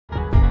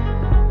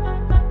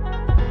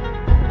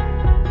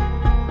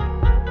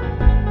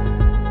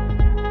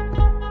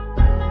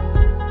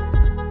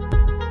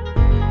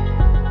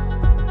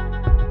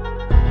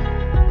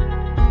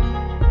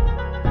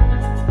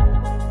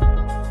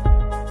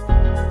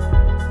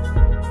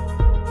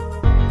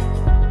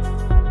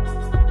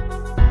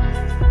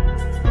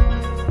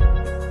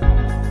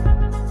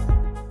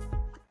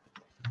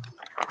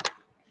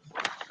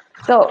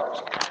So,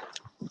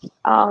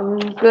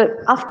 good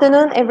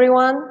afternoon,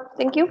 everyone.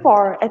 Thank you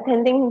for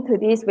attending to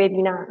this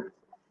webinar.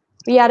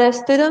 We are the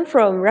students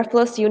from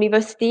Raffles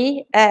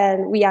University,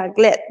 and we are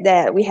glad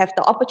that we have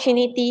the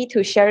opportunity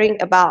to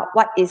sharing about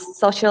what is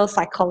social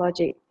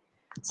psychology.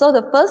 So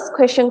the first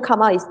question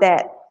come out is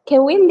that,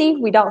 can we live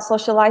without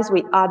socialize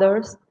with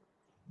others?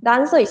 The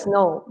answer is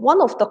no.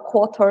 One of the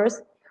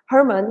quotes,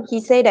 Herman,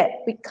 he said that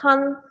we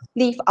can't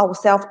live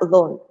ourselves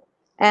alone.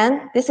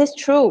 And this is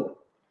true.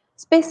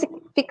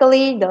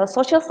 Specifically, the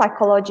social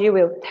psychology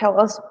will tell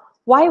us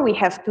why we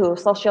have to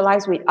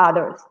socialize with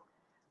others.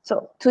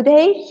 So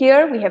today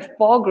here we have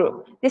 4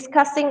 groups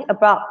discussing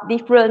about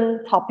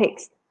different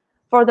topics.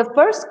 For the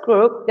first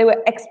group, they will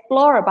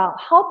explore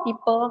about how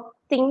people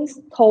think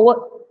toward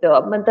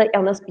the mental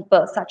illness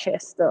people, such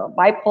as the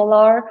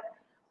bipolar,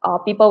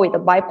 people with the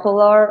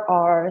bipolar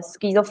or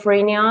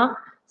schizophrenia,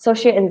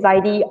 social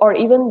anxiety, or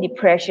even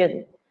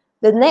depression.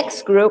 The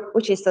next group,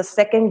 which is the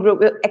second group,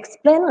 will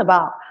explain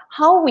about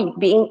how we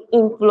being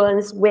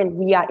influenced when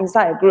we are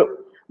inside a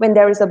group. When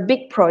there is a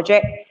big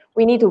project,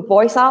 we need to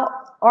voice out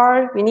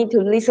or we need to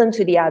listen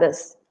to the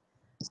others.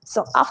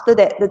 So after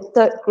that, the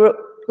third group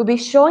will be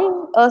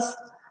showing us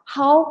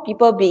how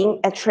people being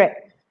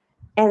attracted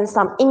and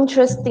some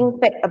interesting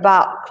fact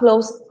about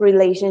close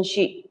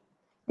relationship.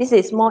 This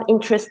is more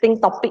interesting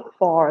topic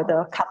for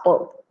the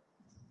couple.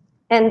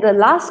 And the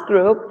last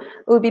group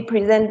will be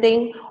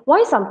presenting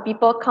why some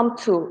people come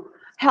to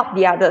help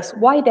the others,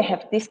 why they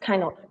have this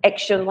kind of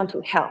action, want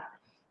to help,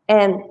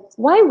 and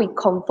why we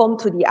conform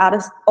to the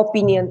other's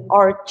opinion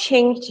or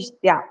change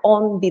their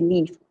own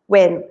belief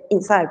when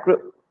inside a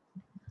group.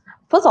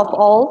 First of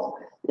all,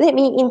 let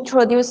me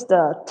introduce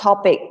the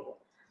topic,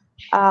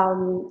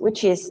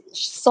 which is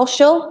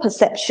social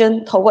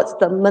perception towards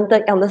the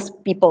mental illness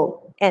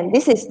people. And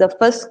this is the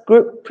first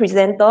group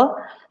presenter.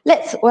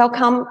 Let's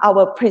welcome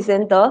our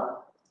presenter,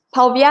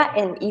 Pavia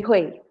and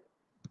Yihui.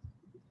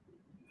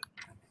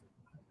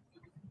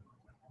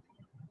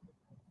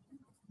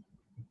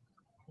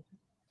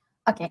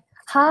 Okay.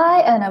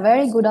 Hi, and a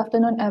very good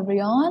afternoon,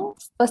 everyone.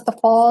 First of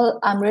all,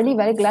 I'm really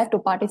very glad to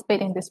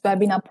participate in this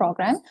webinar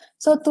program.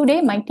 So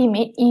today, my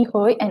teammate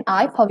Yihui and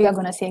I, Pavia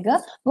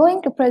Gunasega,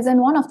 going to present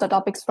one of the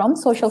topics from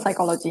social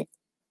psychology.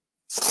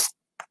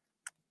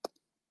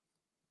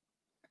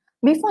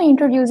 Before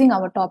introducing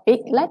our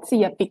topic, let's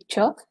see a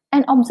picture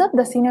and observe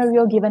the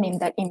scenario given in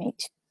that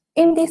image.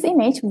 In this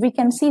image, we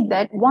can see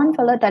that one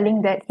fellow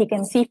telling that he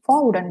can see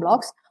 4 wooden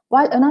blocks,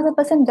 while another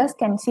person just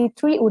can see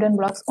 3 wooden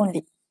blocks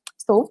only.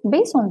 So,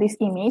 based on this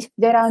image,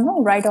 there are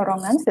no right or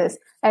wrong answers,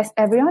 as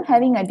everyone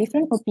having a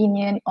different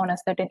opinion on a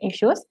certain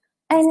issues,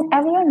 and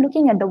everyone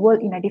looking at the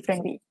world in a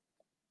different way.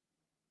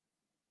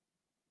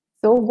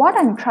 So, what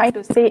I'm trying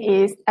to say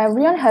is,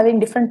 everyone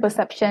having different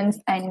perceptions,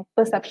 and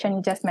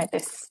perception just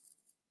matters.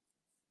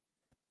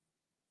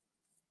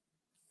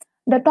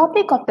 The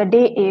topic of the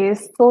day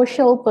is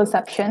social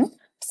perception.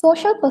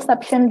 Social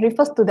perception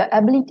refers to the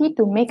ability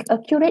to make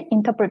accurate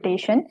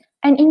interpretation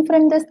and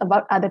inferences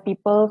about other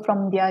people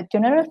from their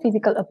general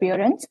physical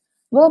appearance,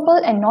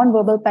 verbal and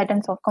non-verbal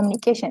patterns of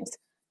communications.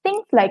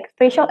 Things like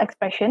facial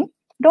expression,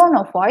 tone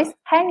of voice,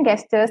 hand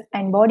gestures,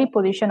 and body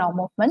position or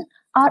movement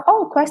are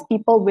all quest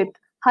people with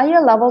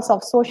higher levels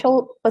of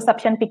social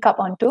perception pick up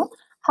onto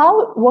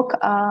what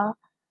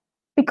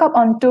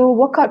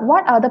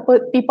other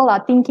people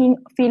are thinking,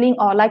 feeling,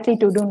 or likely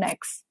to do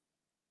next.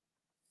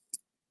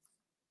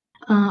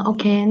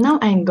 Okay, now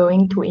I'm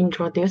going to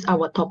introduce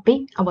our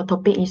topic. Our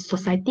topic is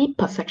society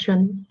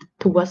perception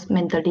towards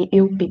mentally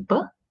ill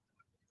people.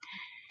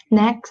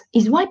 Next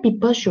is why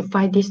people should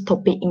find this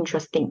topic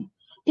interesting.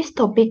 This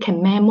topic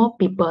can make more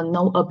people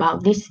know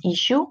about this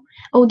issue,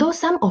 although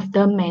some of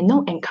them may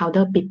not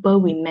encounter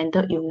people with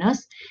mental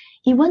illness,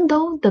 even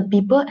though the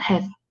people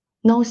have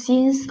no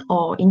scenes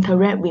or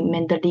interact with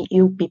mentally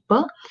ill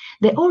people,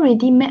 they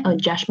already make a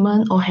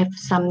judgment or have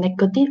some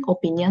negative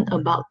opinion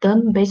about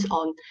them based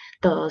on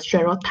the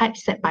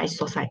stereotypes set by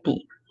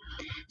society.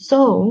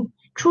 So,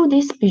 through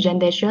this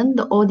presentation,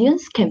 the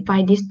audience can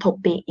find this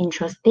topic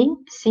interesting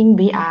since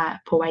we are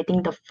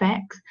providing the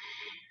facts,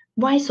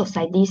 why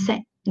society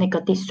set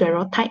negative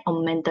stereotype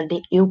on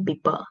mentally ill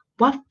people,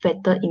 what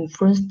factor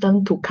influence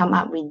them to come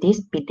up with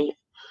this belief,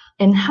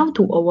 and how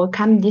to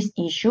overcome this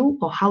issue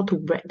or how to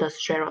break the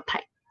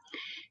stereotype.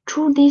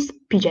 Through this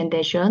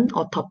presentation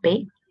or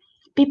topic,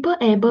 people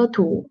are able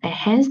to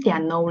enhance their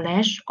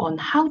knowledge on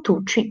how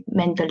to treat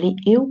mentally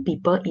ill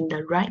people in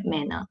the right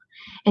manner.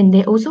 And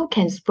they also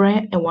can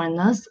spread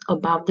awareness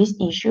about this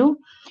issue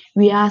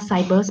via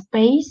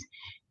cyberspace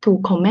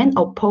to comment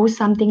or post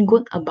something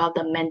good about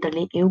the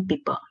mentally ill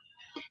people.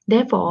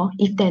 Therefore,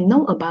 if they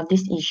know about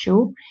this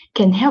issue,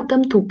 can help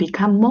them to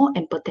become more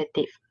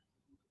empathetic.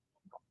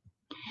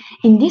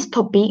 In this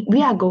topic,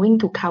 we are going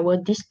to cover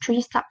these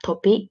 3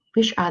 subtopics,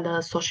 which are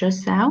the social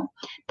self,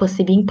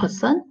 perceiving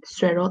person,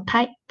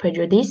 stereotype,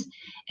 prejudice,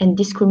 and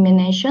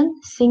discrimination,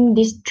 since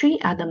these 3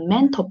 are the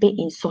main topics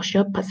in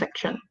social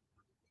perception.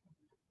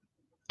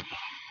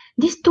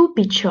 These 2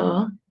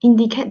 pictures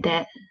indicate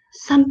that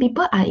Some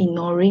people are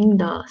ignoring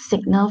the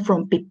signal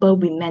from people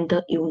with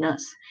mental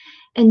illness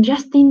and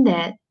just think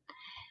that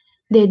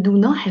they do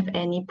not have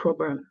any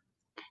problem.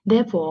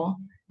 Therefore,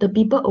 the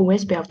people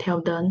always will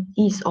tell them,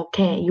 it's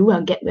okay, you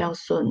will get well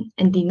soon,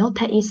 and did not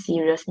take it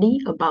seriously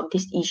about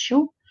this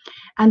issue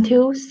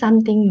until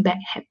something bad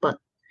happened.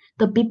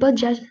 The people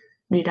just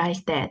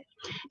realize that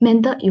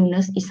mental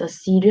illness is a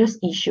serious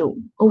issue.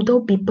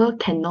 Although people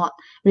cannot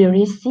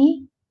really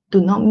see,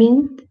 do not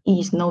mean it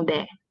is not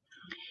there.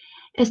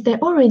 As they're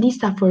already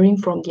suffering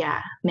from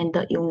their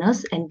mental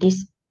illness and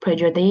this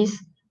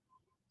prejudice,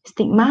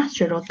 stigma,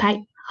 stereotype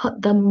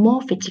hurt them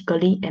more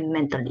physically and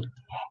mentally.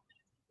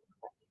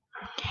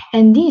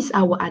 And this is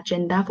our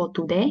agenda for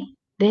today.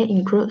 They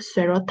include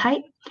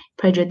stereotype,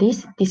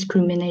 prejudice,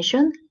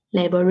 discrimination,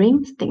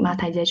 labeling,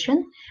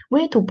 stigmatization,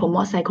 way to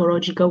promote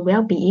psychological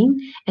well-being,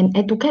 and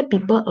educate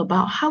people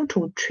about how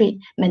to treat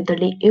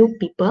mentally ill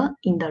people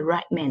in the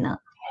right manner.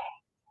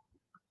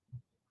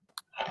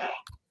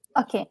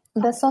 Okay,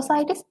 the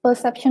society's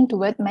perception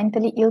toward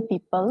mentally ill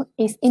people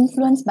is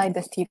influenced by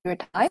the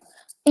stereotype.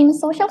 In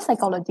social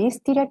psychology,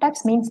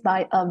 stereotypes means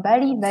by a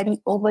very, very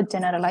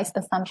overgeneralized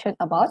assumption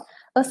about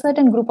a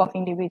certain group of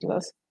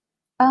individuals.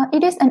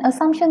 It is an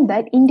assumption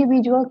that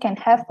individual can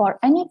have for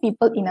any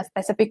people in a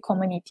specific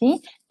community.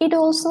 It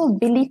also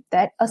believes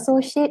that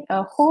associate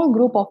a whole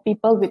group of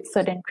people with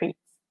certain traits.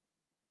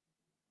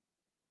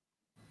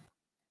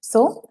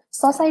 So,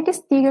 society's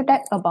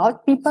stereotype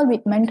about people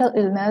with mental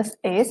illness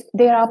is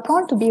they are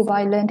prone to be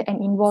violent and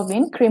involved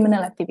in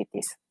criminal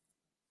activities.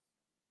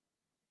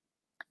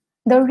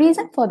 The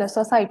reason for the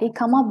society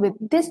come up with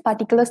this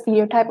particular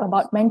stereotype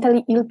about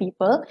mentally ill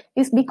people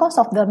is because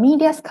of the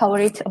media's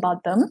coverage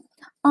about them.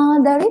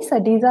 There is a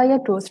desire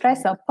to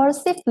stress a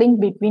perceived link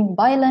between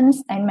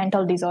violence and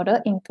mental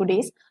disorder in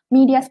today's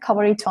media's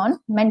coverage on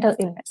mental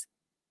illness.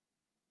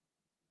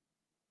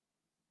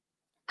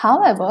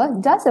 However,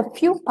 just a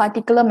few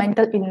particular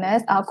mental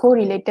illness are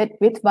correlated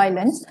with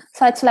violence,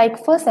 such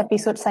like first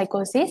episode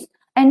psychosis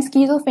and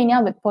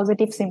schizophrenia with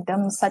positive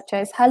symptoms such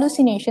as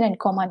hallucination and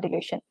coma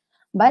delusion.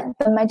 But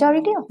the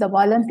majority of the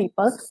violent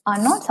people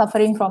are not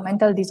suffering from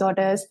mental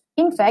disorders.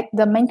 In fact,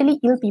 the mentally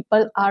ill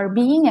people are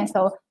being as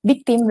a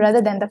victim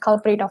rather than the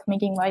culprit of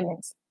making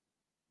violence.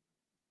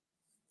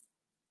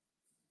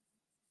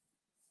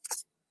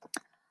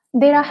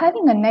 They are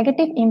having a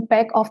negative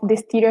impact of this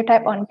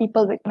stereotype on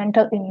people with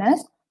mental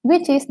illness,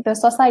 which is the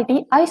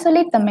society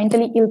isolate the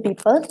mentally ill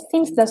people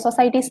since the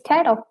society is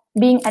scared of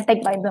being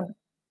attacked by them.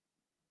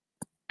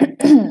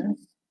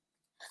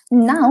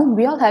 Now,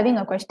 we are having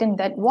a question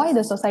that why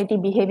the society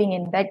behaving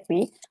in that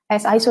way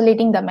as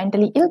isolating the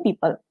mentally ill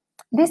people?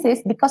 This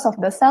is because of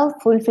the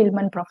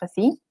self-fulfillment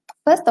prophecy.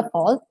 First of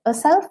all, a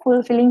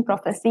self-fulfilling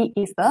prophecy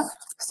is a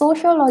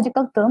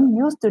sociological term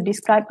used to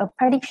describe a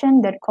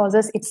prediction that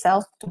causes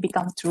itself to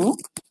become true.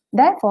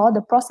 Therefore,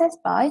 the process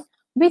by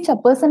which a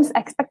person's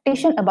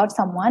expectation about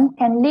someone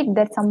can lead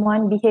that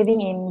someone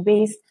behaving in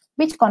ways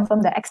which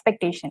confirm the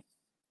expectation.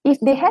 If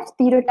they have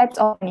stereotypes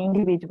of an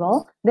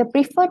individual, they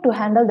prefer to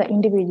handle the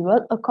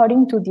individual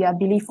according to their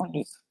belief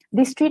only.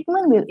 This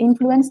treatment will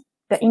influence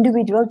the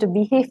individual to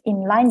behave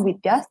in line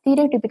with their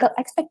stereotypical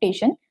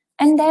expectation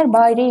and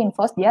thereby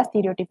reinforce their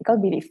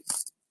stereotypical belief.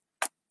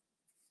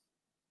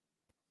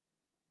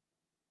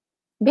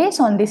 Based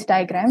on this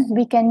diagram,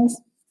 we can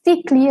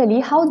see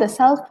clearly how the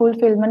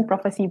self-fulfillment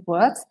prophecy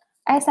works.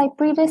 As I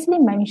previously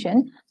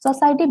mentioned,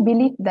 society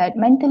believes that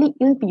mentally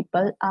ill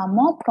people are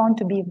more prone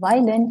to be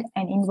violent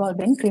and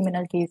involved in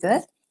criminal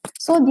cases.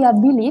 So their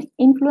belief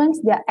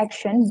influences their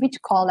action,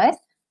 which call as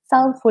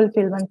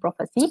self-fulfillment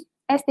prophecy,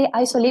 as they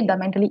isolate the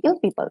mentally ill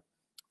people.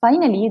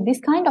 Finally, this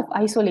kind of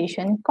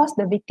isolation caused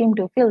the victim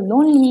to feel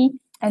lonely,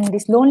 and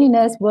this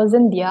loneliness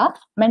worsen their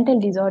mental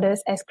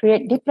disorders as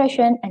create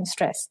depression and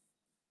stress.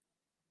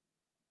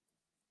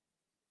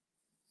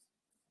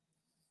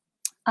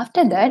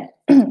 After that,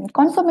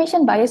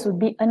 confirmation bias would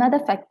be another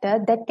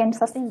factor that can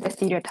sustain the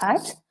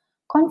stereotypes.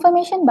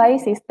 Confirmation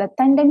bias is the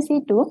tendency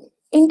to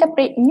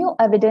interpret new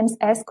evidence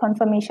as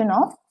confirmation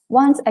of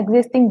one's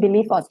existing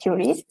belief or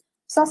theories.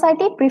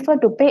 Society prefer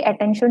to pay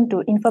attention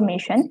to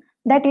information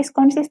that is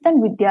consistent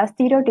with their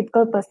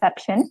stereotypical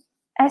perception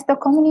as the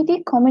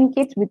community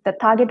communicates with the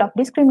target of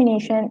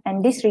discrimination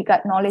and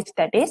disregard knowledge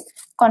that is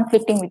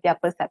conflicting with their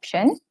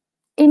perception.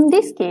 In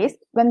this case,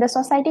 when the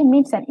society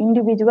meets an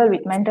individual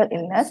with mental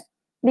illness,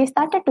 they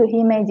started to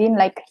imagine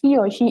like he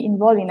or she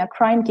involved in a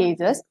crime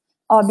cases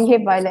or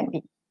behave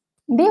violently.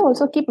 They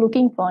also keep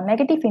looking for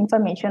negative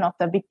information of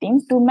the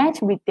victim to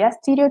match with their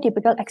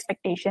stereotypical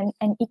expectation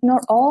and ignore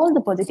all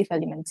the positive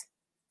elements.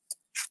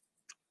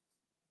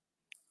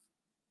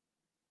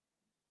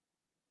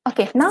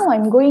 Okay, now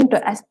I'm going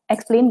to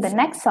explain the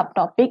next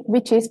subtopic,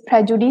 which is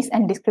prejudice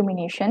and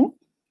discrimination.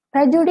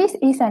 Prejudice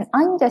is an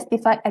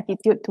unjustified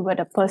attitude toward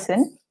a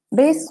person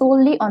based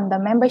solely on the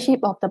membership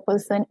of the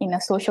person in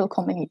a social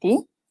community.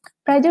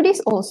 Prejudice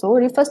also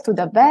refers to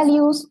the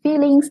values,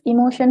 feelings,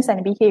 emotions,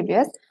 and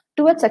behaviors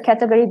towards a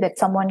category that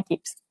someone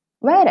keeps.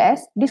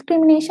 Whereas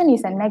discrimination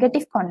is a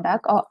negative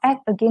conduct or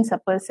act against a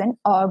person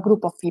or a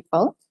group of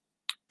people.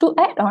 To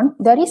add on,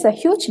 there is a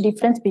huge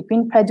difference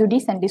between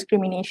prejudice and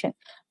discrimination.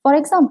 For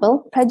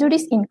example,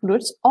 prejudice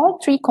includes all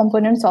three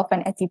components of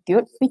an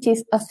attitude, which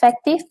is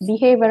affective,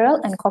 behavioral,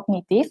 and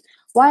cognitive,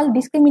 while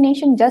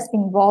discrimination just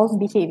involves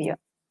behavior.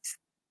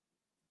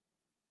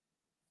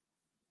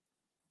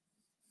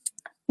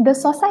 The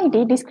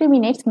society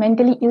discriminates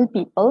mentally ill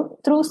people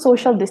through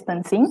social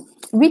distancing,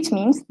 which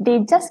means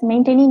they're just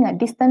maintaining a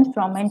distance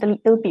from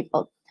mentally ill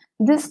people.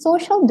 This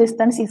social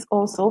distance is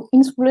also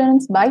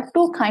influenced by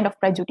two kinds of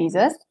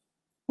prejudices,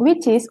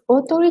 which is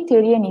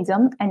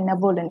authoritarianism and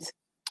benevolence.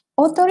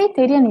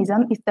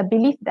 Authoritarianism is the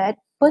belief that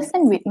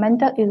person with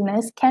mental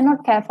illness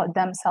cannot care for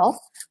themselves,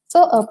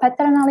 so a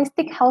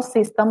paternalistic health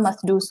system must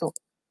do so.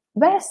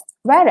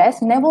 Whereas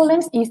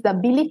benevolence is the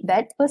belief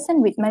that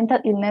person with mental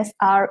illness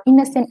are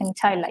innocent and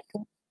childlike.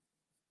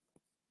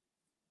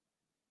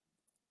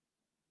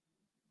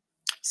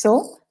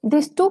 So,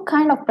 these two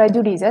kinds of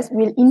prejudices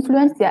will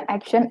influence their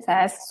actions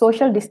as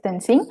social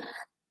distancing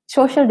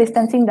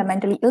the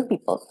mentally ill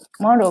people.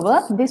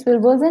 Moreover, this will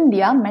worsen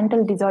their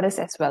mental disorders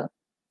as well.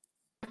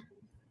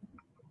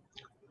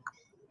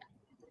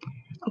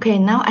 Okay,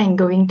 now I'm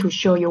going to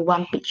show you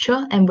one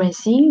picture, and when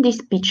seeing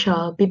this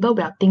picture, people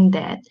will think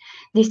that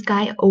this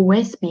guy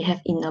always behave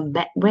in a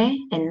bad way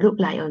and look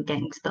like a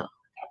gangster.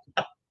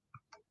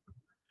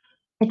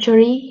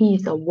 Actually, he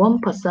is a warm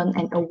person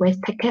and always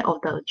take care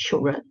of the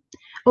children.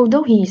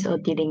 Although he is a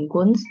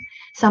delinquent,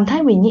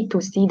 sometimes we need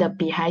to see the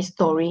behind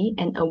story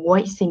and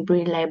avoid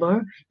simply label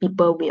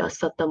people with a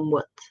certain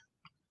word.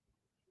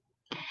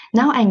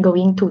 Now I'm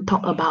going to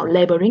talk about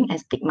labeling and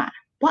stigma.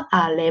 What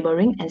are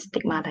labeling and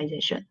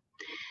stigmatization?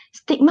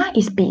 Stigma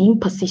is being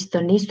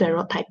persistently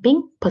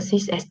stereotyping,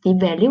 persists as the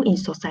value in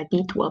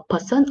society to a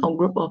person or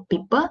group of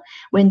people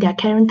when their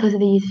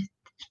characteristics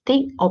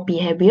or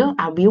behavior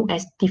are viewed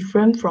as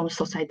different from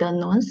societal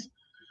norms.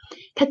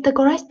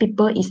 Categorize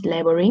people is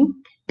labeling,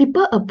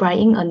 people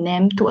applying a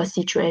name to a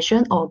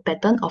situation or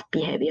pattern of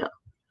behavior.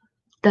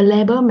 The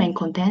label may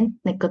contain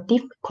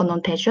negative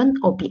connotation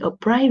or be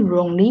applied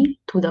wrongly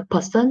to the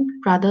person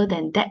rather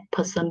than that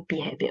person's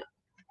behavior.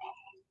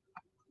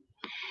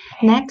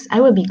 Next, I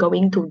will be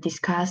going to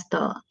discuss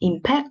the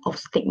impact of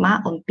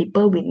stigma on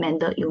people with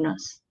mental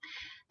illness.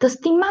 The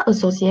stigma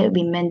associated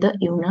with mental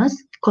illness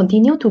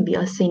continue to be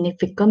a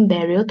significant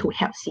barrier to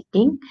help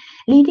seeking,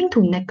 leading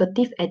to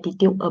negative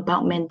attitude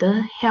about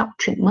mental health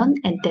treatment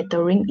and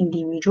deterring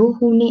individuals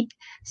who need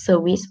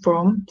service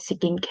from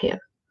seeking care.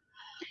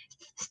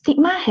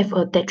 Stigma have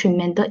a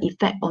detrimental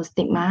effect on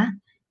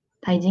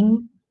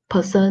stigmatizing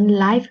person's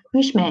life,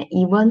 which may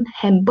even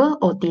hamper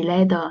or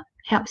delay the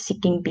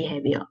help-seeking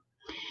behavior,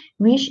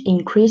 which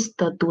increase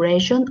the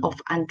duration of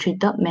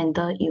untreated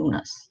mental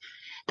illness.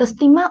 The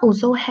stigma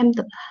also harm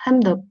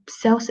the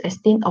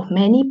self-esteem of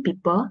many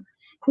people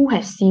who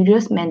have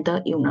serious mental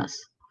illness.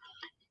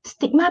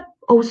 Stigma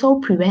also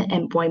prevent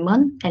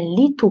employment and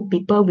lead to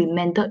people with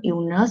mental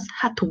illness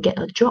hard to get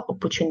a job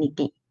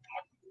opportunity.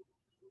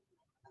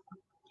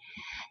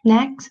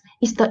 Next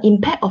is the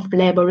impact of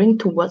labeling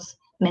towards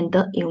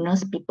mental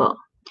illness people.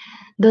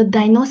 The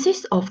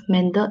diagnosis of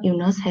mental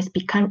illness has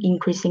become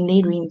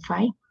increasingly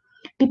reified.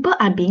 People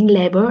are being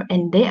labeled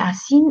and they are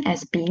seen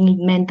as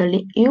being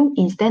mentally ill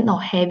instead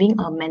of having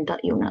a mental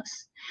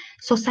illness.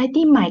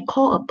 Society might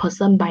call a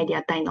person by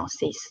their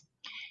diagnosis.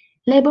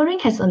 Labeling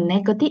has a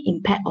negative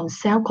impact on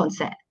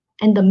self-concept,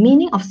 and the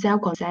meaning of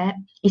self-concept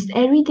is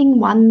everything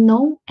one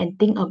knows and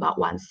think about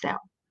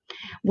oneself.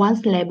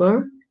 Once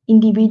labeled,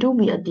 individuals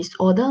with a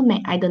disorder may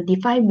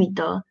identify with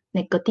the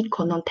negative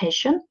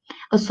connotation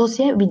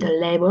associated with the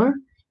label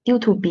due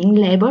to being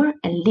labeled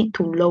and lead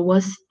to lower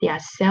their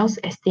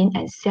self-esteem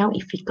and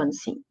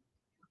self-efficacy.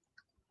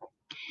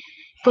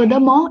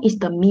 Furthermore is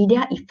the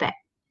media effect.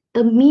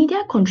 The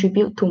media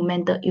contribute to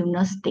mental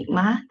illness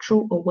stigma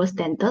through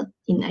overstated,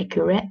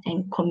 inaccurate,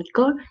 and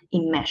comical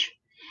image.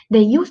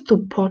 They used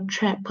to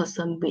portray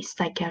persons with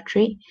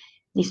psychiatric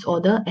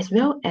disorder as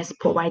well as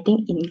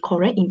providing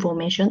incorrect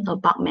information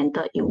about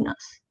mental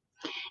illness.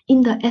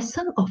 In the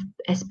essence of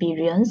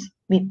experience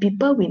with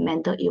people with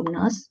mental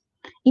illness,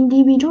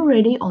 individuals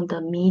rely on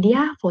the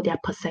media for their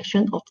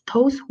perception of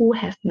those who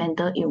have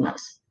mental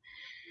illness.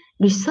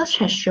 Research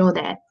has shown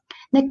that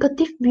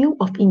negative view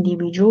of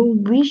individuals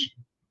with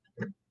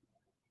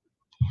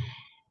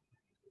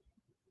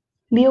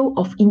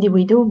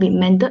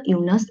mental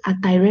illness are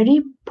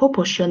directly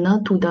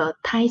proportional to the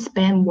time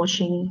spent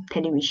watching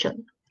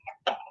television.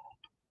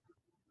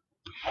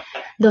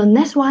 The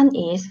next one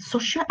is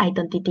social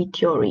identity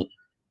theory.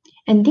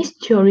 And this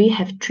theory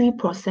have three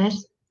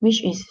processes,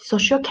 which is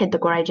social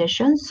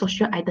categorization,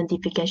 social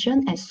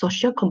identification, and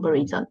social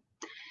comparison.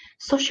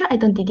 Social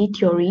identity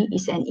theory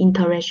is an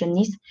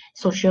interactionist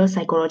social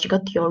psychological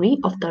theory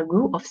of the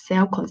rule of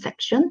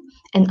self-conception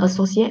and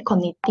associate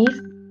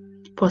cognitive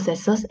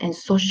processes and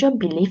social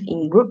belief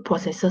in group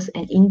processes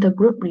and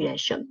intergroup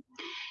relation.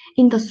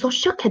 In the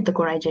social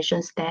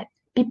categorization step,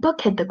 people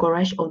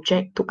categorize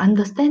objects to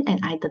understand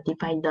and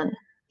identify them.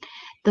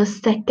 The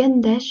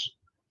second dash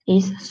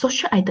is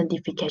social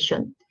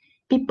identification.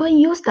 People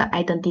use the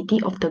identity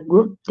of the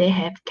group they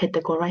have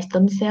categorized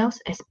themselves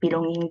as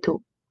belonging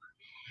to.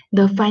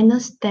 The final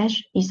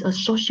stage is a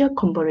social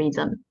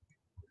comparison.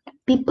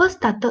 People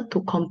started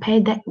to compare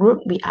that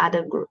group with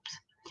other groups.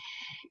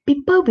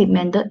 People with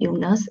mental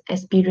illness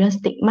experience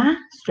stigma,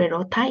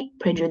 stereotype,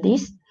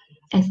 prejudice,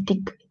 and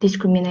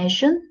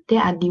discrimination. They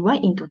are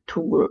divided into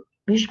two groups,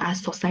 which are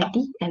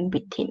society and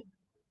victim.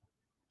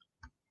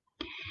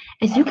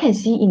 As you can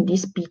see in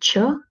this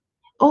picture,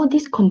 all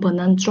these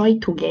components join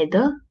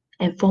together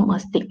and form a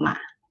stigma.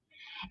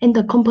 And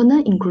the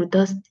component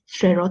includes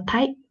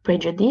stereotype,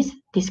 prejudice,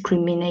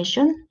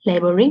 discrimination,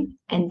 labeling,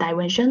 and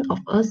dimension of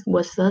us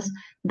versus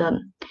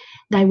them.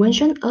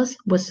 Dimension us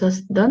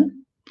versus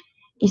them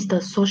is the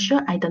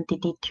social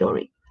identity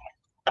theory.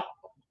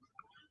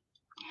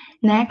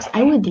 Next,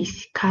 I will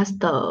discuss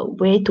the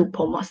way to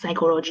promote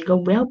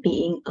psychological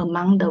well-being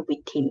among the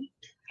victims.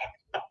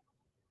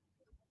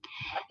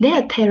 There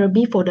are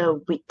therapy for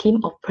the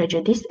victim of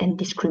prejudice and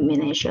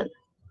discrimination.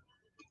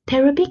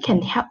 Therapy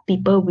can help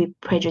people with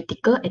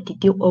prejudicial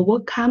attitude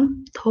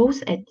overcome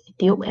those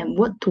attitudes and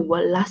work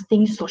toward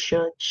lasting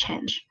social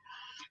change.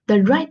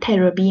 The right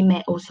therapy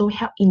may also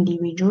help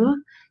individuals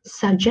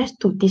subject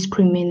to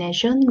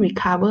discrimination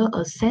recover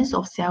a sense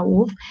of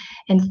self-worth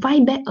and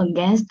fight back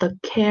against the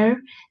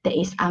care that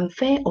is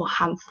unfair or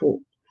harmful.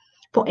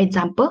 For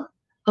example,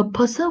 a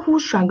person who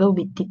struggles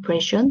with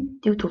depression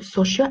due to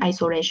social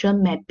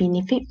isolation may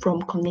benefit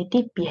from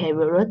cognitive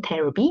behavioral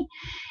therapy,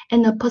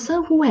 and a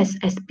person who has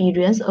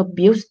experienced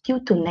abuse due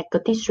to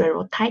negative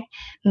stereotype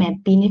may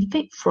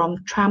benefit from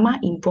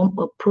trauma-informed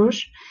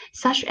approach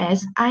such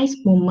as eyes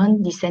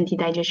movement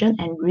desensitization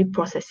and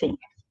reprocessing.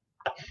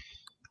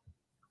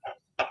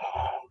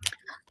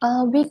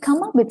 We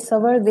come up with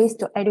several ways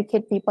to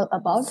educate people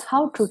about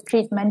how to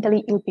treat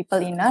mentally ill people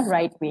in a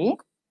right way.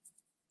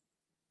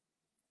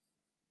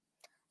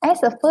 As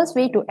the first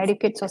way to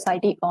educate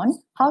society on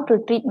how to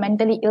treat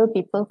mentally ill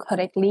people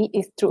correctly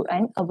is through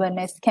an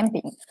awareness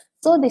campaign.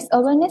 So this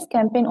awareness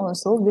campaign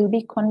also will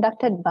be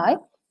conducted by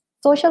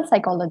social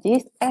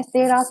psychologists as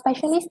they are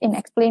specialists in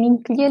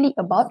explaining clearly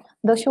about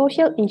the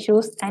social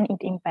issues and its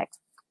impacts.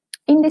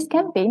 In this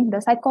campaign, the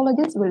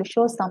psychologists will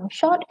show some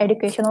short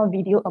educational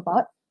video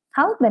about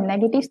how the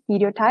negative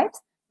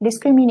stereotypes,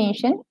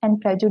 discrimination, and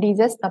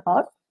prejudices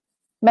about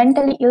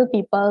mentally ill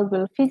people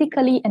will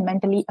physically and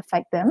mentally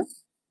affect them.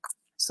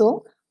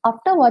 So,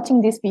 after watching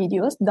these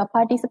videos, the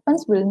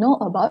participants will know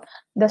about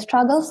the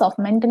struggles of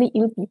mentally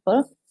ill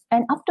people,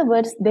 and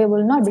afterwards, they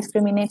will not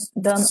discriminate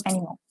them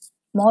anymore.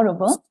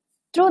 Moreover,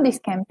 through this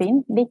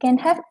campaign, they can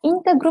have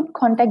intergroup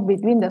contact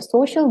between the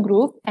social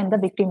group and the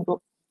victim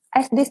group,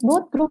 as this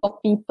both group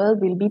of people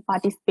will be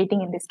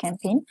participating in this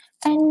campaign,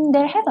 and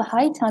there have a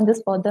high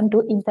chances for them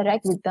to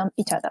interact with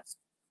each other.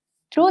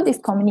 Through this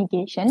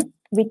communication,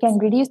 we can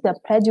reduce the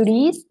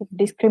prejudice,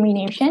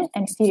 discrimination,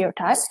 and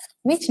stereotypes,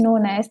 which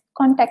known as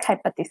contact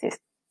hypothesis.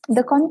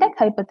 The contact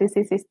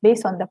hypothesis is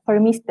based on the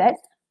premise that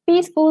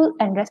peaceful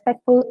and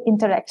respectful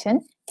interaction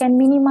can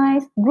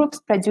minimize groups'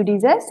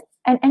 prejudices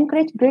and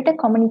encourage greater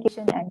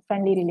communication and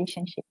friendly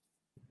relationships.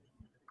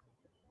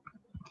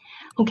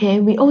 Okay,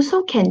 we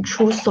also can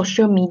choose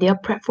social media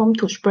platform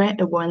to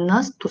spread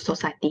awareness to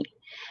society.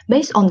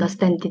 Based on the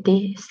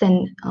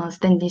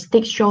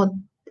statistics show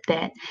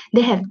that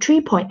they have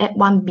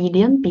 3.81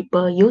 billion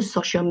people use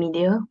social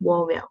media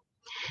worldwide.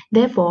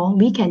 Therefore,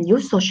 we can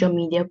use social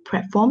media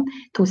platform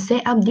to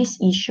set up this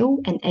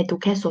issue and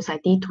educate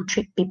society to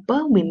treat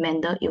people with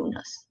mental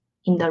illness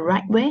in the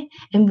right way,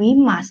 and we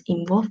must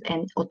involve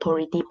an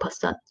authority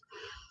person.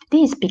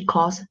 This is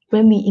because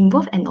when we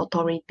involve an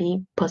authority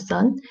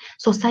person,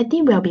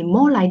 society will be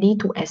more likely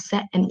to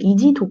accept and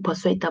easy to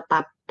persuade the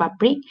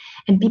public,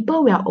 and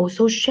people will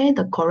also share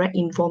the correct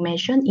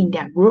information in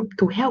their group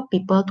to help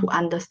people to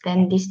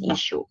understand this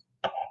issue.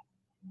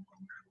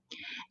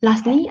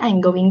 Lastly,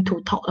 I'm going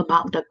to talk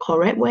about the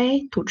correct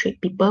way to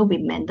treat people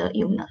with mental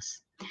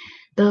illness.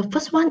 The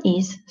first one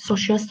is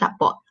social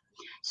support.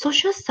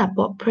 Social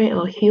support plays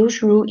a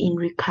huge role in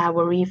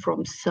recovery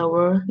from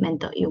severe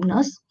mental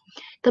illness.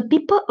 The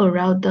people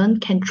around them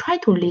can try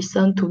to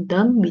listen to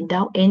them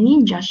without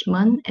any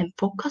judgment and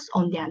focus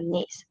on their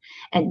needs.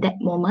 At that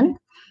moment,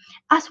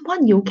 ask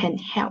what you can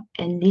help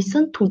and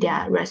listen to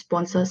their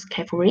responses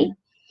carefully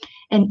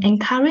and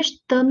encourage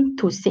them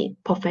to seek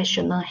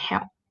professional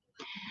help.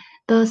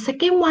 The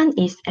second one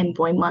is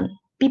employment.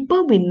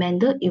 People with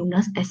mental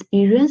illness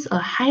experience a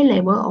high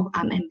level of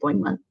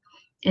unemployment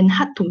and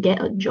hard to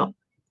get a job.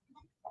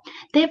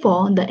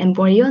 Therefore, the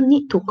employer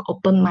need to be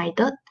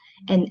open-minded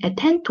and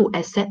attempt to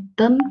accept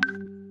them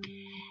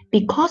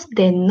because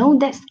they know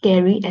that's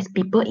scary as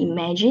people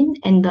imagine,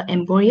 and the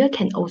employer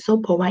can also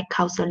provide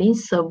counseling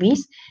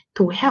service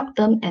to help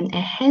them and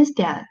enhance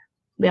their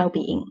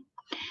well-being.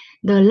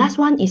 The last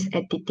one is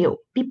attitude.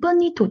 People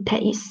need to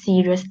take it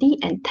seriously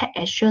and take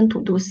action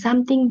to do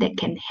something that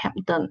can help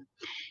them.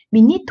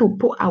 We need to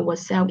put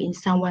ourselves in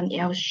someone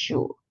else's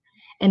shoes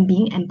and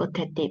being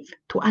empathetic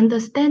to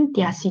understand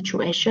their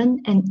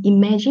situation and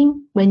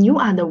imagine when you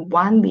are the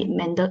one with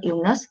mental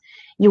illness,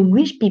 you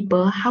wish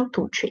people how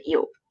to treat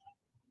you.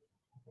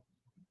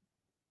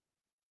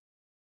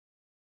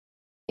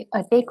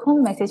 a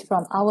take-home message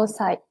from our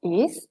side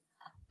is,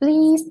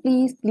 please,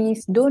 please,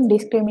 please don't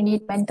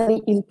discriminate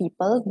mentally ill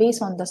people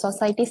based on the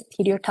society's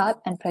stereotype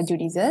and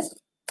prejudices.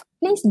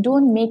 Please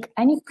don't make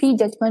any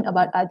prejudgment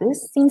about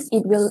others since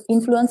it will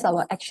influence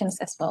our actions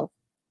as well.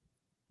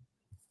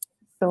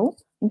 So,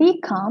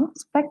 be calm,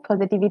 spread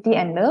positivity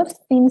and love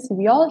since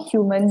we all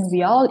human,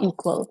 we all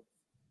equal.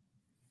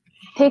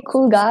 Stay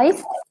cool,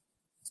 guys.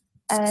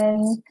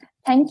 And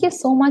thank you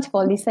so much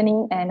for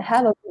listening and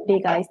have a good day,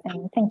 guys.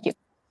 And thank you.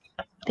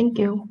 Thank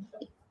you.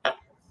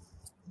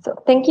 So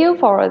thank you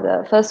for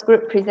the first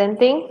group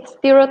presenting.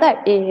 Stereotype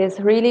is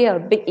really a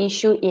big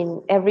issue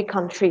in every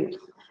country.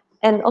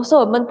 And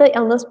also mental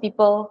illness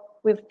people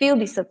will feel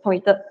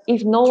disappointed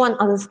if no one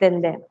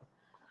understands them.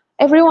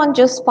 Everyone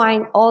just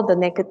find all the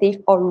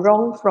negative or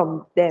wrong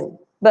from them,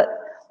 but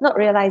not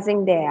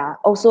realizing they are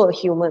also a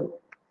human.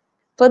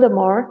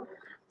 Furthermore,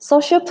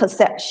 social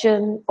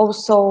perception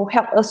also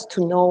help us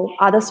to know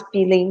others'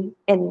 feeling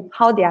and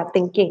how they are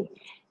thinking.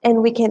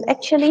 And we can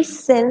actually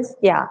sense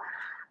their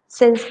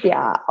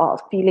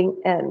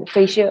feeling and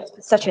facial,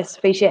 such as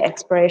facial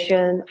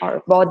expression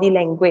or body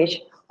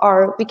language,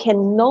 or we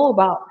can know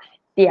about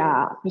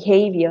their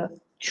behavior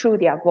through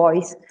their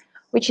voice,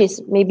 which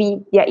is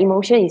maybe their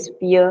emotion is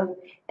fear,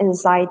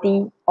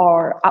 anxiety,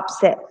 or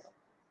upset.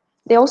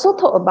 They also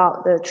talk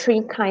about the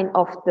three kind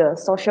of the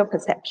social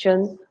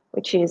perception,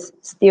 which is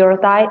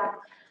stereotype,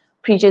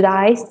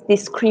 prejudice,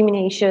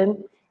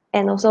 discrimination,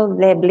 and also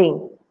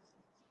labeling.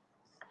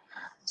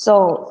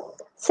 So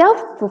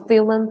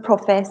self-fulfillment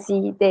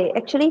prophecy, they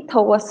actually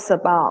told us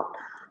about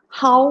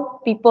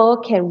how people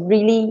can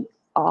really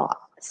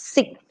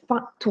seek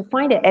to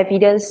find the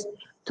evidence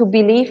to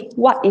believe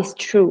what is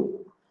true.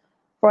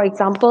 For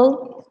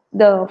example,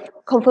 the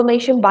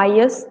confirmation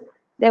bias,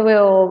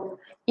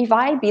 if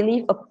I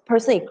believe a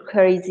person is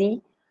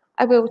crazy,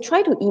 I will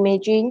try to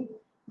imagine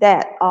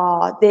that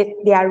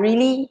they are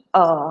really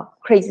a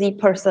crazy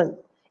person.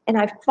 And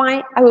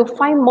I will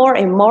find more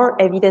and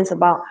more evidence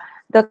about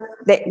that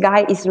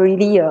guy is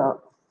really a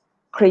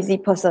crazy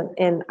person.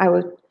 And I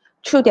will,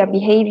 through their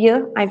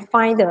behavior, I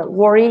find the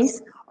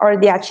worries or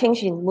their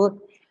change in mood.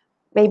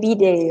 Maybe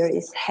they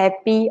is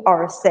happy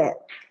or sad.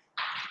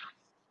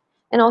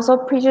 And also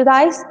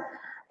prejudice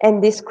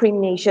and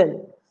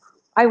discrimination.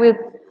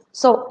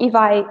 So if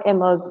I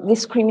am a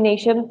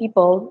discrimination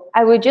people,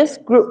 I will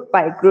just group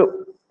by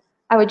group.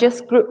 I will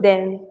just group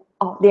them,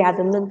 oh, they are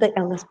the mental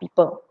illness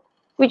people,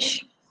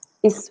 which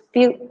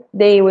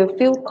they will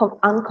feel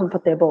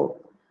uncomfortable.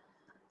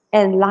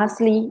 And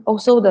lastly,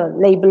 also the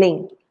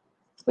labeling,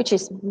 which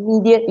is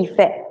media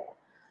effect.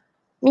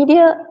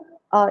 Media,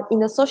 in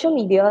the social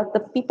media, the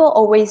people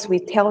always will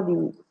tell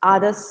the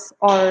others,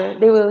 or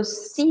they will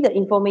see the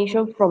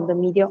information from the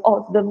media,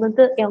 or the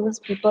mental illness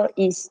people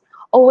is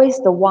always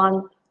the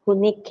one who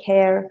need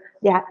care,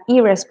 they are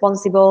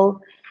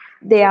irresponsible,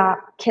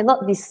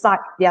 cannot decide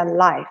their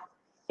life,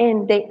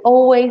 and they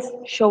always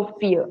show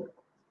fear.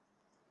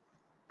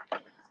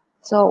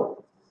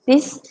 So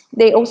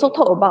they also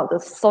talk about the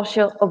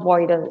social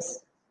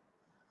avoidance,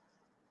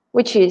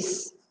 which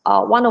is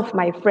one of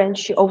my friends.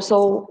 She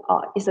also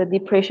is a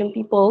depression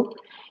people.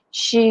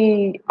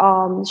 She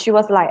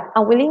was like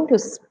unwilling to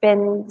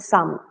spend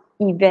some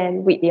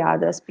event with the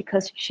others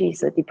because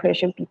she's a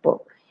depression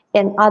people,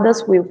 and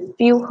others will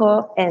feel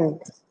her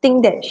and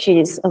think that she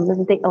is a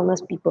mental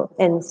illness people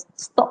and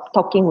stop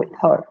talking with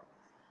her.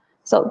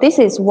 So this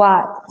is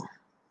what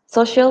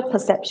social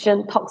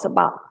perception talks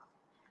about.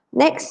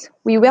 Next,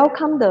 we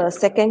welcome the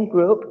second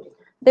group.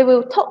 They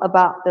will talk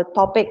about the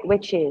topic,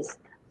 which is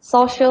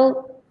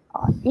social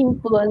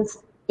influence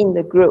in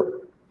the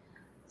group.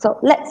 So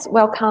let's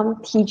welcome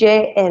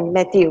TJ and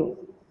Matthew.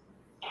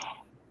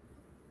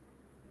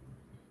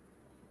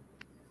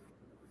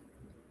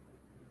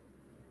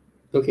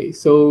 Okay,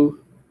 so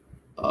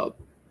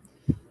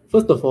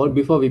first of all,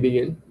 before we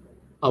begin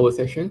our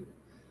session,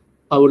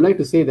 I would like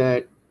to say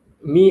that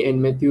me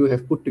and Matthew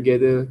have put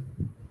together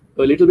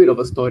a little bit of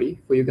a story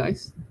for you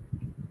guys.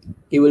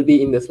 It will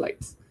be in the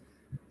slides.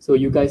 So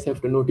you guys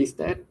have to notice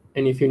that.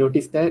 And if you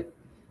notice that,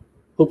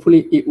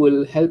 hopefully it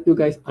will help you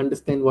guys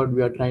understand what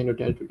we are trying to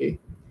tell today.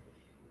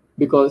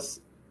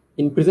 Because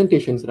in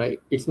presentations, right,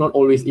 it's not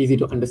always easy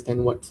to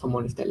understand what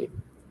someone is telling.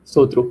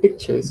 So through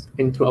pictures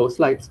and through our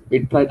slides,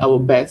 we tried our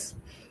best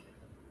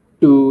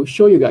to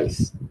show you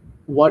guys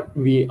what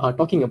we are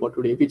talking about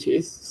today, which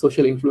is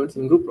social influence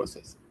in group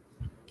process.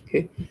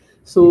 Okay,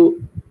 so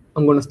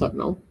I'm going to start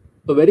now.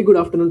 A very good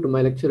afternoon to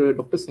my lecturer,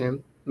 Dr.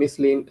 Sam, Miss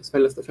Lynn, as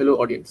well as the fellow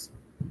audience.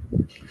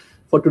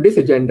 For today's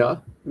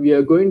agenda, we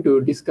are going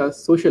to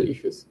discuss social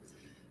issues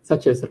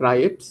such as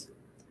riots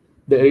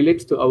that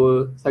relates to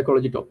our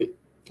psychology topic.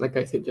 Like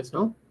I said just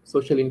now,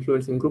 social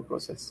influence in group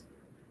process.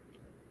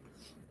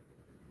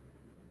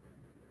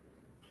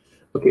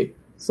 Okay,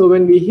 so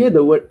when we hear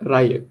the word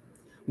riot,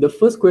 the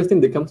first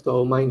question that comes to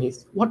our mind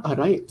is, what are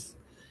riots?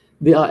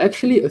 They are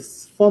actually a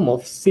form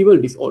of civil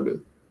disorder,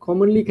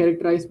 commonly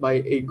characterized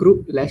by a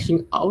group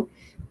lashing out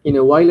in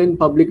a violent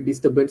public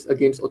disturbance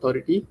against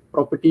authority,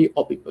 property,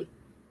 or people.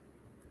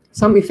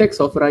 Some effects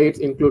of riots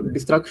include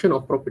destruction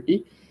of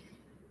property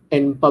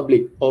and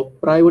public or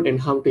private and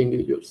harm to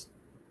individuals.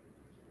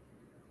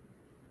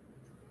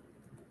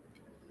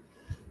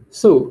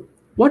 So,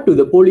 what do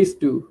the police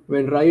do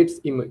when riots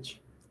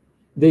emerge?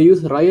 They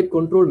use riot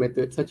control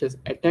methods such as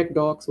attack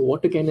dogs,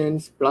 water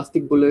cannons,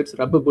 plastic bullets,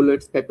 rubber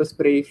bullets, pepper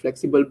spray,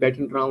 flexible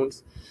baton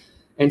rounds,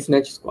 and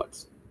snatch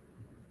squads.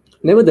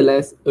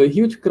 Nevertheless, a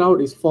huge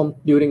crowd is formed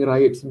during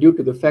riots due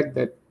to the fact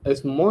that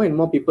as more and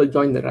more people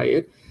join the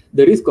riot,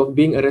 the risk of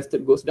being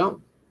arrested goes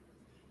down,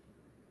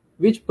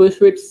 which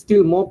persuades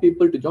still more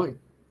people to join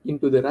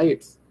into the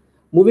riots.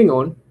 Moving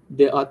on,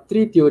 there are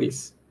three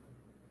theories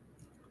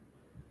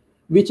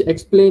which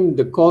explain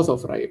the cause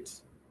of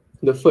riots.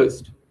 The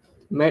first,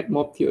 mad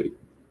mob theory.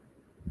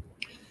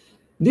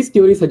 This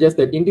theory suggests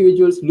that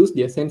individuals lose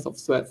their sense of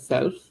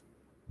self,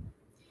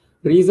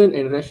 reason,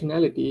 and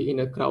rationality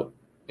in a crowd,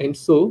 and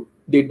so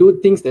they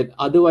do things that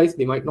otherwise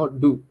they might not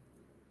do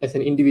as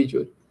an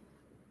individual.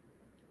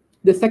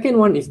 The second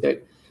one is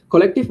that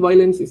collective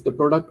violence is the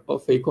product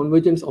of a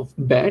convergence of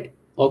bad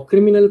or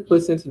criminal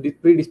persons'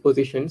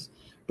 predispositions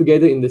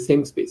together in the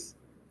same space.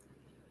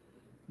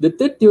 The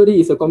third theory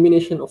is a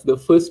combination of the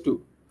first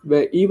two,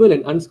 where evil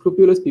and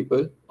unscrupulous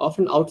people,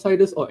 often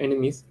outsiders or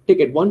enemies, take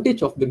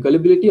advantage of the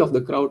gullibility of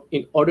the crowd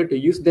in order to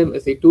use them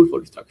as a tool for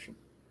destruction.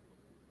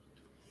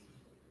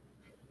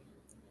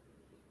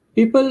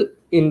 People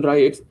in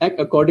riots act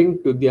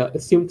according to their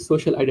assumed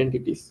social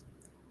identities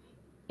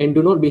and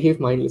do not behave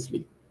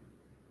mindlessly,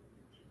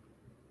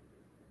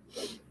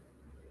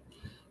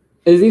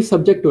 as if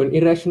subject to an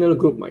irrational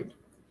group mind.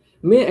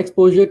 Mere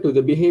exposure to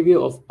the behavior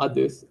of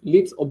others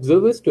leads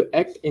observers to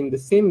act in the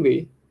same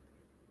way.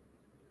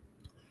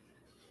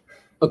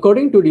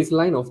 According to this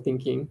line of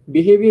thinking,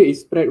 behavior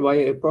is spread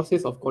via a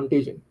process of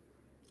contagion,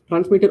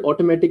 transmitted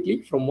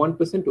automatically from one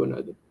person to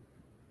another.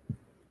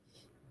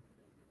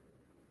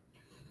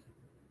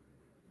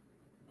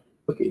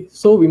 Okay,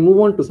 so we move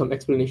on to some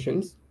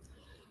explanations.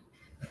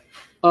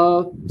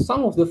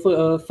 Some of the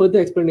further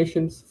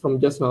explanations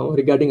from just now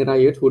regarding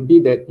riots would be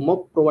that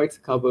mob provides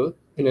cover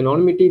and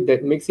anonymity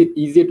that makes it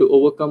easier to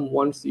overcome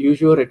one's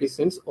usual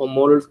reticence or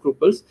moral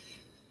scruples,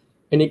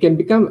 and it can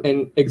become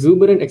an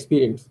exuberant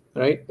experience,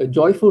 right? A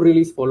joyful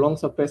release for long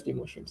suppressed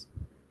emotions.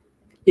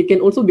 It can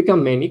also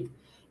become manic,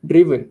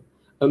 driven,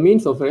 a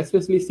means of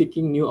restlessly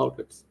seeking new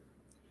outlets.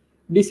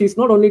 This is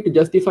not only to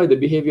justify the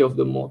behavior of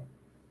the mob,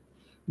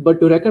 but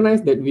to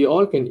recognize that we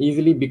all can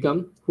easily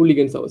become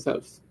hooligans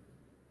ourselves.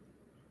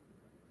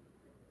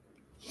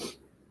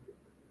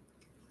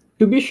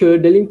 To be sure,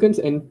 delinquents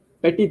and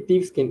petty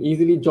thieves can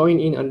easily join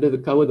in under the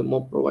cover the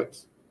mob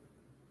provides.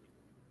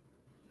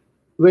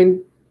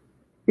 When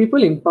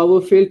people in power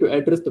fail to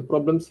address the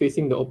problems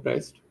facing the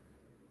oppressed,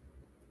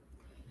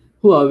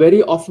 who are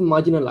very often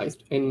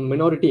marginalized and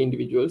minority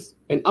individuals,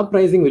 an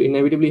uprising will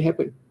inevitably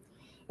happen.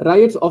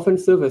 Riots often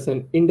serve as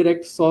an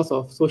indirect source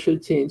of social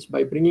change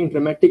by bringing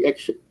dramatic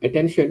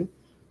attention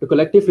to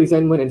collective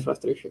resentment and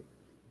frustration.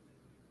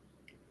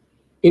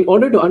 In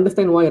order to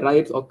understand why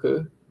riots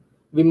occur,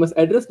 we must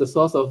address the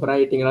source of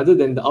rioting rather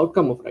than the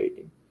outcome of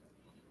rioting.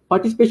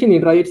 Participation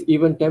in riots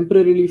even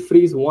temporarily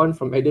frees one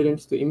from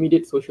adherence to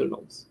immediate social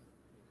norms.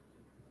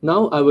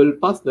 Now I will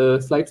pass the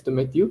slides to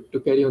Matthew to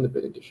carry on the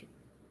presentation.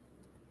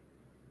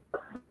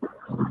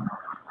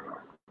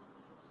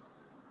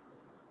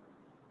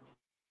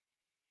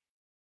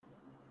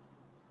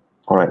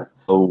 All right,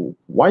 so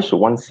why should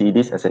one see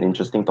this as an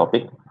interesting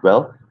topic?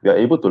 Well, we are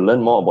able to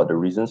learn more about the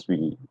reasons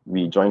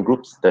we join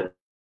groups that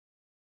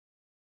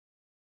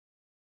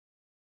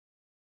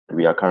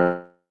we are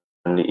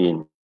currently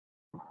in.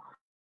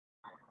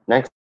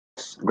 Next,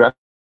 grasp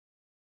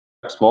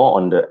more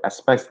on the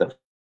aspects that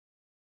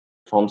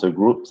forms a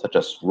group, such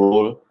as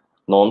role,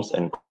 norms,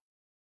 and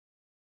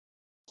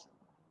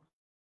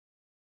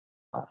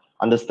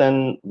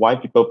understand why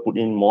people put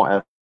in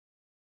more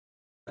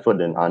effort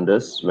than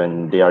others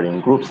when they are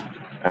in groups,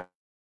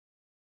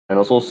 and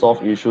also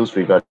solve issues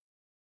regarding.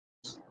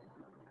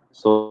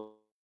 So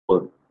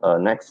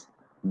next,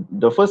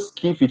 the first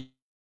key feature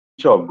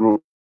of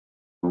group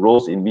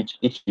roles in which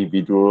each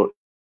individual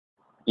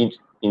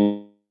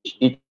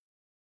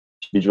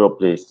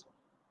plays.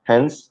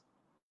 Hence,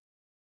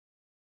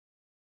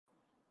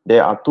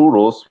 there are two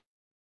roles: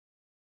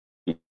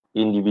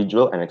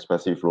 individual and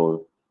expressive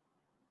role.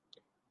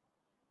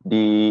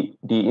 The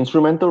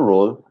instrumental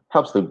role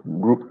helps the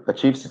group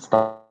achieve its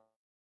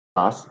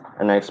task,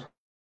 and the expressive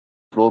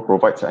role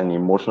provides an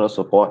emotional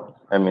support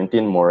and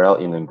maintain morale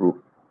in a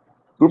group.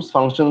 Groups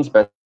functions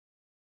better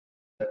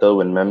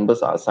when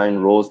members are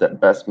assigned roles that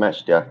best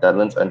match their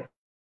talents and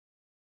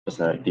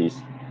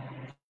personalities.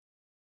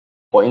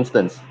 For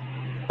instance,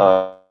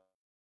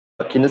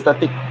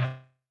 kinesthetic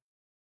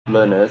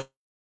learners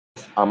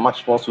are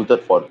much more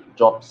suited for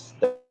jobs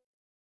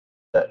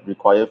that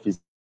require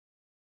physical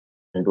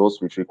and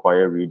those which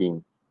require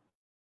reading.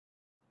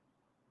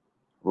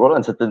 Role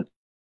uncertainty,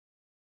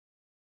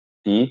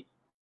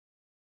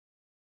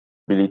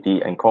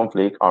 ability, and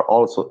conflict are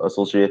also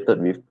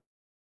associated with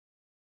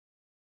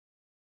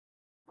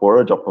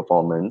poorer job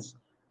performance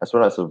as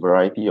well as a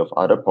variety of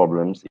other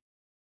problems,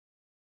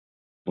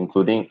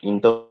 including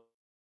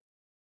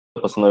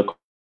interpersonal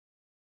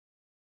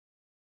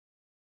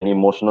and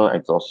emotional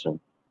exhaustion.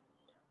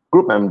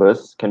 Group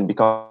members can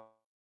become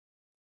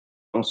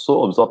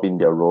so absorbed in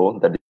their role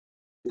that they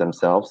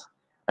themselves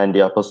and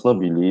their personal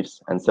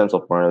beliefs and sense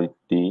of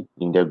morality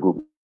in their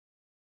group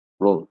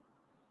role.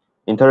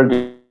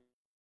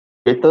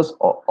 Interrogators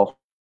of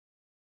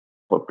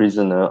a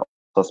prisoner or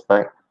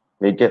suspect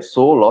may get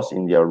so lost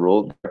in their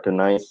role they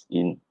recognize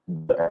in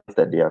the acts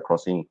that they are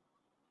crossing.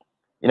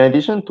 In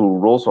addition to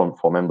roles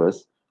for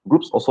members,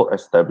 groups also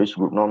establish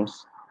group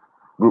norms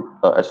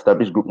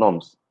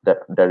that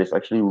there is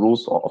actually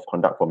rules of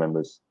conduct for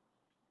members.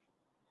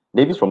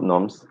 Deviations from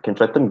norms can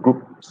threaten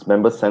groups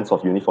members' sense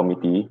of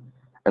uniformity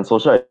and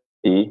social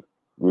identity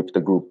with the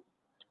group.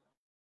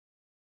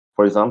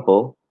 For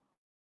example,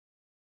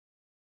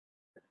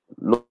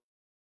 low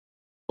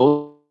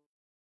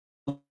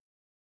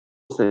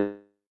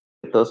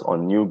status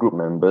on new group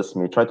members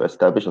may try to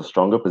establish a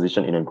stronger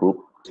position in a group,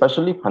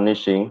 especially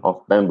punishing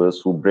of members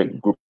who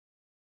break group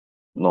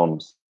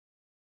norms.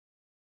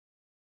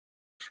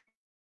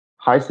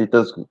 High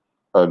status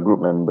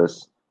group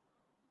members.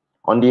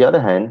 On the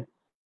other hand,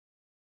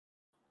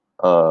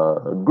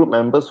 group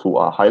members who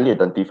are highly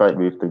identified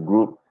with the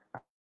group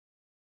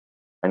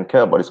and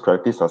care about its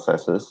collective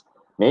successes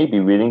may be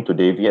willing to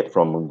deviate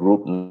from a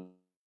group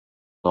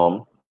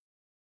norm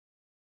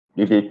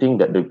if they think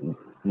that the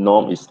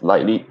norm is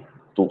likely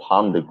to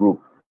harm the group.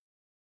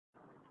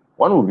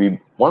 One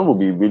will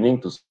be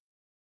willing to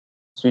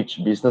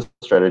switch business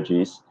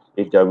strategies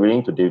if they are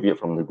willing to deviate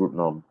from the group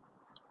norm.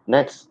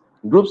 Next,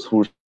 groups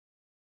whose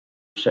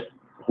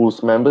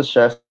members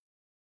share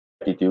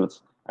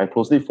attitudes and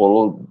closely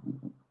follow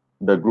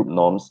the group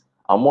norms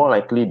are more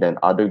likely than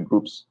other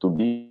groups to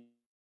be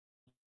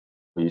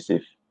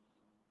cohesive.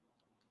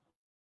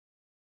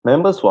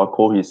 Members who are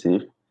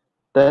cohesive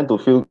tend to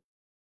feel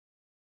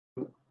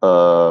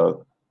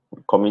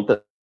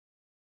committed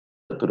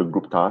to the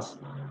group task,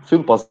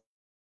 feel positive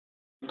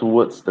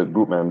towards the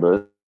group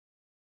members,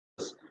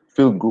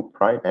 feel group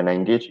pride, and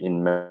engage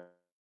in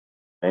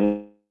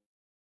many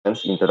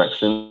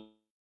interactions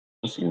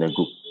in a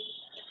group.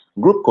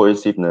 Group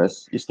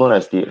cohesiveness is known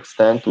as the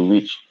extent to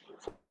which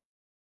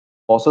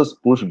forces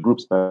push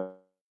groups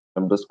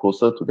members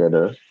closer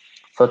together,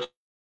 such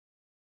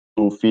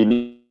as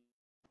feeling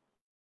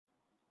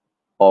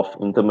of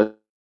intimacy,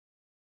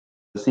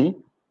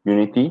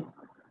 unity,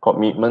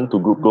 commitment to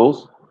group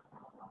goals.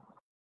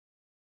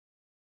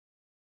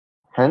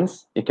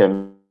 Hence, it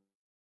can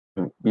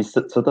be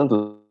certain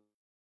to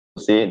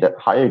say that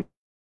higher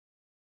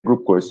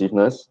group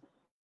cohesiveness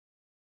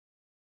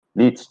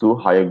leads to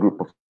higher group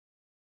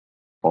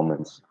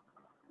performance.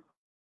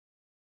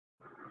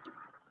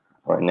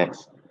 All right,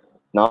 next.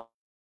 Now,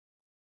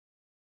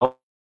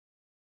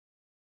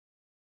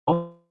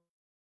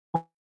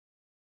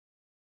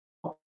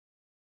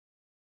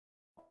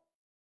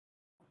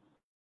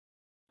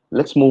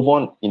 let's move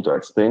on into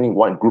explaining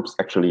what groups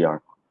actually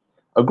are.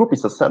 A group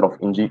is a set of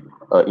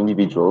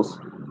individuals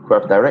who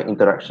have direct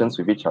interactions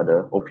with each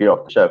other or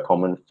share a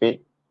common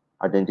fate,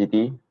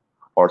 identity,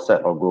 or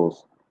set of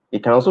goals.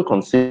 It can also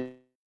consist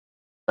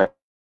of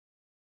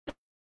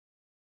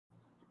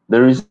the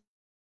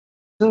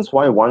reasons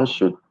why one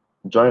should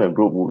join a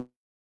group would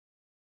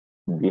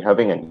be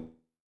having an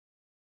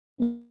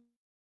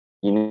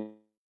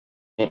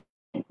innate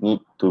need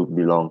to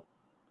belong.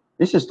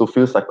 This is to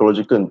feel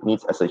psychological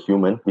needs as a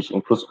human, which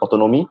includes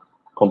autonomy,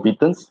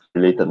 competence,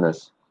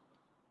 relatedness.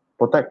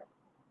 Protect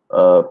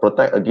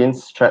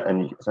against threat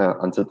and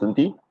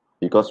uncertainty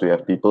because we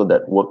have people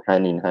that work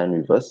hand in hand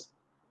with us,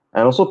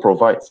 and also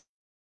provides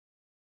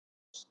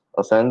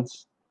a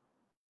sense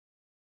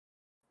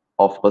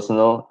of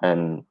personal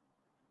and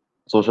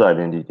social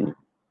identity.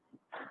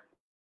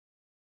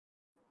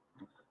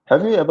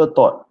 Have you ever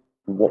thought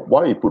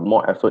why we put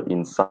more effort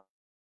in some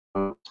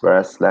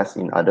whereas less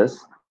in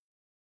others?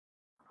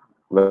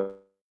 Well,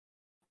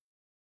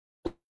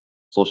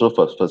 social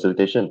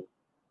facilitation,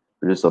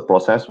 it is a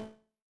process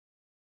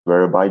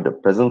whereby the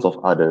presence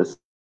of others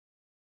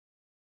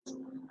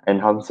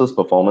enhances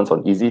performance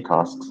on easy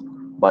tasks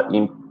but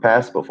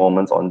impairs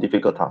performance on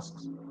difficult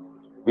tasks.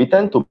 We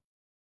tend to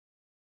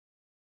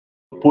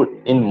put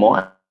in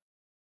more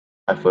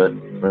effort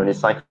when we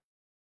cycle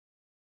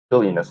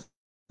in a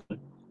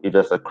if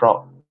there's a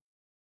crowd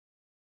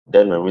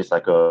than when we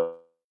cycle.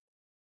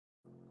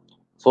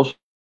 Social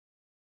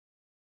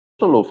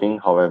loafing,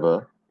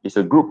 however, is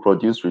a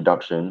group-produced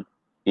reduction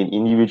in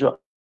individual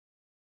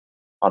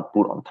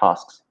output on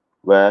tasks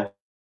where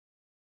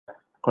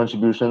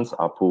contributions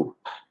are poor.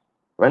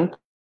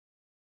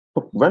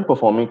 When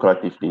performing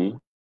collectively,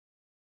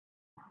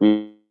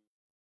 we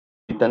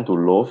tend to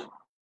loaf,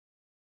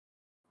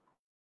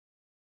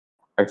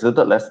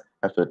 exerted less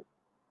effort.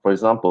 For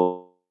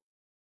example,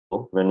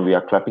 when we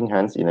are clapping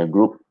hands in a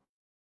group,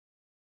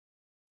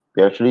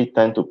 we actually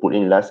tend to put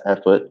in less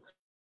effort,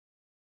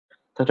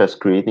 such as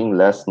creating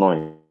less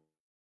noise.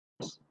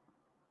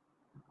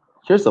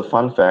 Here's a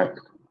fun fact.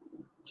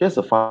 Here's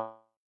a fun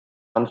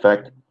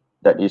fact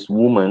that is,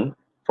 women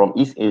from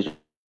East Asian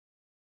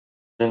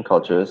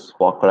cultures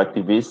who are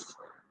collectivists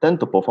tend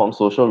to perform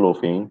social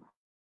loafing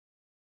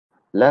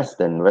less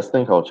than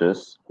Western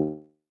cultures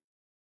who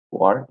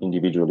are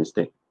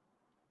individualistic.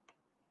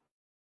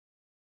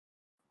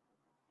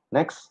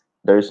 Next,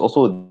 there is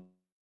also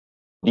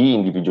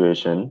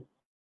de-individuation,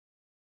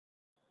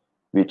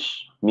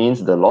 which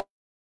means the loss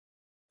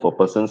of a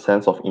person's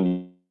sense of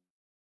individuality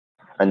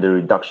and the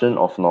reduction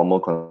of normal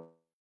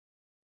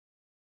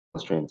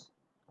constraints.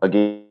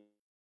 Again,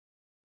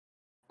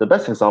 the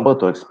best example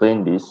to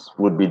explain this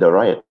would be the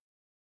riots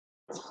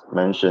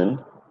mentioned,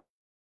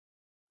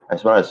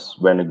 as well as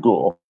when a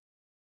group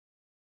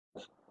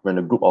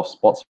of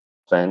sports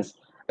fans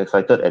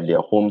excited at their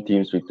home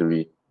team's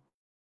victory.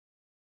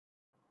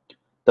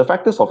 The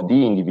factors of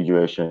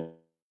de-individuation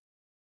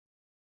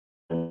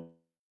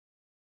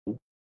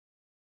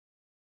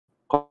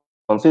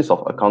consist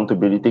of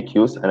accountability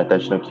cues and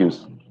attentional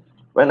cues.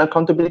 When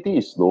accountability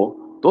is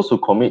low, those who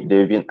commit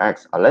deviant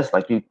acts are less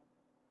likely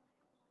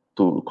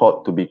to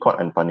be caught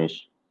and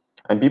punished.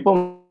 And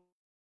people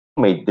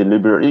may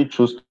deliberately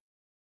choose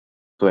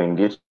to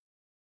engage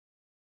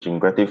in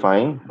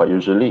gratifying but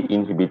usually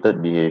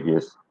inhibited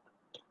behaviors.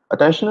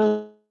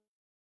 Attentional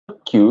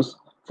cues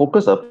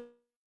focus a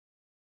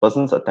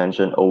person's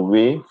attention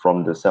away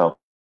from the self.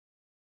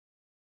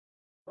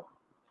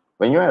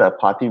 When you're at a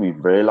party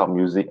with very loud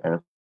music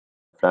and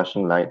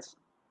flashing lights,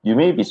 you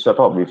may be swept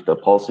up with the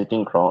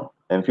pulsating crowd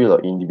and feel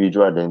your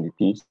individual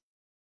identity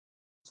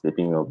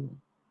slipping away.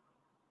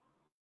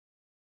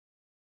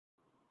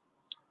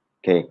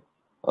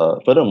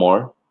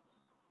 Furthermore,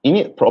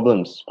 innate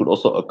problems could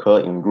also occur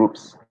in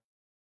groups,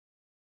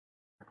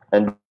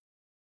 and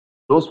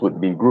those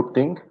would be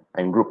groupthink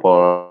and group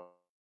polarization.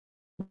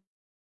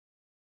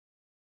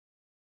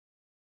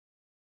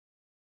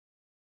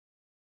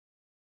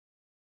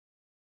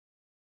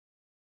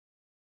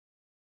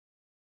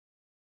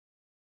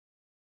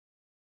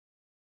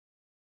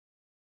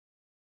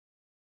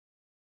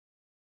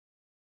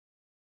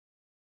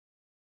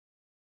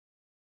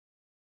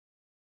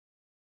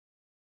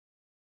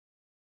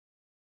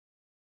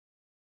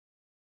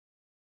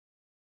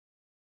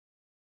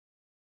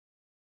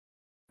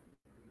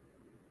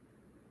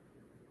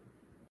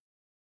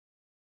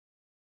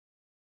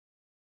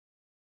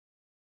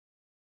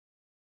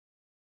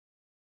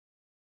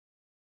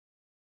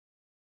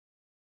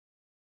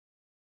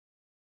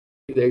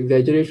 The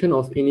exaggeration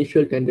of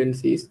initial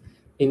tendencies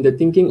in the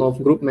thinking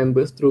of group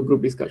members through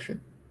group discussion.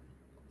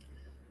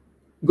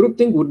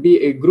 Groupthink would be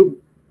a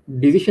group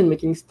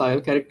decision-making style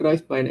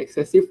characterized by an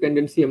excessive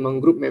tendency among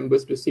group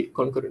members to seek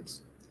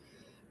concurrence.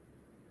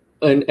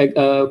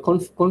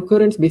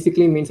 Concurrence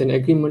basically means an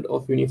agreement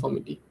of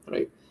uniformity,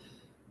 right?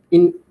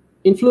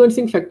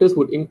 Influencing factors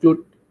would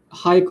include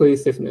high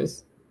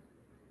cohesiveness,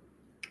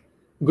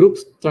 group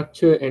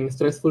structure, and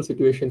stressful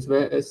situations,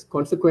 whereas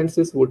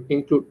consequences would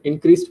include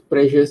increased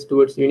pressures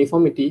towards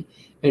uniformity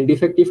and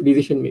defective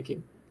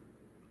decision-making.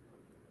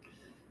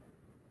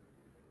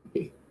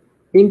 Okay.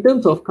 In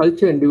terms of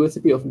culture and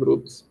diversity of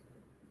groups,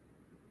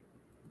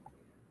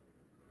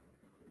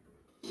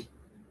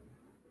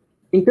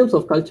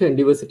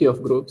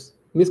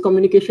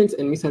 miscommunications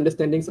and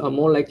misunderstandings are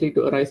more likely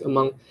to arise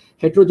among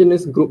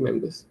heterogeneous group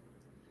members.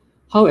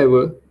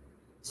 However,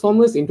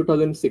 Somers in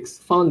 2006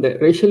 found that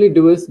racially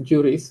diverse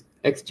juries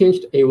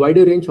exchanged a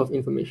wider range of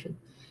information,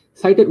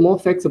 cited more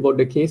facts about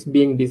the case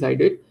being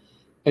decided,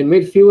 and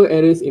made fewer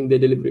errors in their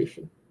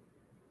deliberation.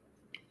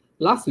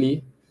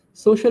 Lastly,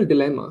 social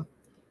dilemma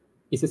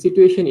is a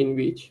situation in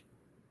which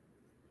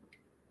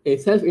a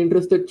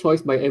self-interested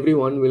choice by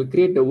everyone will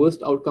create the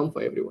worst outcome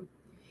for everyone.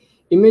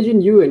 Imagine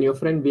you and your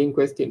friend being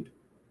questioned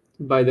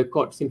by the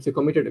court since you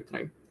committed a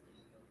crime.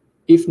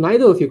 If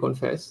neither of you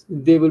confess,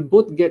 they will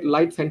both get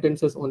light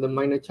sentences on the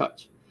minor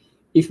charge.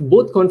 If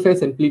both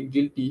confess and plead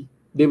guilty,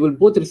 they will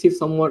both receive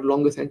somewhat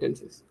longer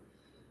sentences.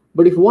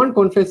 But if one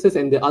confesses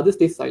and the other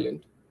stays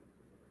silent,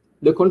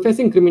 the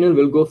confessing criminal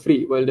will go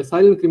free while the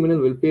silent criminal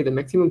will pay the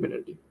maximum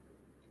penalty.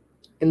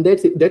 And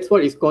that's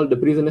what is called the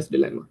prisoner's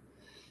dilemma.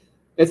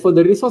 As for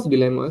the resource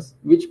dilemmas,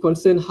 which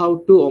concern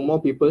how two or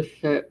more people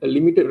share a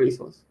limited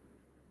resource.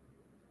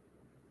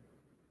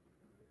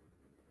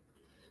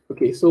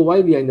 Okay, so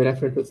while we are in the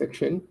referential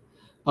section,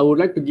 I would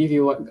like to give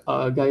you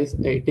guys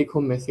a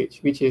take-home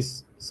message, which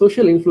is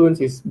social influence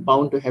is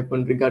bound to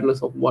happen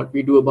regardless of what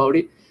we do about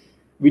it.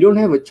 We don't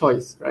have a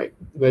choice, right?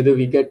 Whether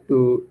we get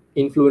to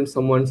influence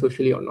someone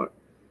socially or not.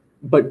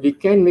 But we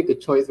can make a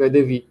choice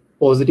whether we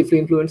positively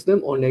influence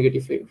them or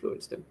negatively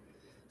influence them.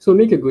 So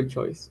make a good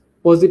choice.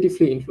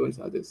 Positively influence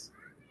others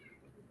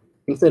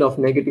instead of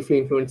negatively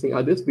influencing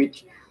others,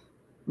 which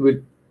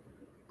would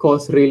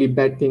cause really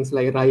bad things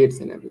like riots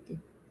and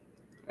everything.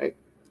 Right?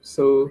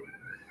 So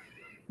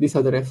these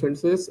are the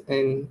references,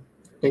 and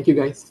thank you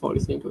guys for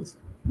listening to us.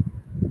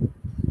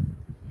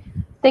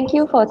 Thank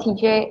you for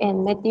TJ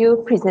and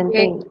Matthew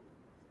presenting.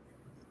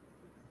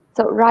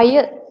 So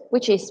riot,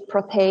 which is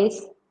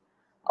protest,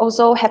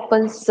 also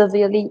happens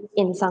severely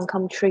in some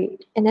country.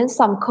 And then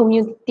some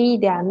community,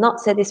 they are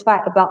not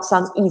satisfied about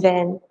some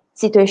event,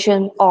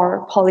 situation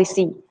or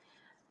policy.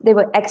 They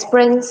will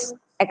express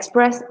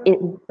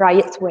in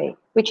riot way,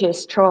 which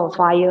is throw a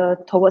fire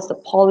towards the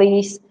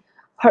police,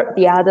 hurt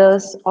the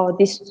others, or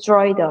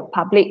destroy the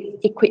public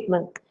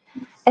equipment.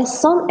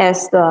 As soon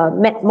as the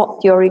mad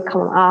mob theory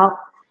come out,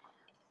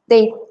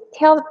 they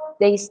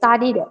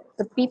study that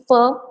the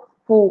people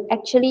who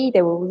actually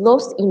they will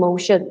lose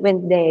emotion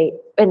when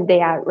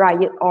they are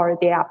riot or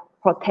they are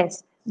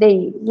protest.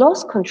 They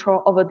lost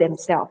control over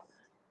themselves.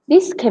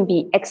 This can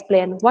be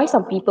explained why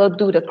some people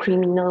do the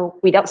criminal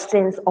without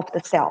sense of the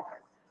self.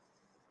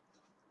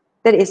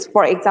 That is,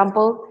 for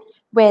example,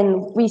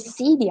 when we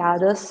see the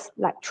others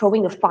like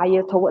throwing a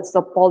fire towards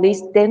the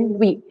police, then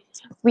we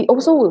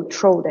also will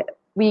throw that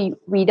we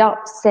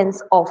without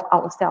sense of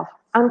ourselves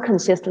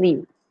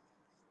unconsciously.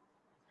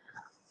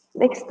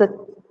 Next,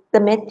 the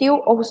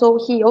Matthew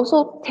he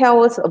also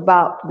tells us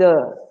about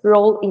the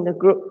role in the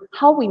group,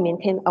 how we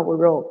maintain our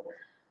role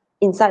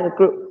inside the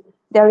group.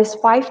 There is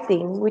 5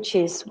 things, which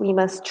is we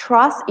must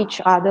trust each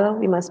other,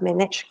 we must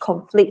manage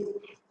conflict,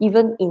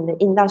 even in the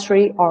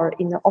industry or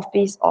in the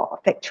office or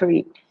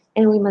factory,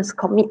 and we must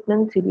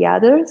commitment to the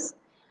others.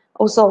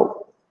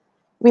 Also,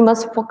 we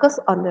must focus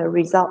on the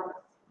result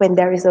when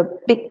there is a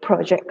big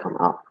project come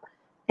up,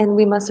 and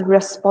we must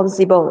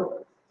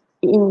responsible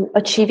in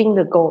achieving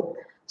the goal.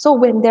 So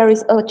when there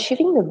is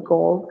achieving the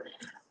goal,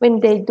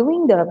 when they're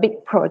doing the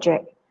big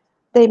project,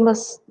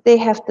 they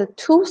have the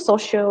 2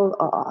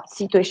 social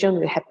situation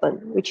will happen,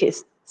 which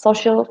is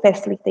social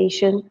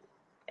facilitation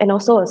and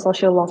also a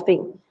social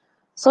laughing.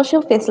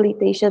 Social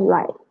facilitation,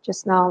 like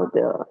just now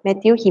the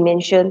Matthew he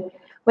mentioned,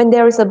 when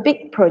there is a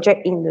big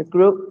project in the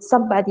group,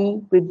 somebody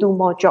will do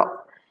more job,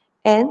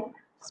 and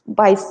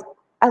by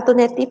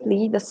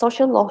alternatively the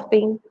social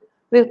laughing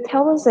will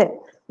tell us that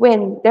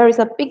when there is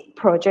a big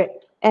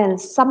project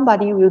and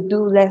somebody will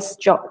do less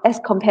job as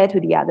compared to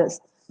the others,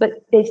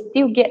 but they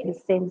still get the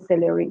same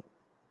salary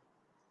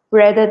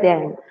rather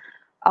than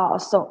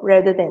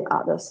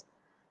others.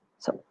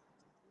 So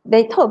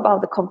they talk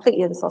about the conflict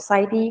in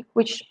society,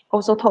 which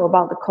also talk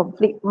about the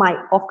conflict might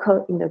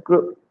occur in the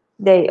group.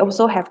 They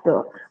also have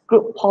the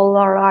group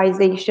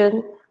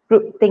polarization,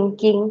 group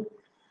thinking,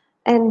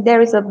 and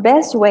there is a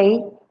best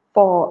way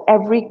for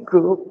every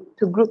group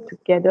to group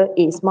together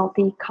is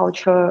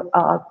multicultural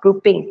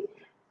grouping.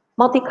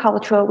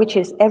 Multicultural, which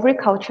is every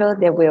culture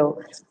they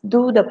will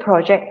do the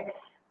project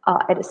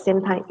at the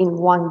same time in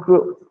one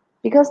group,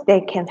 because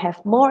they can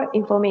have more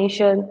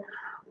information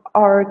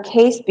or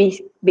case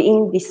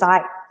being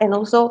decided, and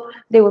also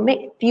they will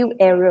make few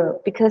error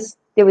because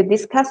they will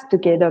discuss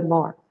together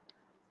more.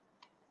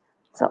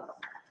 So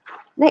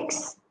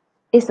next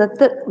is the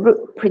third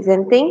group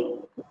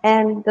presenting,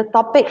 and the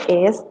topic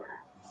is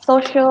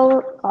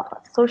social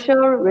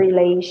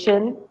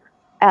relation,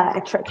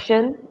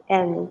 attraction,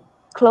 and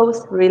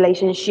close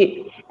relationship.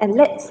 And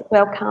let's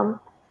welcome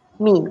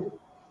me.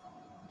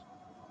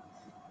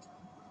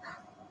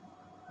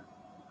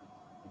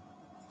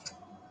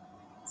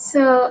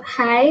 So,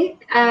 hi,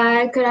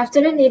 good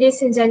afternoon,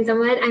 ladies and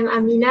gentlemen. I'm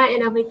Amina,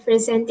 and I'll be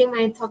presenting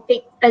my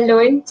topic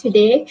alone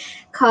today,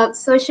 called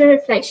Social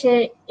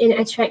Reflection in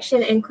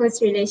Attraction and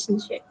Close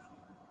Relationship.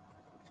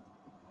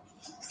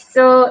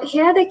 So,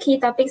 here are the key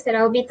topics that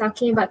I'll be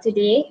talking about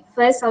today.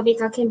 First, I'll be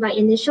talking about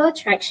initial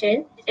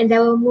attraction, and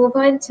then we'll move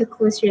on to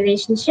close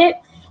relationship,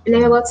 and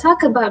then we'll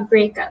talk about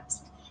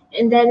breakups.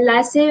 And then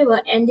lastly,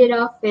 we'll end it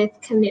off with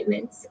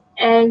commitments.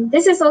 And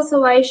this is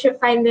also why you should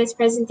find this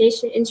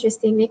presentation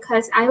interesting,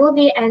 because I will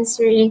be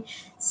answering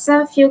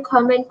some few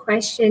common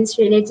questions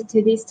related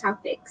to these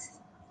topics.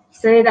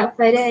 So without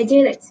further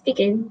ado, let's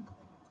begin.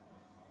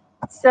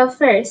 So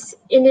first,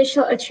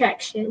 initial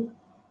attraction.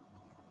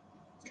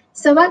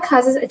 So what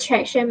causes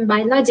attraction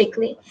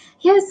biologically?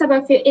 Here are some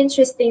of few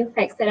interesting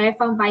facts that I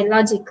found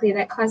biologically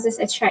that causes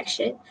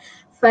attraction.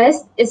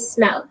 First is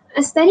smell.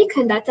 A study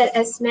conducted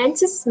as men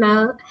to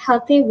smell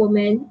healthy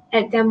women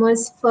at their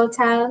most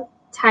fertile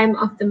time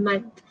of the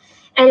month.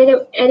 And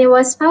it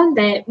was found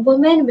that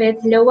women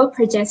with lower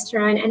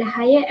progesterone and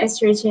higher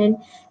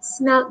estrogen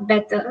smelled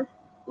better.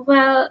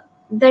 Well,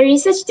 the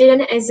research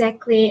didn't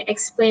exactly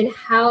explain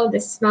how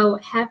the smell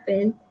would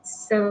happen,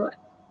 so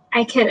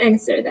I can't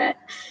answer that.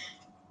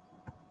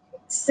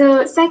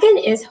 So second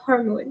is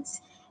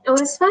hormones. It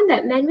was found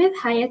that men with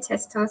higher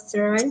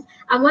testosterone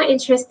are more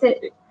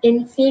interested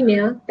in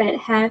females that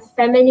have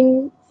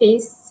feminine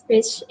face,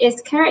 which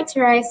is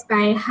characterized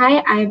by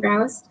high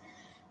eyebrows,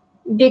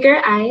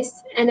 bigger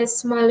eyes, and a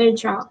smaller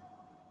jaw.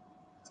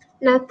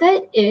 Now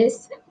third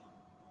is,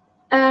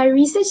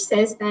 research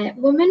says that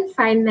women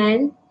find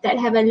men that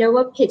have a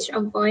lower pitch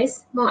of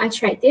voice more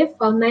attractive,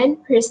 while men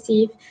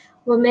perceive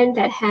women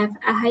that have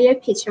a higher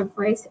pitch of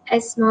voice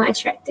as more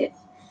attractive.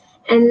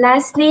 And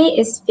lastly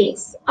is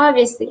face,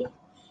 obviously.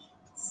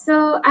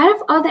 So out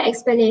of all the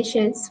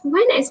explanations,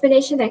 one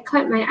explanation that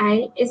caught my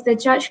eye is the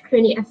George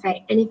Clooney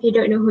effect. And if you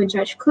don't know who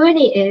George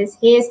Clooney is,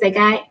 he is the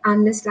guy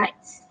on the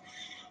slides.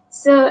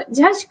 So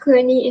George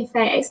Clooney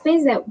effect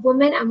explains that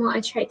women are more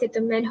attracted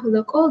to men who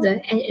look older,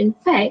 and in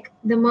fact,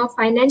 the more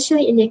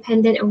financially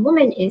independent a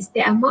woman is,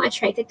 they are more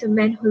attracted to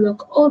men who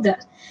look older.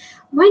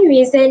 One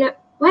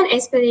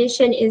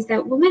explanation is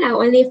that women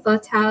are only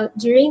fertile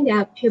during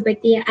their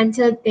puberty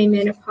until they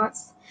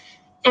menopause,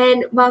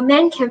 and while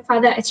men can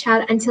father a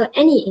child until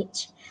any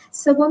age.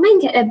 So women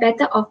get a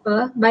better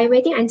offer by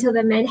waiting until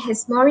the man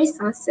has more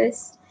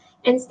resources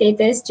and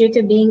status due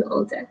to being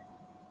older.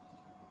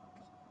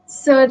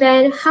 So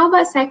then how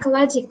about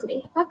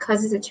psychologically? What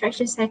causes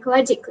attraction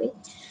psychologically?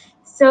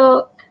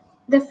 So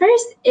the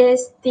first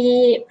is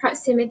the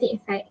proximity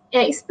effect.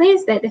 It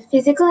explains that the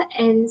physical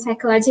and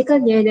psychological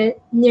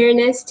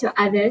nearness to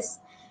others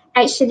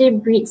actually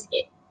breeds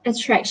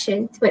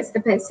attraction towards the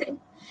person.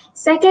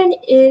 Second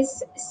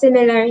is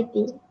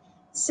similarity.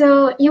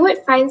 So you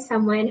would find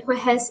someone who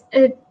has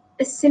a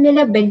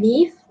similar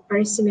belief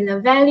or similar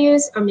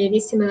values or maybe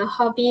similar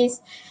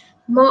hobbies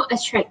more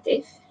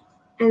attractive.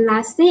 And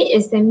lastly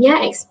is the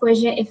mere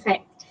exposure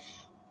effect.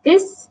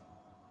 This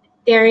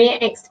theory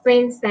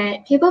explains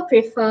that people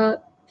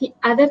prefer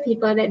other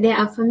people that they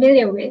are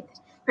familiar with.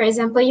 For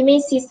example, you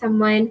may see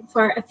someone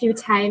for a few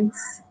times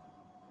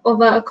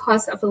over a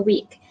course of a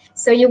week.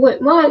 So you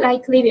would more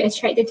likely be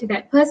attracted to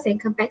that person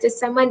compared to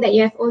someone that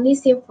you have only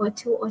seen for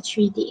 2 or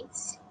 3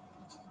 days.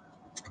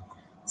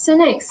 So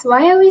next,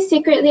 why are we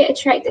secretly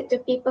attracted to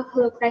people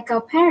who look like our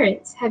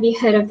parents? Have you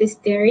heard of this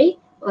theory?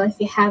 Well, if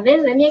you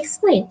haven't, let me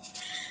explain.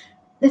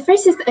 The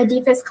first is the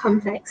Oedipus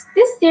complex.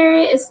 This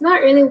theory is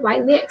not really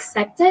widely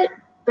accepted,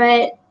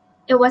 but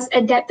it was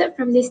adapted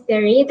from this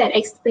theory that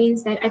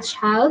explains that a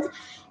child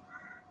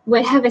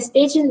would have a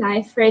stage in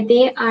life where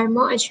they are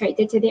more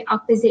attracted to the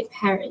opposite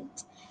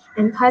parent.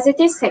 And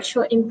positive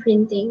sexual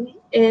imprinting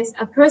is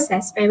a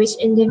process by which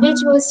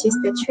individuals use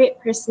the trait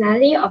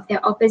personality of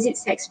their opposite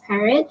sex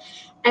parent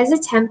as a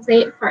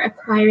template for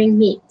acquiring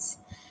mates.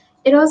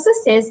 It also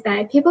says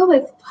that people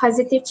with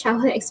positive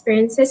childhood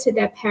experiences with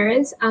their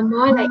parents are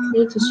more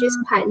likely to choose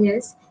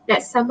partners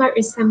that somewhat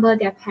resemble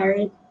their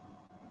parent.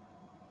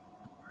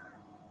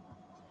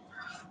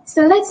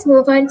 So let's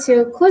move on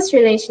to close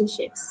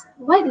relationships.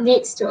 What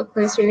leads to a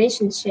close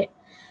relationship?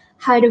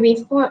 Why do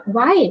we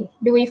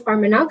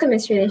form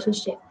monogamous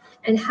relationship?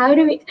 And how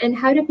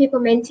do people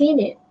maintain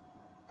it?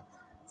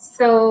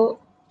 So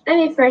let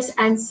me first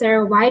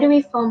answer, why do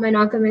we form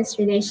monogamous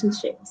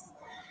relationships?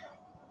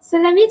 So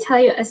let me tell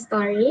you a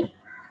story.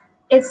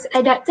 It's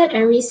adapted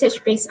and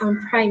research based on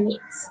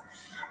primates.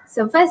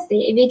 So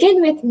firstly, it begins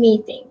with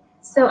mating.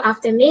 So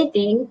after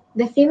mating,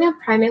 the female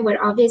primate would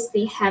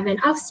obviously have an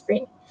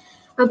offspring.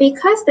 But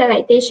because the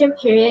lactation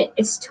period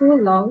is too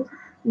long,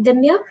 the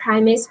male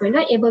primates were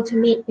not able to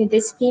mate with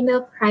this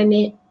female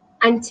primate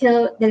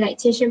until the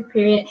lactation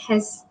period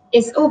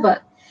is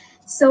over.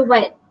 So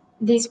what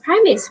these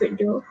primates would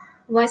do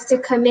was to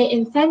commit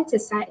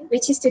infanticide,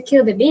 which is to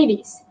kill the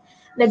babies.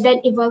 But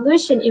then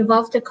evolution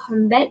evolved to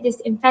combat this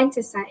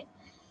infanticide,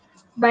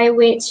 by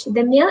which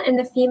the male and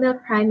the female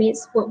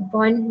primates would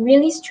bond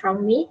really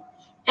strongly,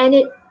 and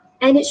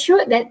it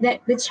showed that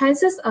the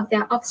chances of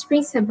their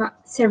offspring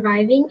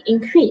surviving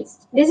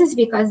increased. This is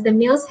because the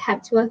males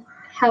helped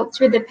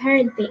with the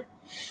parenting,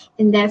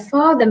 and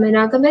therefore the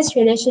monogamous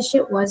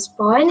relationship was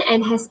born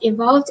and has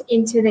evolved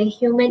into the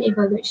human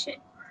evolution.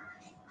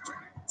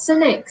 So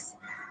next,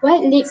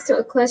 what leads to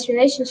a close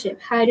relationship?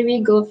 How do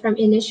we go from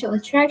initial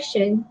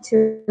attraction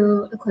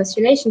to a close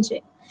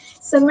relationship?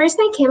 So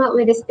Mersey came up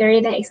with this theory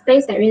that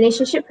explains that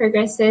relationship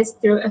progresses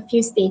through a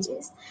few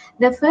stages.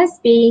 The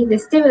first being the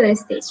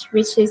stimulus stage,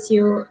 which is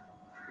you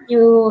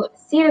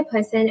see the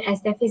person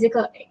as their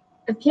physical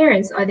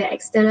appearance or their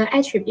external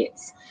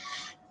attributes.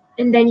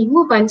 And then you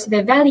move on to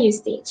the value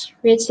stage,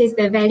 which is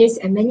the values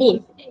and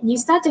belief. You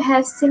start to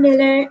have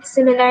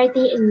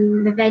similarity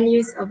in the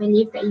values or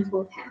belief that you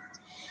both have.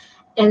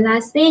 And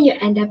lastly, you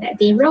end up at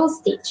the role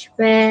stage,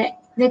 where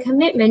the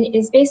commitment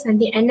is based on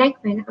the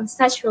enactment of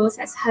such roles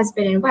as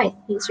husband and wife,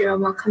 means you are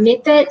more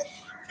committed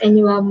and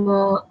you are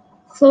more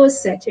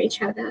closer to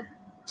each other,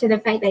 to the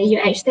fact that you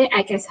actually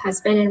act as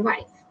husband and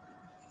wife.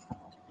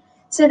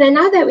 So then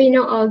now that we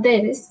know all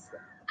this,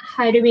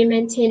 how do we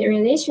maintain a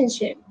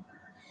relationship?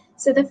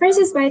 So the first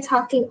is by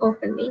talking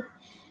openly.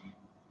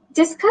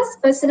 Discuss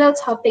personal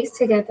topics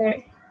together.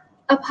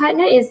 A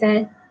partner is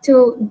there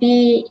to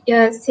be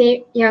your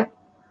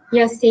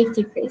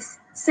safety place.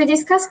 So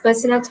discuss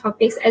personal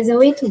topics as a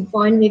way to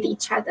bond with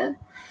each other,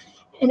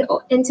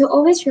 and to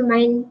always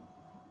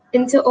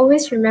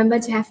remember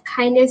to have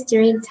kindness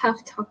during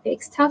tough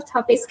topics. Tough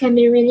topics can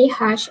be really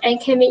harsh and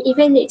can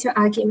even lead to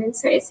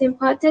arguments. So it's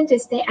important to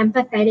stay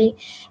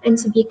empathetic and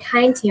to be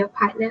kind to your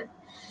partner.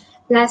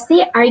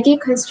 Lastly, argue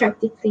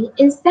constructively.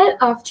 Instead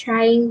of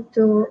trying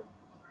to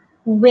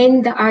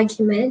win the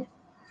argument,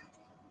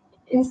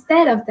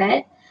 instead of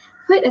that,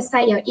 put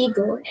aside your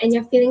ego and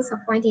your feelings of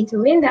wanting to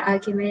win the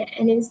argument,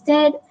 and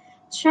instead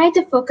try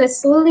to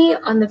focus solely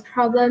on the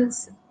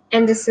problems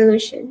and the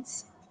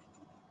solutions.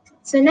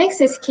 So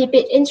next is keep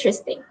it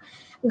interesting.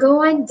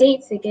 Go on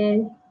dates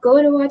again. Go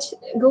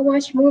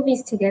watch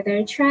movies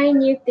together, try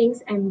new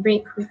things and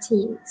break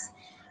routines.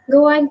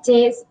 Go on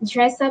dates,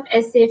 dress up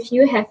as if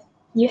you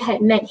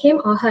had met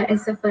him or her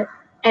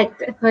at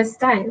the first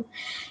time.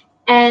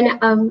 And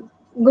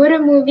go to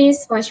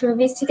movies, watch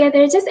movies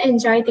together, just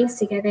enjoy things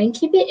together and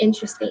keep it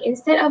interesting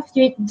instead of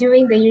you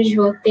doing the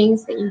usual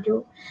things that you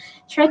do.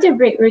 Try to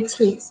break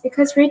routines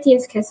because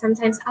routines can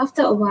sometimes,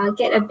 after a while,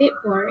 get a bit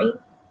boring.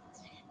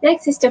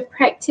 Next is to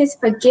practice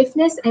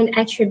forgiveness and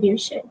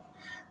attribution.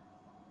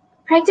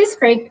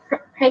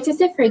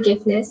 Practicing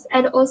forgiveness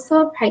and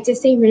also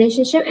practicing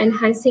relationship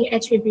enhancing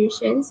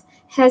attributions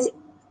has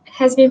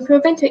been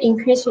proven to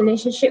increase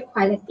relationship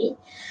quality.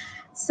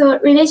 So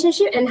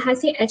relationship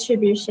enhancing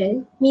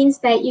attribution means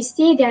that you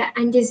see their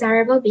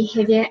undesirable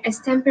behavior as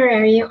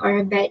temporary or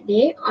a bad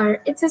day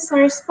or it's a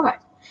sore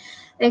spot.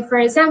 Like for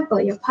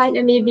example, your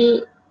partner may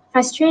be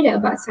frustrated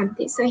about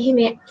something, so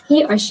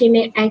he or she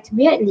may act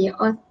weirdly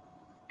or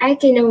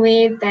act in a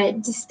way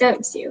that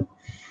disturbs you.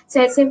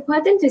 So it's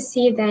important to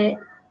see that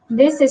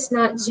this is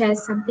not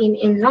just something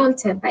in long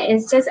term, but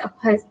it's just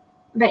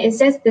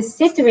the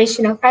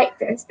situational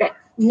factors that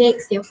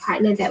makes your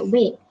partner that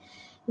way.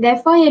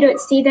 Therefore, you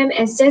don't see them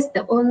as just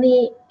the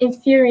only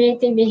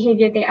infuriating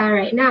behavior they are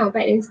right now,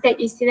 but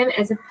instead you see them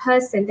as a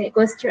person that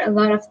goes through a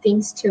lot of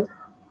things too.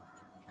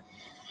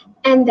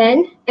 And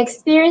then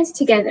experience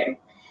together,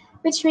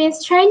 which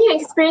means try new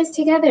experience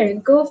together.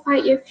 Go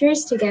fight your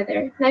fears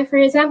together. Like for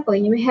example,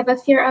 you may have a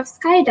fear of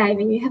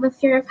skydiving, you have a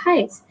fear of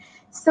heights.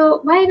 So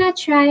why not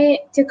try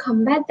to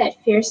combat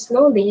that fear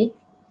slowly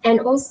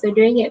and also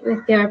doing it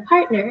with your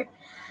partner?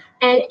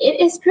 And it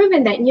is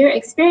proven that new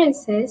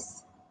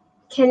experiences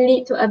can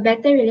lead to a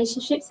better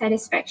relationship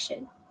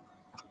satisfaction.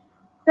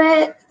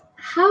 But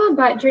how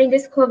about during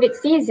this COVID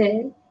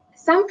season?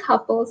 Some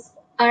couples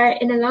are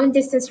in a long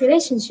distance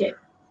relationship.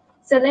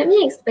 So let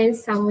me explain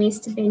some ways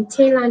to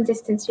maintain long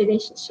distance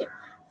relationship.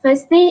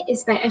 Firstly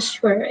is by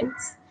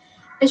assurance.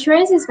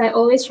 Assurance is by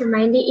always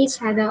reminding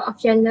each other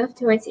of your love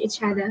towards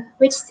each other,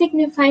 which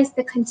signifies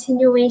the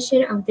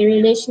continuation of the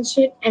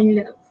relationship and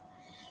love.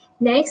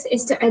 Next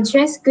is to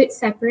address good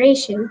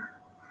separation,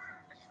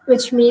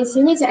 which means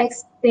you need to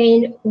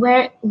explain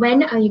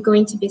when are you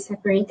going to be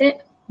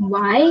separated,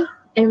 why,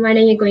 and when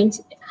are you going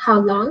to, how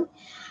long,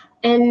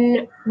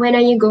 and when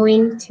are you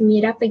going to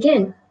meet up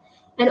again.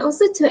 And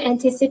also to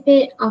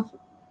anticipate of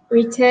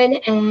return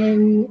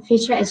and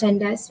future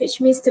agendas, which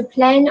means to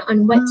plan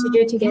on what to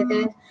do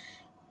together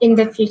in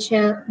the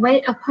future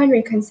when upon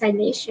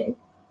reconciliation.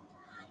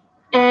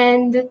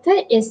 And the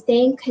third is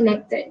staying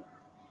connected.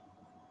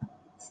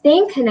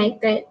 Staying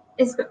connected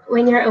is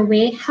when you're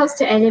away helps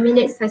to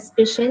eliminate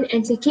suspicion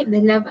and to keep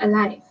the love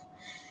alive.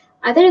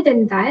 Other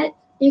than that,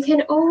 you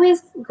can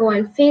always go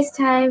on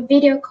FaceTime,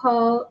 video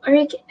call,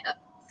 or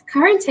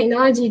current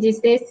technology these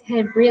days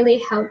have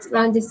really helped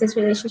long distance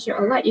relationship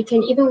a lot. You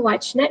can even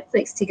watch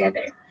Netflix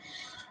together.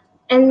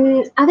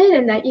 And other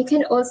than that, you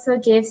can also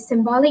give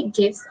symbolic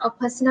gifts or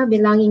personal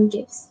belonging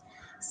gifts,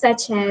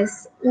 such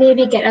as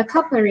maybe get a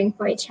couple ring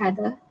for each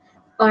other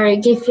or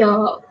give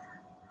your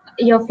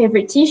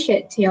favorite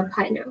t-shirt to your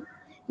partner.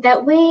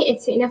 That way,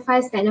 it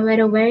signifies that no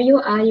matter where you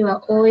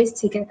are always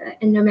together.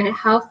 And no matter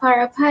how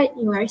far apart,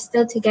 you are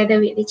still together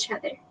with each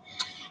other.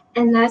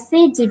 And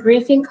lastly,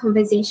 debriefing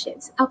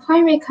conversations.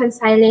 Upon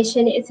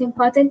reconciliation, it's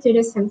important to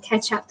do some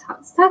catch-up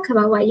talks. Talk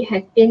about what you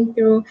have been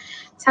through.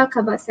 Talk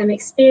about some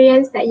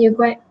experience that you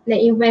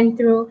went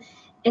through.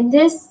 And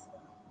this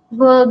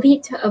will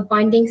lead to a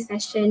bonding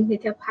session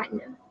with your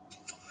partner.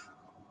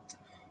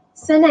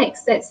 So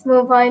next, let's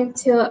move on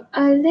to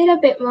a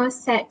little bit more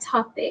sad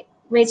topic,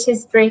 which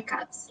is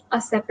breakups or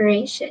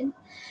separation.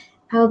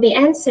 I will be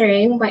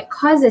answering what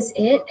causes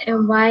it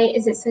and why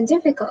is it so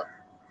difficult.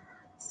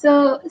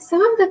 So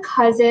some of the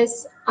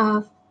causes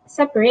of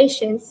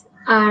separations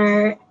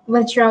are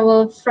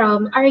withdrawal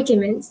from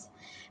arguments.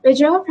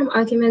 Withdrawal from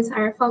arguments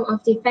are a form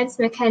of defense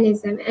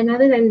mechanism, and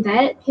other than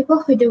that,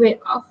 people who do it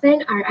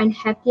often are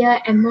unhappier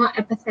and more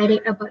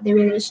apathetic about the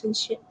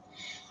relationship.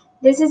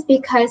 This is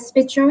because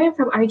withdrawing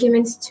from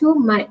arguments too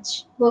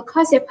much will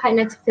cause your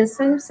partner to feel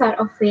some sort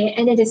of way,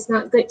 and it is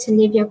not good to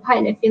leave your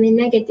partner feeling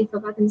negative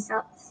about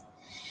themselves.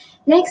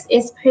 Next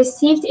is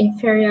perceived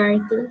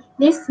inferiority.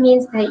 This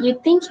means that you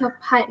think your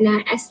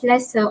partner as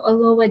lesser or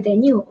lower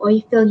than you, or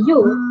you feel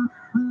you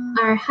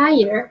are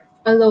higher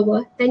or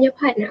lower than your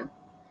partner.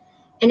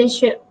 And it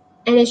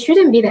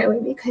shouldn't be that way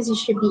because you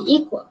should be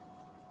equal.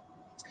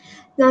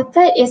 Now,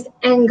 third is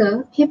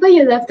anger. People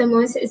you love the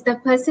most is the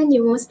person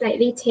you most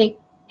likely take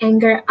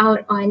anger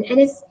out on, and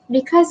it's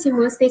because you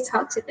mostly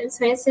talk to them.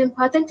 So it's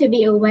important to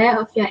be aware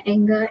of your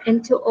anger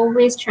and to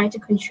always try to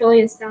control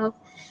yourself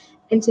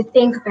and to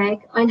think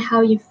back on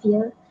how you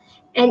feel.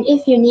 And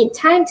if you need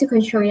time to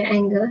control your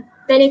anger,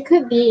 then you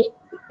could do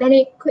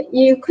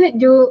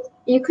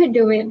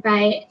it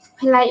by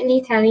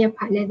politely telling your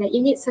partner that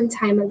you need some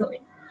time alone.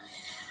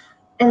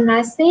 And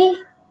lastly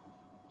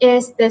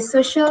is the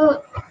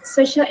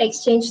social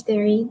exchange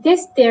theory.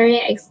 This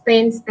theory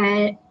explains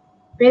that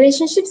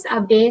relationships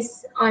are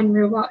based on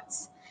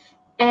rewards.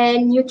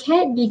 and you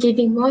can't be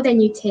giving more than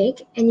you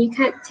take, and you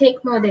can't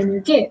take more than you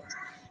give.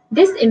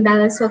 This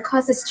imbalance will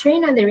cause a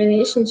strain on the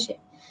relationship.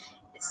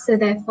 So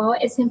therefore,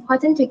 it's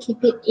important to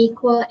keep it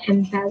equal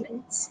and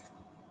balanced.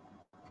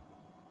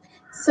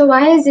 So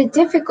why is it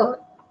difficult?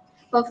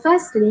 Well,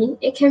 firstly,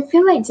 it can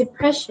feel like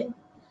depression.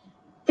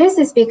 This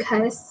is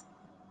because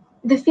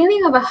the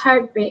feeling of a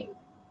heartbreak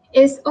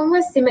is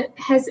almost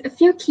has a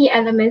few key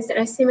elements that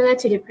are similar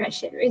to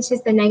depression, which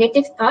is the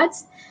negative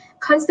thoughts,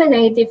 constant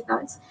negative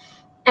thoughts.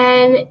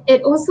 And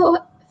it also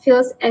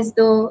feels as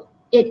though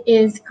it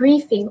is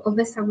grieving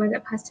over someone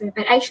that passed away,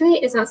 but actually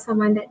it's not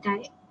someone that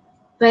died.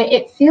 But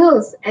it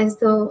feels as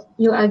though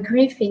you are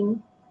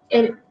grieving,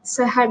 and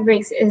so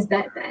heartbreaks is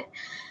that bad.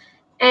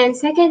 And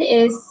second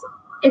is,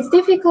 it's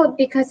difficult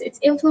because it's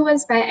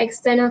influenced by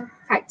external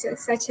factors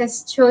such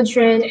as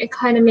children,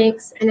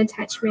 economics, and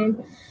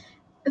attachment.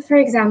 For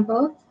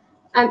example,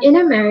 in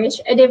a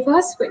marriage, a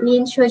divorce would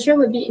mean children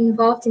would be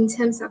involved in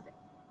terms of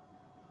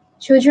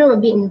children will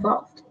be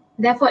involved.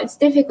 Therefore, it's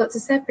difficult to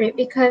separate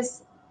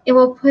because it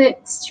will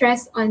put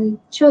stress on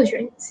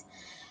children.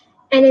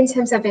 And in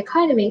terms of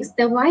economics,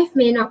 the wife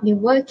may not be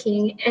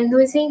working,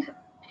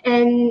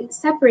 and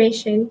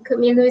separation could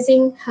mean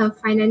losing her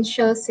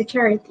financial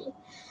security.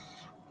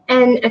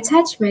 And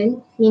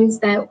attachment means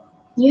that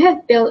you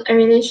have built a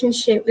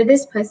relationship with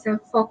this person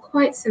for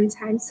quite some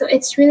time, so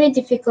it's really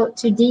difficult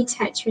to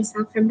detach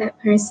yourself from that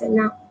person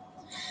now.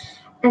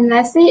 And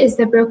lastly is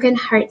the broken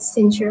heart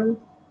syndrome.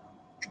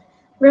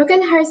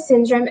 Broken heart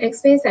syndrome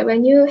explains that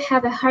when you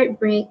have a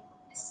heartbreak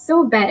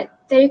so bad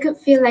that you could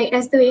feel like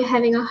as though you're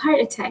having a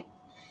heart attack.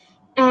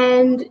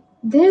 And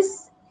there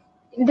is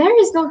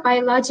no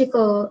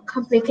biological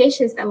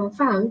complications that were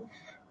found,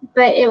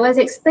 but it was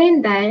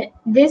explained that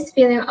this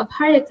feeling of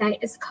heart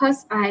attack is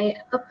caused by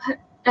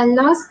a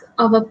loss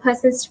of a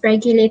person's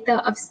regulator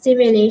of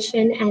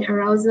stimulation and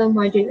arousal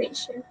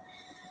modulation.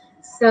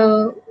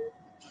 So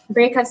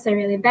breakups are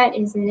really bad,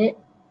 isn't it?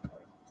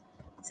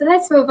 So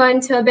let's move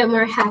on to a bit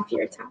more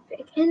happier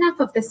topic. Enough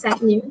of the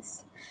sad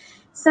news.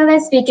 So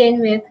let's begin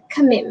with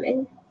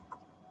commitment.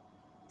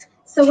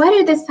 So what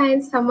are the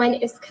signs someone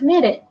is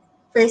committed?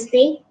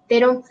 Firstly, they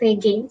don't play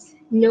games,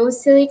 no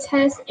silly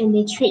tests, and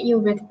they treat you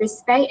with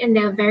respect, and they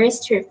are very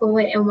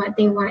straightforward in what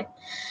they want.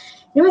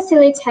 No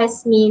silly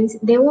tests means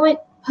they won't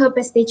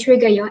purposely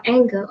trigger your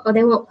anger, or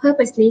they won't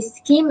purposely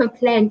scheme a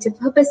plan to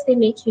purposely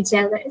make you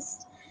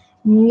jealous.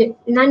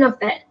 None of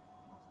that.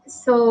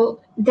 So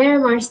they're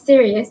more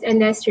serious and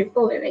they're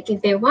straightforward. Like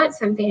if they want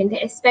something and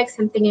they expect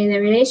something in a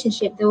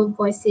relationship, they will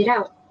voice it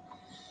out.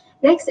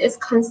 Next is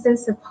constant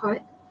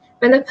support.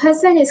 When the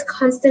person is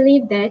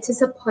constantly there to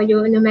support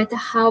you, no matter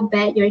how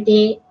bad your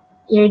day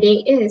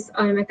is,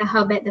 or no matter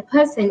how bad the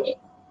person is,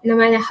 no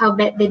matter how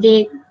bad the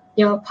day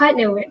your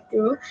partner went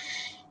through,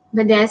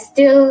 but they're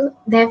still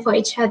there for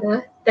each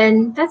other,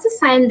 then that's a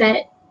sign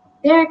that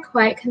they're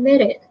quite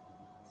committed.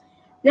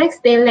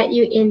 Next, they let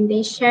you in.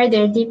 They share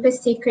their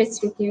deepest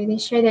secrets with you. They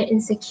share their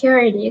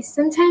insecurities.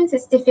 Sometimes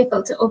it's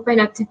difficult to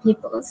open up to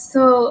people.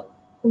 So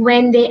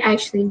when they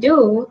actually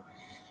do,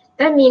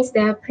 that means they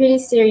are pretty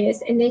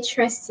serious and they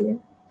trust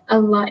you a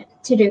lot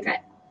to do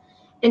that.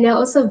 And they're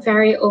also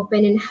very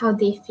open in how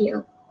they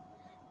feel.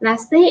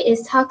 Lastly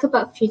is talk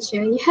about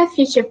future. You have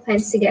future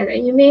plans together.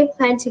 You may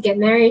plan to get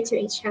married to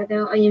each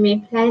other, or you may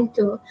plan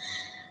to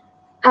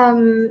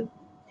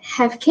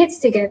have kids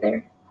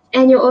together.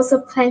 And you also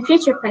plan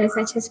future plans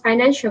such as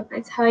financial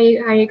plans. How are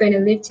you going to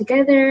live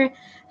together?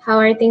 How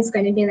are things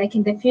going to be like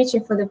in the future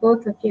for the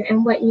both of you,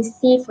 and what you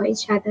see for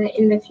each other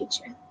in the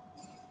future.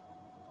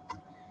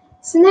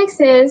 So next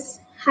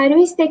is, how do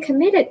we stay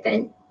committed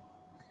then?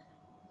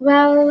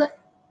 Well,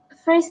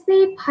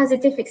 firstly,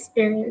 positive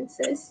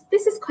experiences.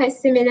 This is quite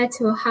similar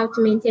to how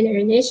to maintain a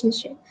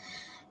relationship.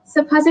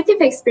 So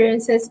positive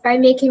experiences by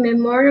making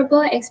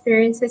memorable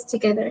experiences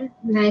together.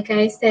 Like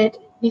I said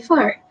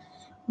before,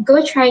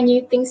 go try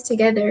new things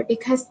together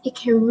because it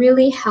can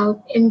really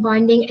help in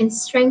bonding and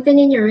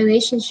strengthening your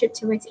relationship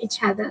towards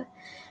each other.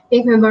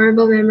 Make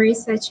memorable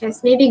memories such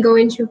as maybe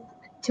going to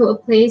a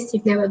place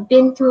you've never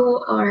been to,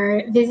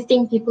 or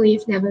visiting people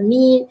you've never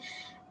met.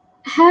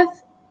 Have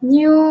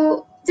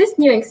new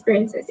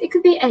experiences. It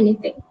could be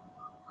anything.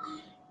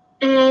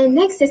 And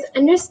next is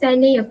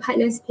understanding your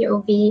partner's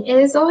POV. It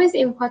is always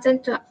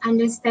important to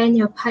understand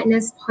your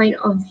partner's point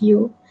of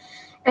view.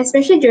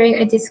 Especially during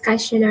a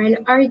discussion or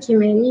an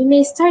argument, you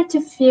may start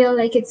to feel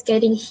like it's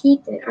getting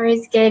heated or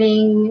it's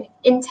getting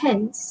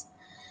intense.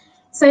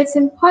 So it's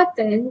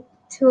important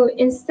to,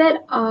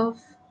 instead of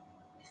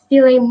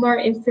feeling more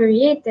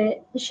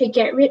infuriated, you should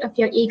get rid of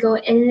your ego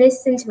and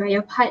listen to where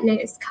your partner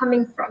is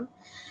coming from.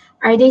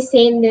 Are they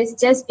saying this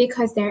just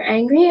because they're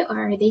angry,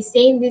 or are they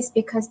saying this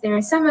because there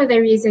are some other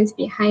reasons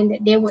behind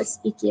it they would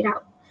speak it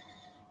out?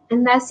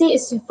 And lastly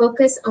is to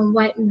focus on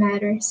what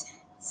matters.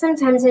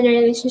 Sometimes in a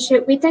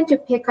relationship, we tend to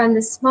pick on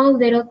the small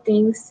little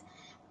things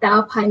that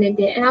our partner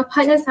did. And our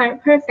partners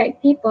aren't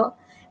perfect people,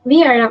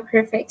 we are not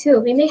perfect too.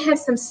 We may have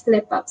some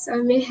slip-ups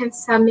or may have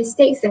some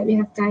mistakes that we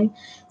have done.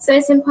 So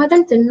it's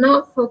important to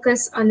not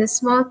focus on the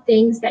small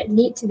things that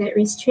lead to that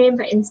restraint,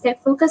 but instead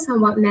focus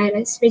on what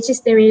matters, which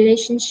is the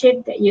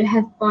relationship that you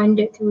have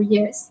bonded through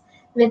years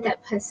with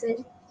that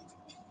person.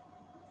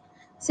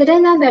 So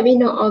then now that we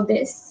know all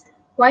this,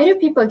 why do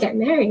people get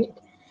married?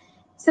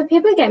 So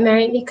people get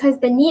married because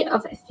the need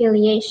of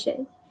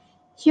affiliation.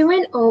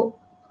 Humans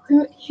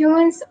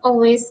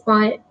always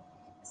want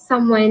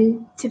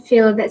someone to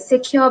feel that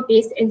secure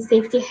base and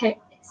safety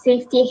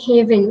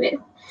haven with.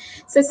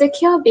 So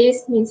secure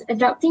base means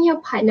adopting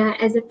your partner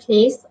as a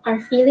place or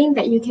feeling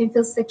that you can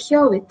feel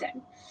secure with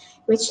them,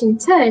 which in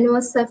turn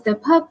will serve the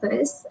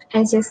purpose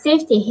as your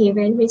safety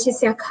haven, which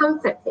is your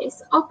comfort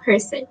place or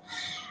person,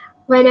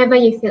 whenever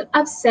you feel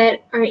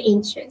upset or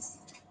anxious.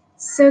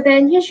 So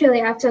then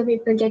usually after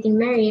people getting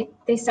married,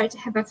 they start to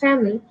have a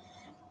family.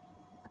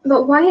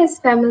 But why is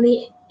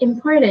family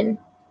important?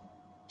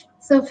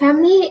 So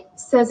family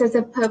serves as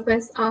a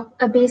purpose of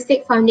a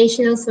basic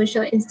foundational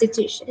social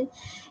institution.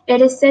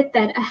 It is said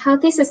that a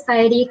healthy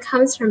society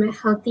comes from a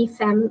healthy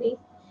family.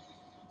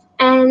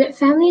 And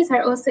families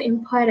are also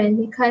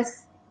important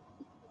because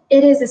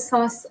it is a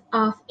source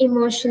of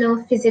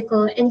emotional,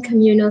 physical, and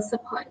communal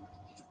support.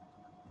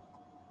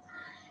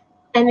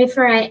 And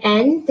before I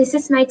end, this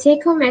is my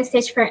take-home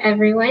message for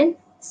everyone.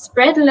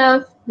 Spread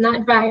love,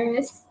 not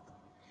virus.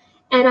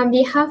 And on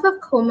behalf of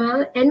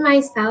Komal and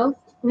myself,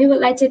 we would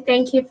like to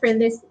thank you for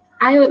this.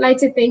 I would like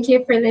to thank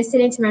you for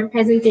listening to my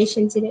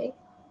presentation today.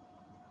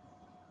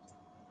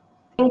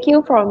 Thank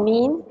you for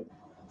me.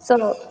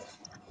 So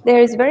there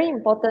is very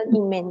important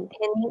in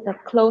maintaining a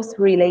close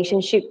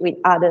relationship with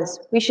others.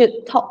 We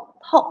should talk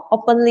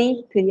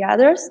openly to the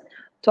others,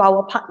 to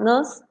our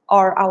partners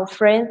or our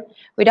friends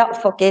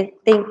without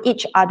forgetting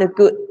each other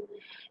good.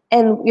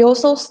 And we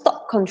also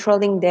stop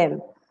controlling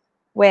them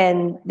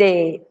when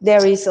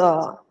there is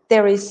a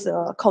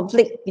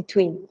conflict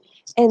between.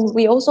 And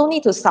we also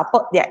need to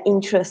support their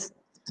interests.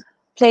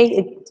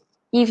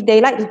 If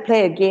they like to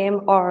play a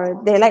game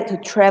or they like to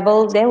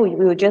travel, then we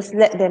will just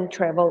let them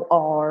travel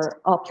or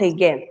play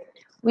game.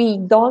 We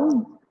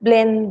don't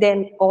blame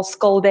them or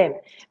scold them.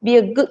 Be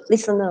a good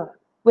listener.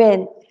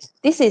 When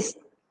this is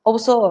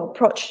also an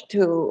approach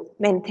to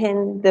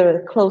maintain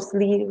the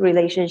closely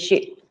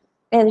relationship.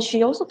 And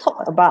she also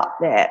talked about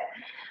that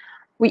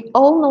we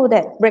all know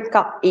that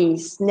breakup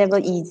is never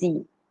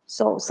easy.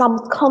 So some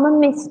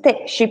common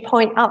mistake she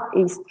point out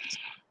is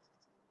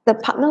the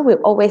partner will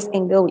always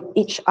anger with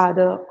each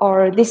other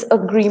or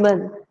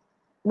disagreement.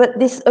 But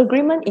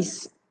disagreement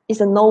is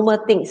a normal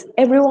thing.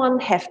 Everyone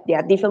have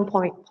their different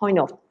point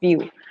of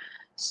view.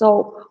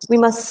 So we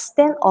must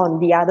stand on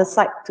the other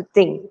side to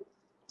think.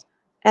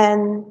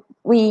 And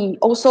we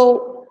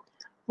also,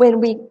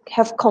 when we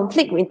have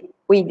conflict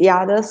with the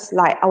others,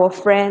 like our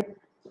friend,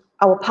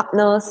 our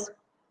partners,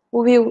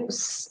 we will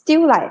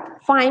still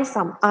like find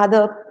some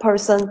other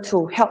person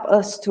to help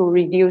us to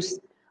reduce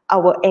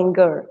our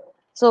anger.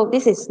 So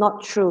this is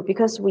not true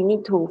because we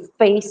need to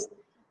face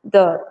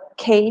the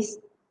case,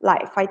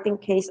 like fighting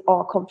case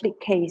or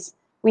conflict case.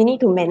 We need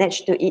to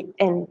manage to it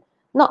and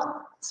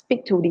not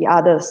speak to the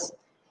others.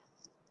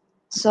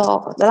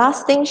 So the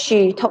last thing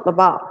she talked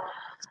about,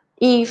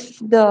 if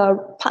the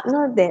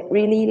partner that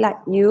really like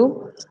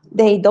you,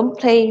 they don't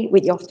play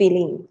with your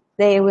feeling.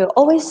 They will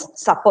always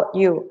support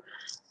you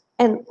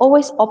and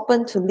always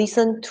open to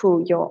listen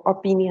to your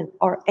opinion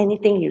or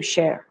anything you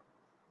share.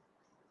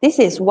 This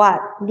is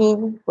what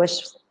Min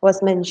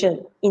was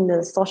mentioned in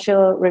the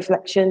social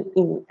reflection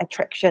in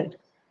attraction.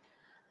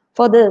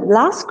 For the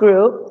last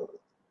group,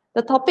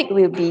 the topic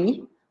will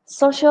be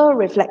social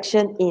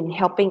reflection in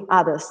helping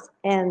others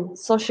and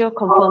social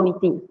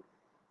conformity.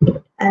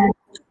 And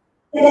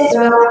as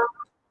well,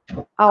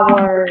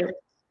 our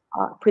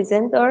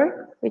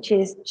presenter, which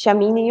is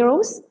Shamini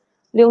Rose,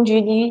 Leung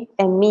Junyi,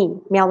 and me,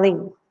 Miao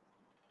Ling.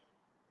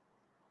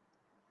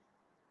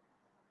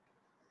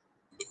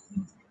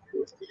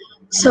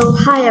 So,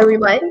 hi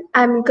everyone.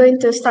 I'm going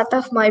to start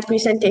off my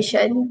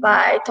presentation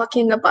by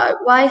talking about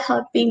why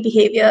helping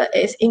behavior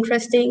is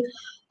interesting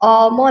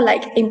or more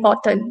like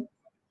important.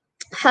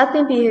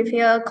 Helping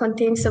behavior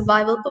contains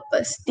survival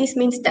purpose. This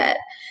means that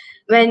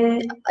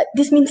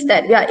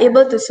we are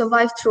able to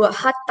survive through a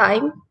hard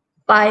time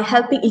by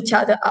helping each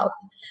other out.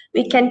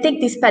 We can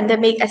take this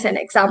pandemic as an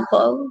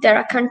example. There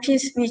are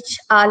countries which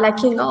are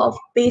lacking of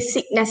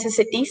basic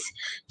necessities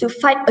to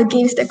fight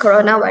against the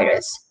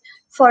coronavirus.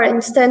 For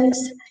instance,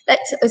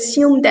 let's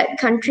assume that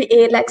country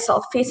A lacks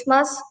of face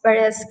masks,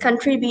 whereas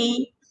country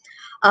B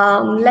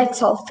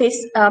lacks of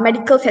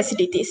medical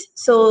facilities.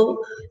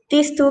 So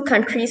when these two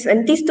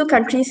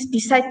countries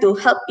decide to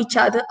help each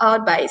other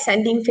out by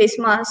sending face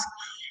masks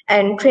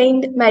and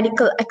trained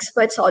medical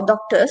experts or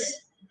doctors,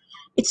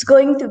 it's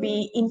going to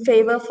be in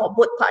favor for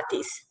both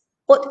parties.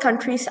 Both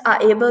countries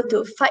are able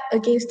to fight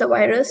against the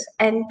virus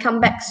and come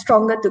back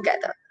stronger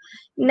together.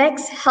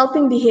 Next,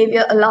 helping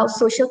behavior allows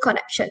social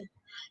connection.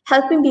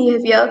 Helping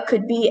behavior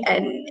could be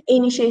an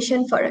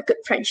initiation for a good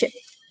friendship.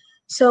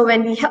 So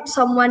when we help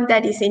someone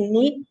that is in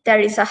need, there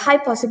is a high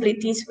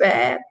possibilities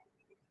where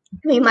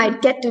we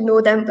might get to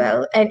know them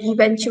well and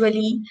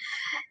eventually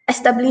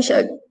establish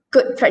a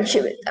good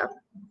friendship with them.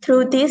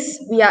 Through this,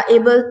 we are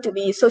able to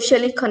be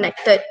socially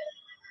connected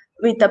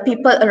with the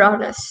people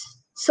around us.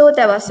 So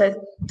there was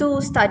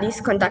two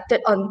studies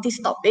conducted on this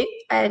topic,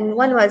 and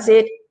one was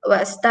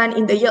done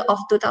in the year of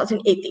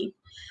 2018.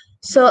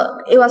 So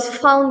it was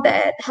found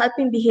that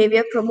helping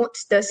behavior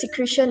promotes the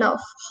secretion of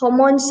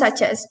hormones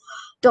such as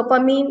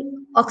dopamine,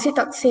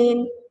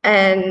 oxytocin,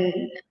 and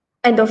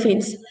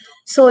endorphins.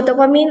 So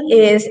dopamine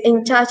is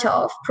in charge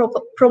of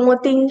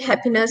promoting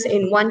happiness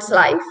in one's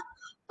life.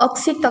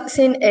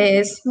 Oxytocin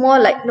is more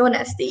like known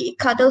as the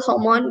cuddle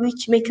hormone,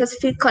 which makes us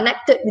feel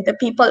connected with the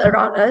people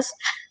around us.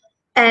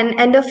 And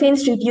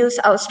endorphins reduce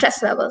our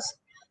stress levels.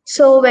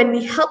 So when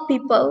we help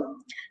people,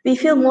 we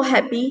feel more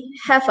happy,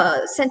 have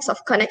a sense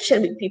of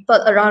connection with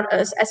people around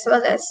us, as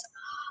well as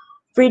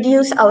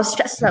reduce our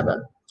stress level.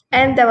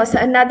 And there was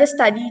another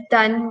study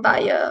done by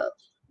a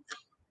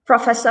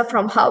professor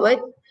from Harvard,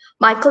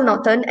 Michael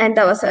Norton, and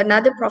there was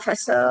another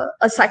professor,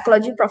 a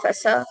psychology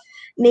professor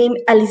named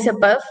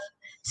Elizabeth.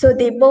 So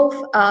they both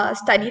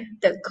studied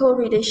the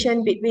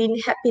correlation between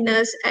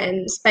happiness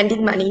and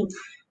spending money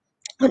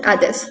on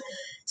others.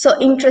 So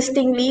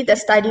interestingly, the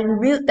study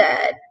revealed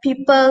that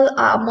people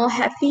are more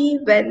happy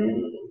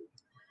when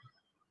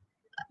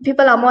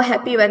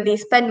they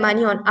spend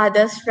money on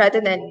others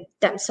rather than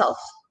themselves.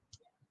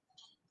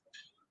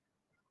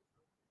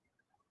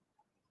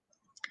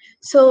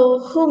 So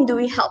whom do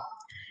we help?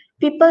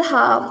 People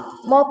are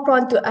more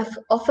prone to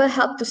offer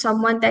help to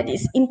someone that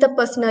is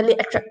interpersonally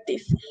attractive.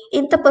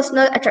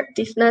 Interpersonal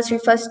attractiveness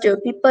refers to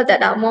people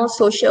that are more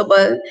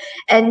sociable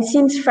and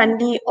seems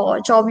friendly or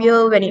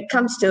jovial when it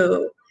comes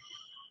to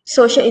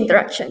social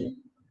interaction.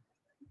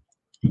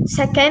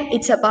 Second,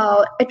 it's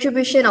about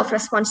attribution of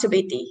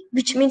responsibility,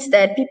 which means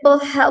that people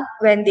help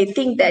when they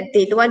think that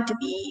they don't want to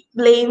be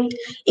blamed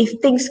if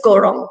things go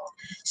wrong.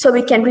 So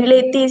we can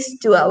relate this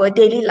to our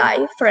daily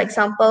life. For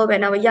example,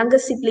 when our younger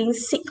siblings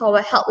seek our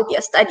help with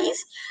their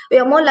studies, we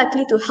are more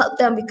likely to help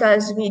them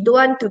because we don't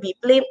want to be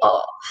blamed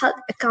or held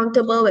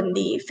accountable when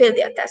they fail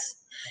their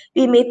tests.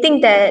 We may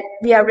think that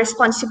we are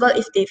responsible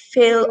if they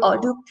fail or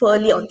do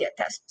poorly on their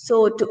test.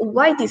 So to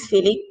avoid this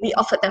feeling, we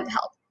offer them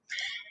help.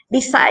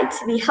 Besides,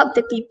 we help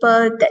the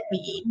people that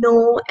we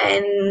know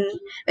and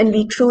when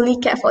we truly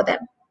care for them.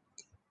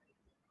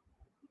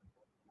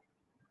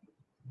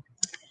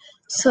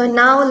 So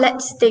now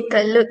let's take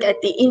a look at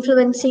the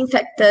influencing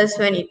factors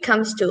when it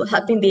comes to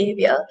helping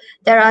behavior.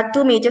 There are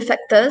two major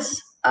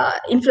factors,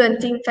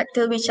 influencing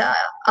factors, which are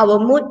our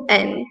mood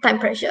and time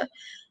pressure.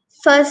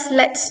 First,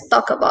 let's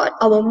talk about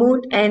our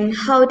mood and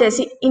how does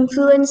it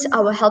influence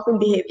our helping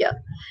behavior.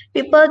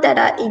 People that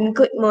are in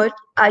good mood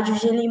are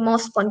usually more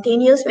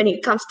spontaneous when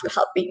it comes to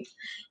helping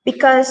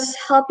because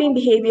helping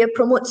behavior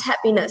promotes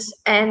happiness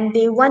and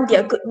they want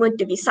their good mood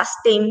to be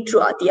sustained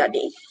throughout their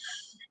day.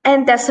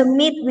 And there's a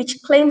myth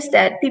which claims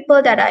that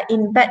people that are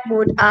in bad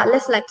mood are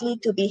less likely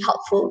to be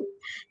helpful.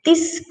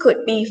 This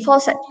could be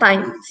false at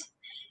times.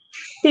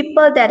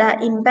 People that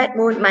are in bad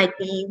mood might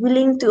be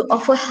willing to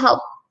offer help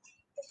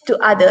to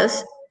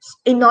others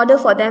in order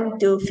for them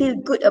to feel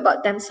good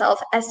about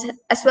themselves as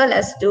well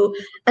as to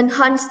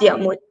enhance their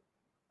mood.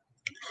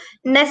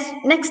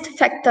 Next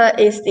factor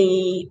is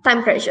the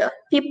time pressure.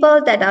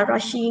 People that are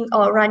rushing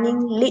or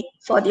running late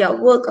for their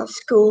work or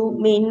school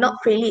may not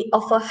really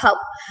offer help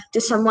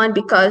to someone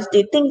because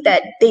they think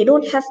that they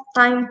don't have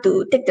time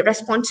to take the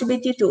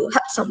responsibility to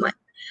help someone.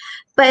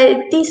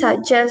 But these are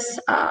just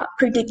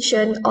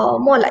prediction or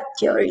more like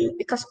theory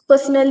because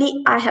personally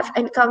I have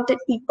encountered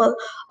people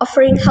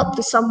offering help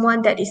to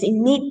someone that is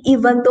in need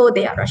even though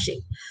they are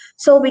rushing.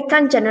 So we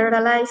can't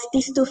generalize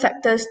these two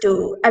factors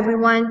to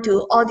everyone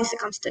to all these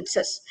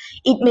circumstances.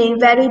 It may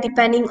vary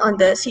depending on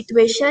the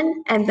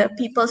situation and the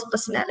people's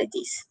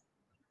personalities.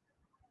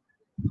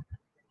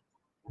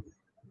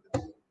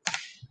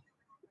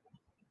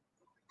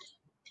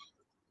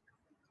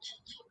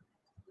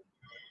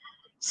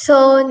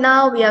 So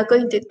now we are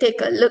going to take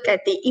a look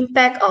at the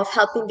impact of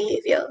helping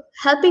behavior.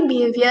 Helping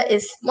behavior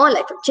is more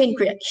like a chain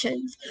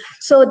reaction.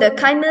 So the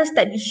kindness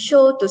that we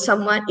show to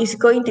someone is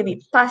going to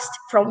be passed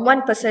from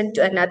one person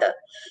to another.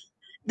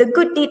 The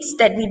good deeds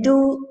that we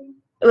do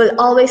will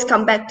always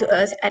come back to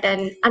us at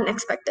an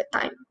unexpected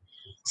time.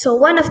 So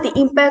one of the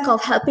impact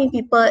of helping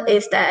people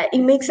is that it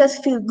makes us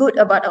feel good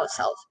about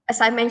ourselves. As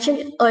I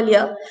mentioned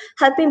earlier,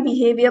 helping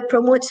behavior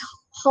promotes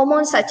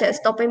hormones such as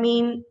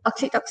dopamine,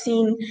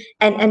 oxytocin,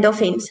 and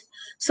endorphins.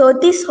 So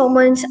these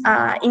hormones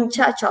are in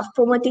charge of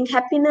promoting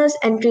happiness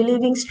and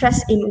relieving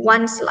stress in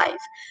one's life,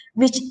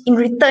 which in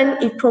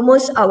return, it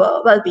promotes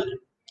our well-being.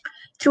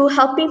 Through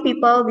helping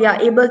people, we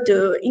are able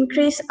to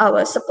increase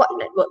our support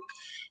network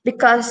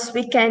because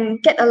we can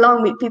get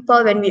along with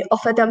people when we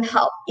offer them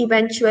help,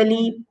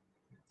 eventually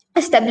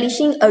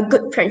establishing a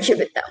good friendship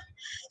with them.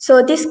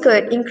 So this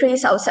could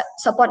increase our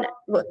support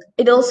network.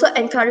 It also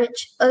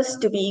encourages us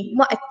to be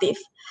more active.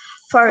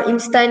 For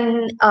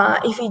instance,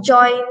 if we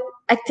join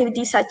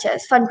activities such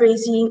as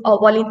fundraising or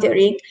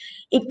volunteering,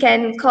 it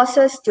can cause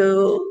us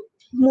to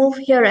move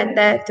here and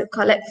there to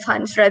collect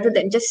funds rather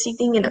than just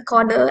sitting in a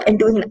corner and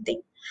doing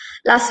nothing.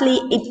 Lastly,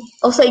 it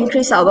also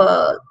increases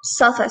our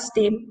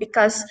self-esteem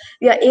because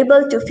we are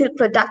able to feel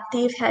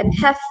productive and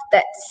have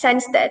that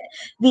sense that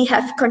we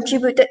have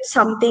contributed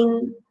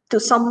something to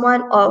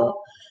someone or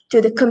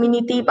to the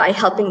community by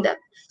helping them.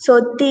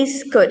 So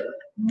this could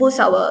boost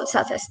our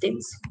self-esteem.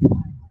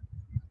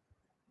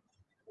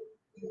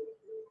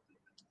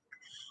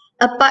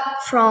 Apart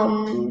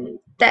from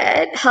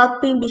that,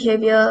 helping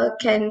behavior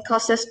can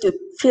cause us to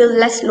feel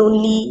less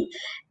lonely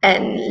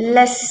and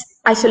less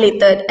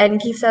isolated and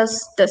gives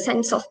us the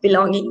sense of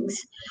belongings.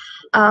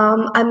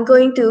 I'm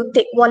going to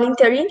take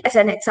volunteering as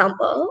an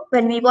example.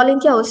 When we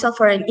volunteer ourselves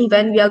for an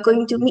event, we are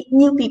going to meet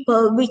new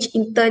people, which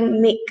in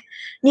turn make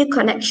new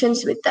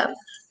connections with them.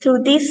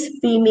 Through this,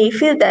 we may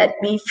feel that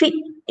we fit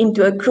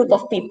into a group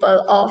of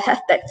people or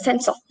have that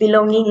sense of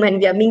belonging when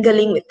we are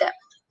mingling with them.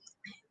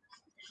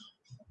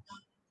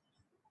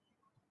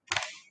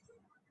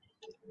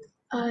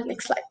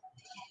 Next slide.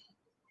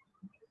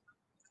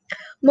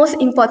 Most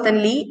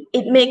importantly,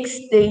 it makes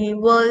the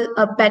world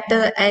a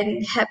better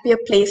and happier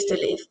place to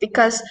live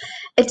because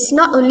it's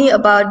not only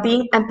about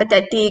being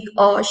empathetic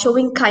or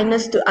showing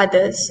kindness to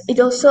others, it's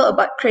also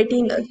about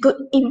creating a good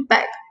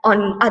impact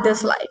on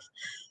others' life.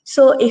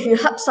 So if you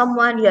help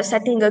someone, you're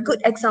setting a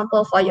good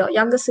example for your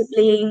younger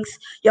siblings,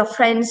 your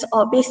friends,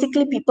 or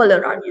basically people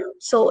around you.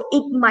 So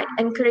it might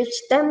encourage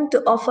them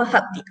to offer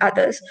help to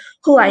others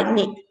who are in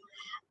need.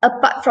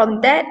 Apart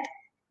from that,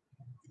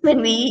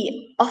 when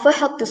we offer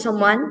help to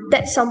someone,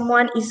 that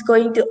someone is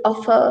going to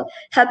offer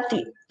help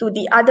to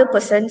the other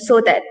person so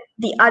that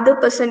the other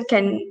person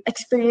can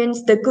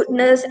experience the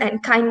goodness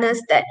and kindness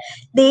that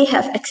they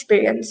have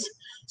experienced.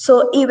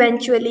 So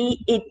eventually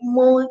it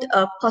molds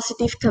a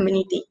positive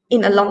community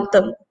in a long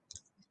term.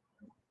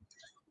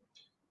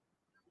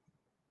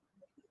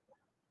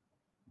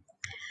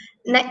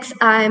 Next,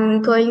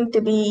 I'm going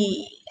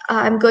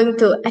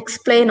to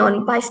explain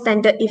on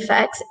bystander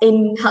effects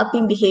in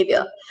helping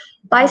behavior.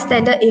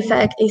 Bystander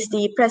effect is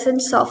the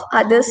presence of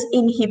others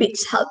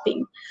inhibits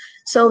helping.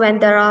 So when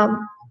there are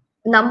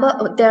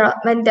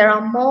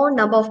more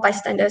number of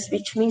bystanders,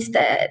 which means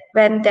that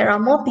when there are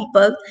more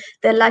people,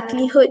 the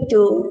likelihood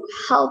to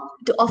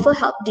offer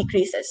help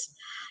decreases.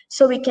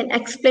 So we can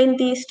explain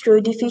this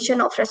through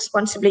diffusion of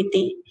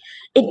responsibility.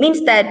 It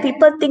means that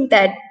people think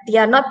that they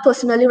are not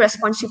personally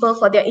responsible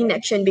for their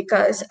inaction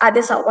because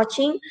others are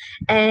watching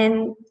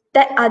and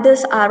that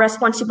others are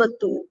responsible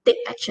to take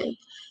action.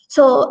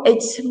 So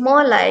it's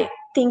more like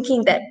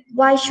thinking that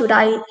why should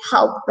I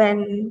help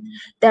when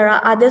there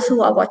are others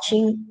who are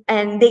watching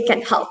and they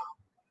can help.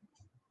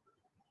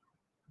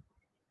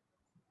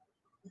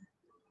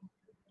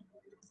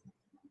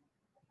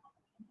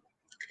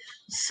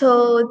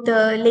 So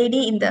the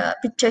lady in the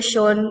picture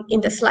shown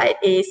in the slide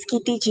is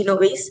Kitty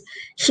Genovese.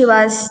 She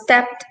was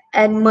stabbed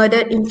and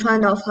murdered in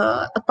front of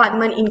her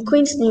apartment in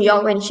Queens, New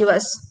York when she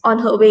was on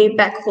her way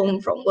back home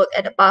from work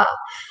at a bar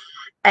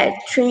at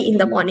 3 in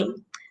the morning.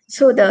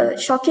 So the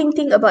shocking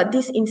thing about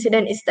this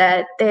incident is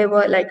that there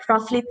were like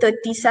roughly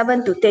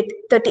 37 to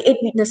 38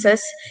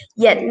 witnesses,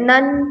 yet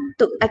none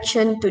took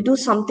action to do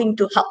something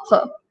to help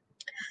her.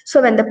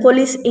 So when the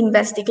police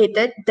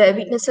investigated, the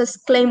witnesses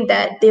claimed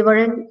that they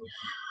weren't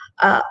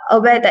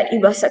aware that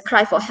it was a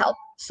cry for help.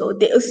 So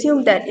they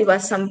assumed that it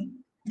was some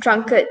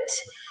drunkards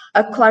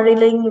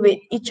quarreling with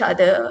each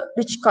other,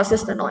 which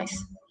causes the noise.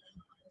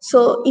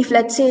 So if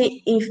let's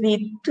say if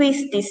we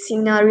twist this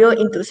scenario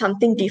into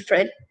something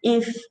different,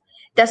 if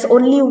there's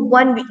only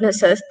one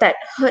witnesses that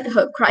heard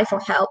her cry for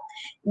help,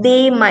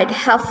 they might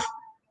have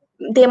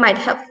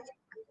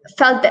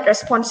felt that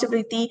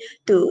responsibility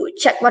to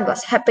check what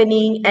was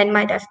happening and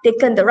might have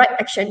taken the right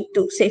action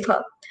to save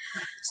her.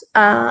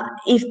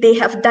 If they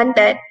have done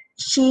that,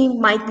 she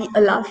might be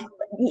alive.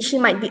 She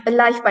might be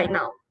alive by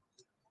now.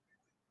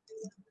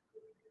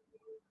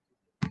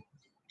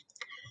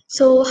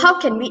 So how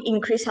can we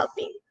increase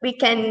helping? We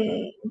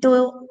can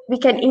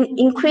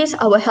increase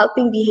our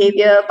helping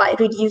behavior by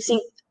reducing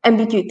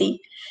ambiguity,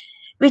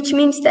 which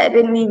means that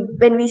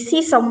when we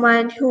see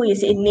someone who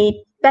is in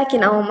need, back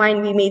in our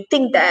mind we may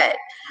think that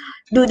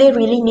do they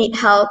really need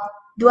help?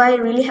 Do I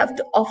really have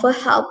to offer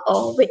help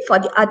or wait for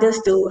the others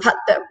to help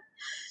them?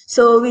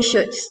 So we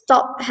should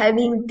stop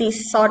having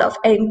these sort of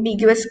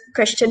ambiguous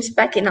questions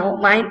back in our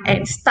mind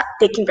and start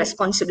taking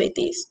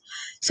responsibilities.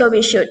 So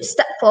we should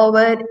step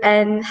forward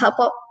and help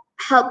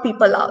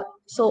people out.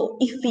 So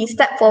if we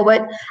step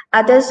forward,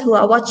 others who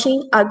are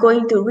watching are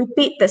going to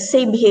repeat the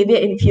same behavior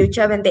in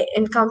future when they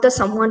encounter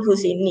someone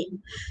who's in need.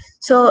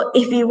 So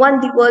if we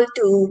want the world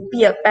to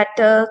be a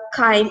better,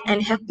 kind,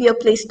 and happier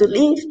place to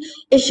live,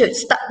 it should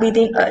start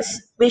within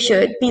us. We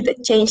should be the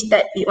change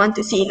that we want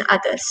to see in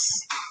others.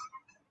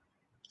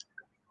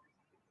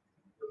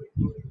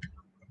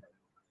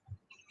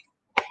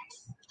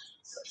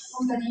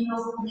 Somebody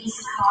knows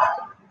this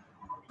card.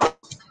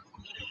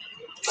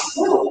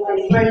 Oh,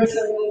 my friend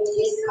showed me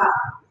this card.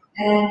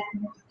 And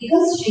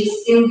because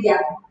she's still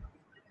young,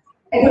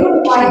 I don't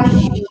know why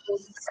she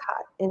this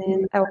card, and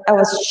then I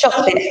was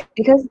shocked that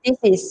because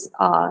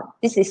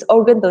this is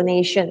organ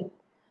donation,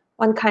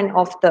 one kind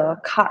of the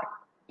card.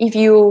 If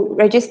you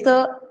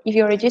register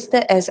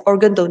as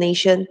organ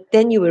donation,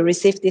 then you will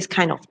receive this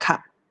kind of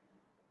card.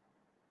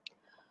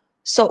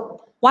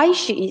 So why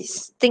she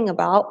is think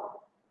about,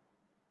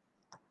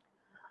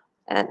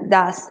 and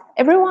thus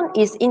everyone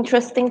is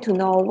interesting to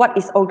know what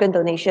is organ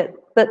donation,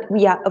 but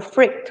we are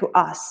afraid to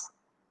ask.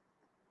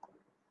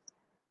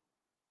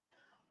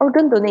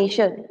 Organ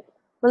donation.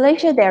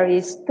 Malaysia, there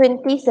is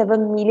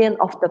 27 million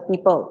of the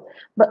people,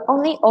 but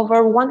only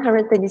over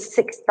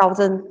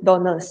 126,000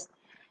 donors.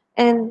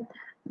 And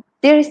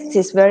this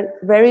is very,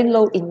 very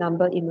low in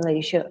number in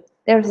Malaysia.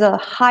 There's a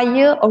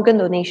higher organ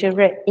donation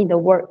rate in the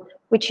world,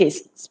 which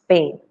is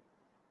Spain.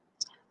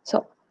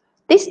 So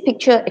this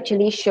picture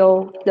actually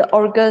shows the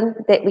organ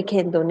that we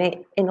can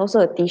donate and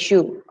also a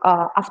tissue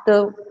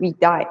after we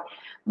die.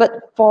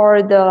 But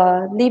for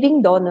the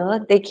living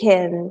donor, they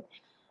can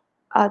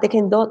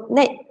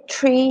donate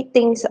three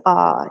things,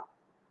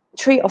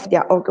 three of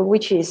their organ,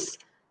 which is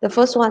the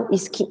first one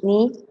is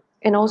kidney,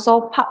 and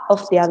also part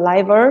of their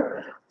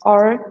liver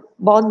or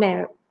bone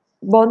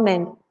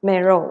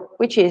marrow,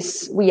 which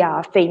is we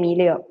are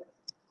familiar.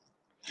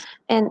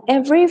 And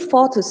every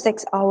 4 to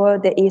 6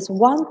 hours, there is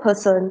one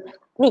person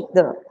need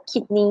the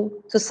kidney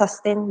to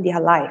sustain their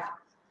life.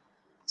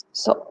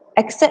 So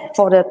except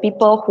for the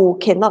people who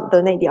cannot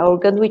donate their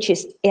organ, which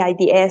is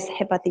AIDS,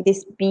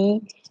 hepatitis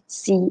B,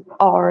 C,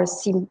 or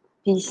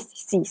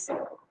CPC.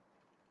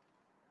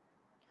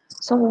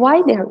 So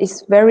why there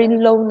is very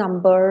low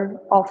number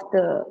of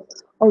the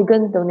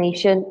organ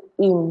donation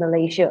in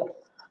Malaysia?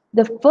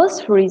 The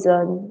first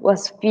reason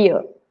was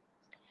fear.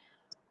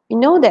 You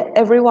know that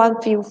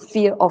everyone feels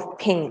fear of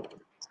pain.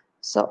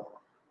 So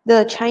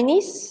the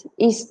Chinese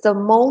is the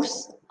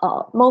most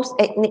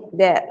ethnic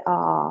that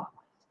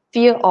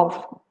fear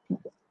of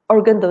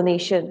organ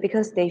donation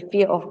because they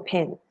fear of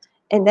pain,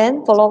 and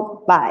then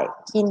followed by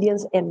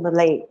Indians and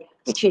Malay,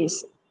 which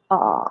is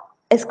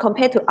as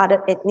compared to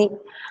other ethnic,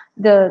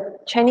 the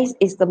Chinese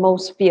is the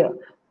most fear.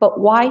 But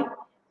why?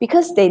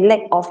 Because they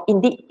lack of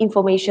indeed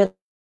information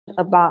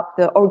about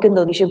the organ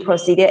donation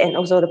procedure and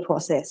also the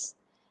process.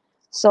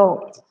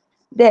 So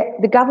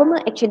the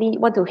government actually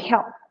want to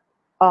help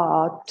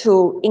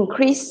to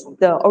increase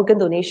the organ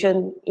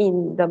donation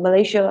in the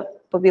Malaysia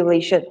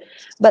population,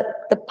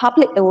 but the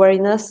public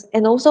awareness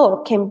and also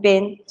a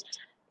campaign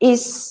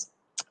is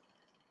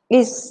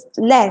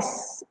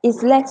less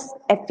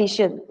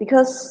efficient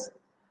because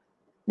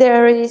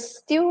there is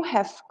still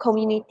have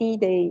community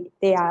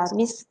they are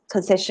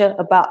misconception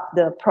about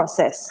the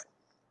process.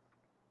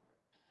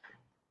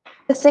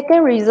 The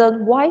second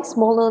reason why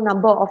smaller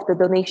number of the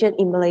donation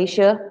in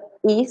Malaysia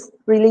is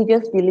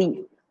religious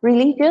belief.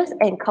 Religious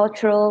and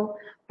cultural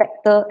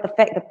factor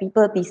affect the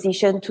people's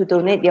decision to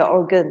donate their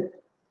organ.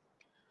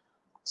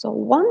 So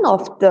one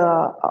of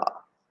the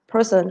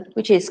person,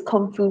 which is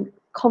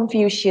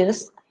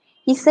Confucius,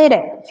 he said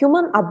that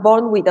humans are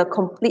born with a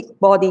complete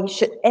body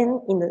should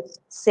end in the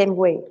same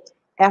way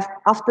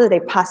after they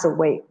pass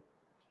away.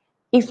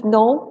 If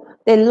no,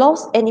 they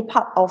lost any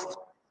part of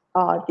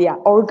their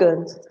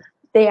organs,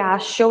 they are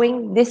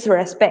showing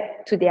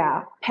disrespect to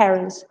their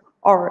parents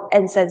or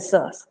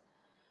ancestors.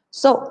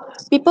 So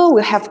people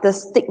will have the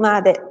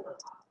stigma that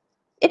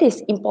it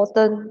is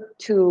important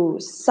to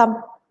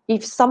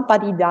if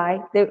somebody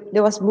died, they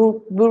was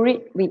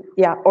buried with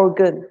their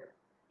organ.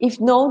 If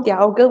no,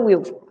 their organ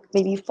will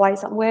maybe fly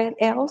somewhere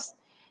else.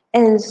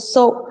 And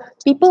so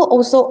people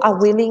also are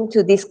willing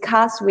to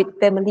discuss with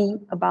family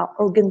about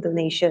organ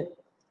donation.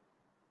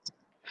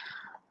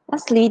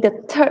 Lastly, the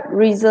third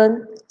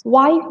reason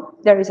why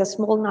there is a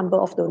small number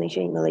of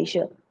donation in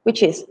Malaysia,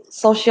 which is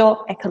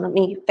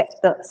socio-economic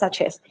factors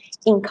such as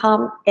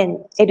income and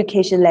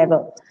education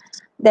level.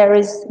 There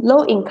is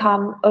low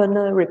income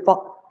earner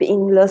report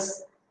being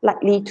less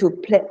likely to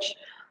pledge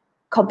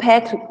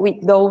compared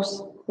with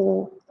those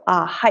who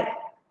are high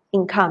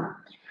income.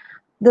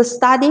 The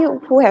study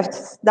who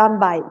has done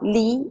by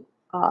Lee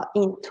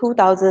in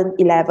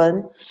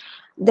 2011,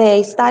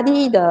 they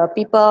study the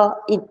people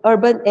in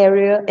urban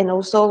area and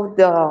also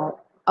the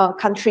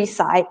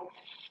countryside.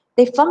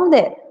 They found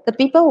that the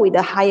people with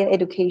a higher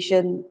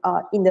education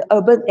in the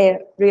urban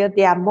area,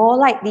 they are more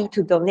likely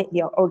to donate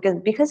their organ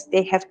because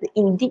they have the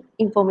in-depth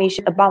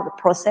information about the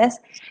process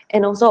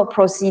and also a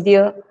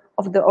procedure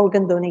of the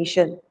organ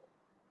donation.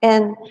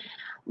 And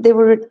they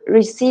will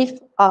receive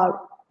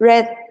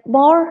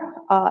more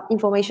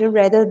information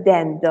rather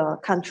than the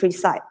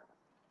countryside.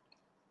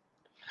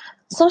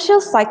 Social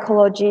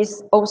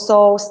psychologists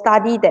also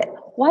study that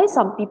why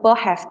some people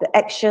have the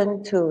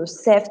action to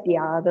save the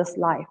other's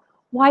life,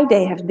 why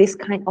they have this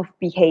kind of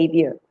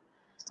behavior.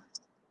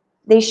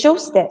 They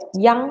shows that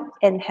young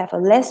and have a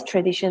less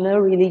traditional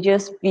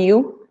religious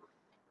view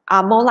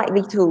are more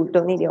likely to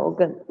donate their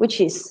organ, which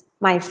is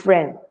my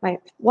friend.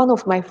 One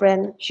of my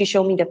friend, she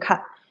showed me the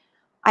card.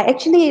 I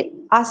actually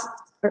asked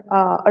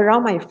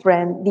around my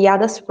friend, the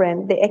other's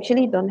friend, they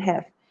actually don't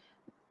have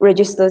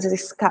registered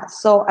this card,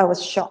 so I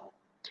was shocked.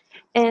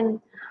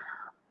 And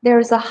there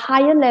is a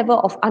higher level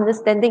of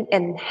understanding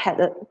and had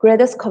a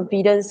greatest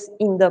confidence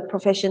in the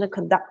professional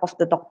conduct of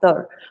the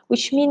doctor,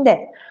 which means that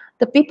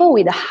the people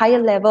with a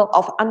higher level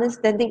of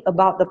understanding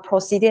about the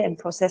procedure and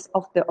process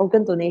of the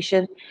organ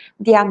donation,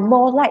 they are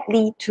more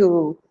likely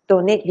to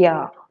donate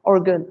their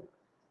organ.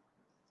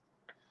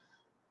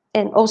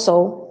 And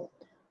also,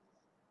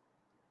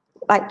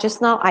 like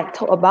just now I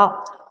talked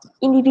about,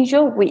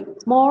 individuals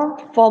with more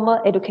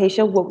formal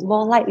education were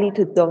more likely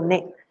to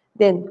donate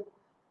than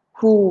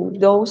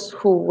those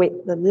who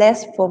with the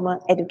less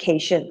formal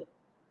education.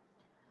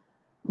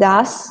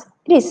 Thus,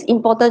 it is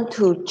important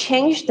to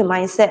change the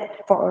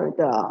mindset for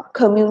the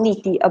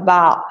community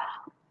about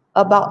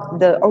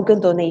the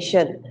organ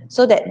donation,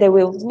 so that they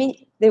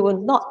will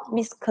not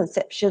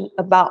misconception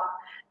about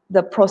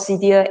the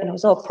procedure and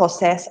also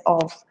process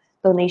of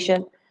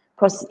donation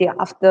procedure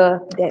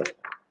after death.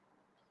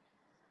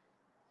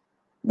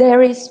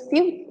 There is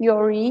few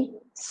theory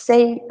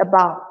say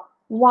about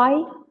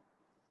why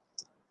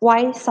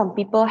some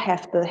people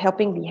have the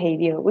helping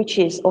behavior, which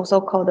is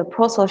also called the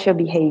pro-social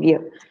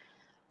behavior.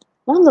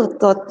 One of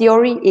the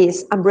theory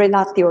is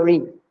umbrella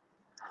theory,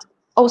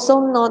 also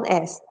known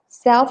as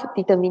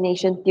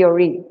self-determination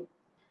theory.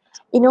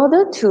 In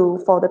order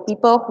for the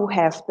people who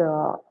have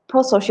the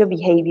pro-social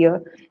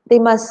behavior, they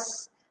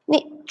must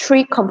need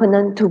 3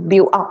 components to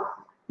build up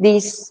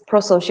this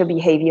pro-social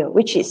behavior,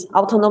 which is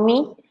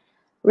autonomy,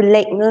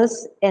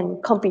 relatedness,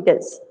 and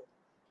competence.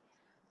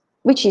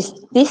 Which is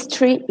these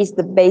 3 is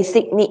the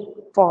basic need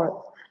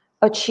for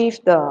achieve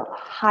the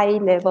high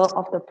level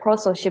of the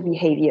pro-social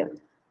behavior.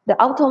 The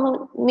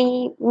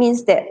autonomy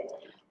means that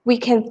we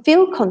can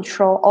feel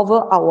control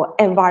over our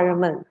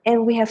environment,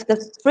 and we have the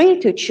free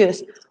to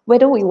choose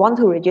whether we want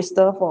to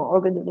register for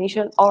organ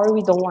donation or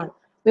we don't want.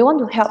 We want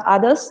to help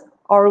others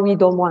or we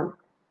don't want.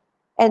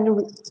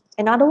 And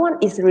another one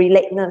is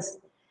relatedness.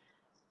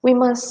 We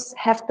must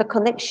have the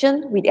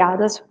connection with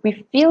others.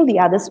 We feel the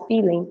others'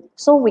 feeling,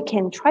 so we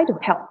can try to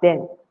help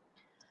them.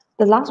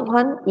 The last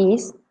one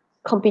is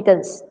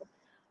competence.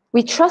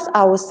 We trust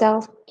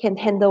ourselves can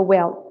handle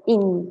well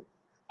in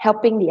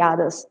helping the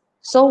others.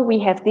 So we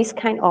have this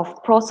kind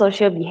of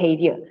pro-social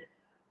behavior.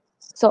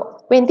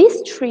 So when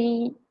these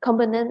 3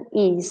 components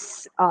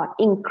is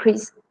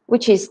increased,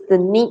 which is the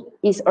need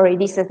is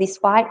already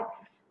satisfied,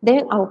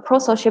 then our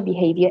pro-social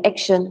behavior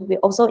action will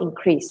also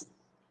increase.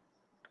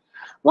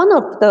 One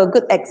of the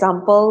good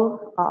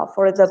example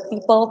for the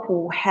people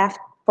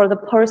for the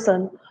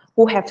person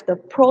who have the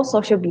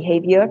pro-social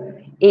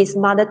behavior is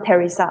Mother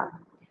Teresa.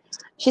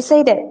 She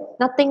said that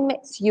nothing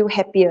makes you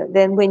happier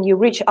than when you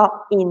reach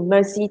out in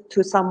mercy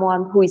to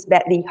someone who is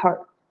badly hurt.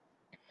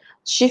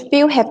 She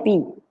feels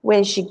happy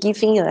when she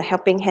giving a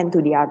helping hand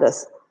to the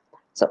others.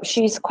 So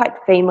she is quite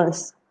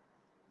famous.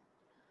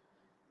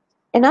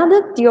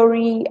 Another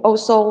theory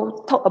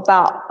also talk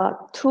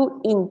about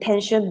 2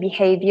 intention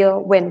behavior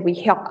when we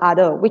help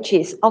others, which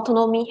is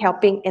autonomy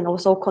helping and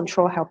also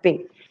control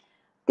helping.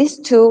 These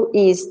 2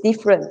 is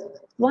different.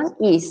 One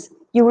is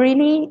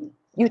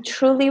you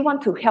truly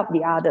want to help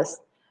the others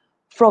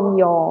from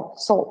your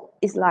soul.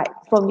 It's like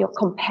from your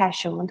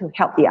compassion, want to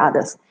help the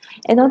others.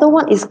 Another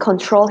one is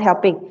control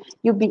helping.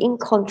 You being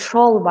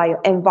controlled by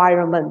your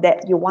environment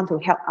that you want to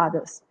help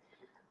others.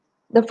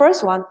 The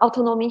first one,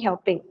 autonomy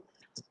helping.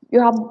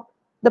 You are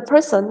the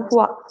person who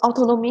are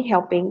autonomy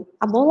helping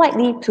are more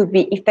likely to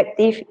be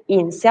effective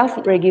in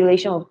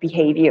self-regulation of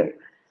behavior.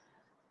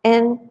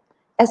 And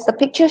as the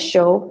picture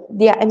show,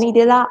 their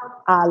amygdala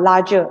are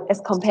larger as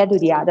compared to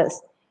the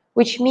others,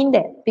 which means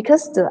that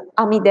because the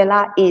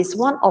amygdala is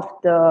one of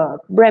the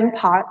brain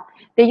part,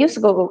 they used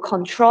to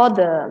control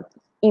the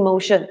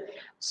emotion.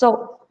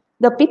 So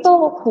the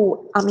people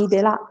who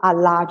amygdala are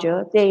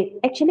larger, they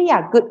actually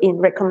are good in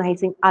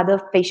recognizing other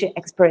facial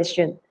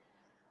expression.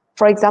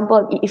 For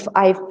example, if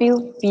I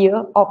feel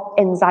fear or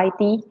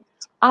anxiety,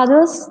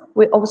 others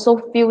will also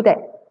feel that,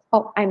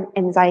 oh, I'm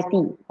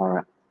anxiety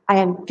or I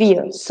am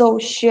fear. So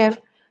she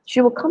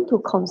will come to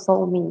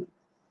console me.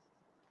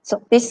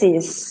 So this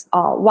is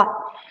what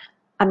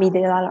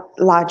amygdala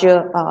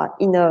larger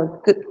in a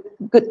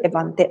good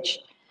advantage.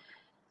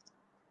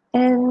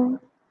 And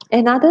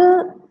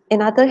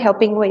another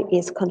helping way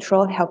is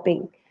control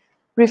helping.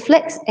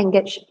 Reflex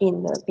engage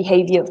in the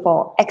behavior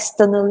for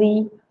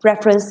externally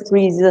referenced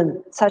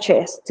reasons, such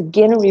as to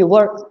gain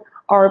reward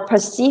or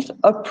perceive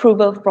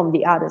approval from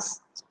the others.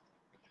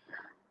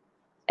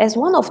 As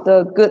one of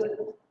the good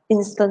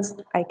instance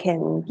I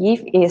can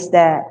give is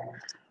that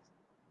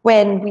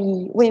when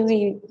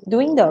we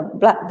doing the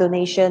blood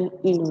donation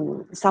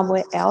in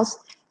somewhere else,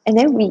 and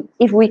then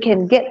if we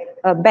can get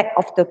a bag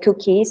of the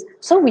cookies,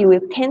 so we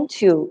will tend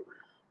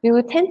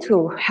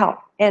to help,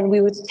 and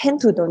we will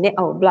tend to donate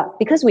our blood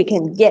because we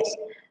can get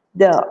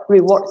the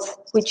rewards,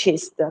 which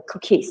is the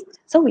cookies.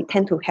 So we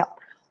tend to help.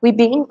 We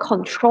being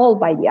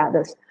controlled by the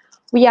others.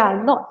 We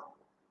are not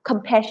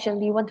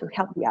compassionately want to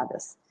help the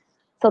others.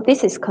 So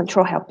this is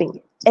control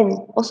helping, and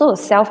also a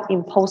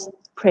self-imposed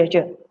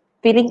pressure,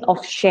 feeling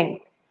of shame.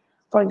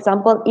 For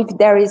example, if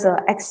there is an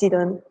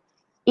accident,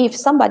 if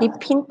somebody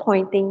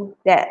pinpointing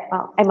that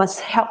I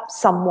must help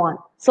someone,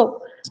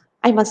 So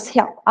I must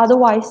help.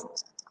 Otherwise,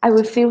 I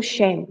will feel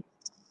shame.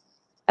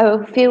 I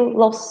will feel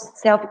lost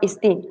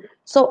self-esteem.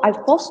 So I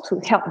forced to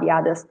help the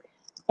others.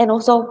 And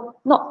also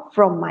not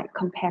from my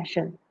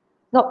compassion,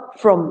 not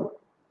from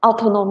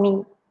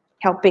autonomy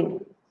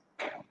helping.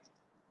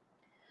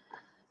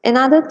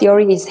 Another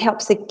theory is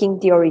help-seeking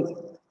theory.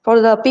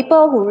 For the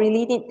people who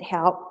really need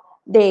help,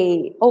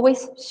 they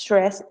always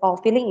stress or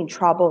feeling in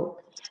trouble.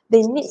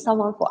 They need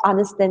someone for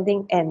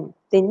understanding and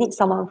they need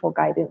someone for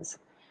guidance.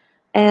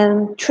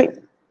 And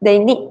they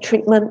need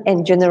treatment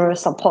and general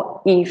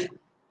support if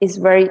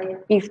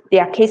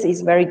their case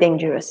is very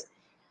dangerous.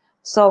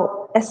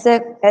 So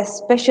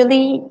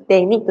especially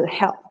they need the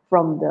help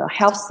from the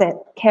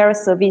care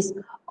service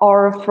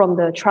or from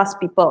the trust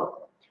people.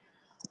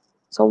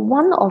 So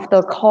one of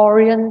the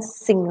Korean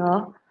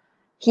singer,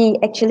 he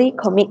actually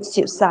commits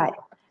suicide.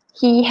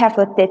 He have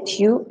a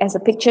tattoo, as a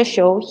picture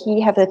show,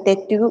 he have a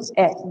tattoo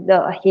at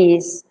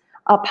his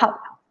part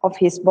of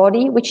his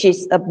body, which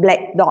is a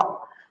black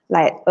dot,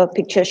 like a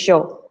picture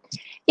show.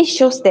 It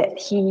shows that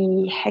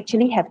he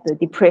actually have the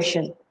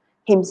depression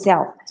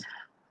himself.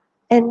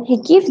 And he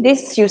gives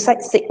this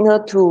suicide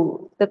signal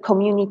to the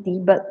community,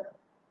 but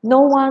no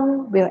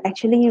one will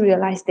actually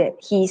realize that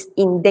he's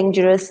in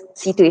dangerous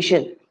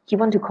situation. He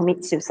want to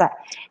commit suicide.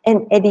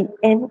 And at the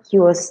end, he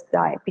was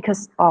died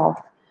because of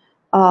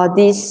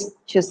this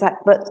suicide.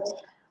 But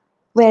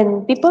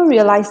when people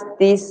realize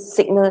this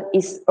signal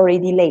is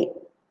already late.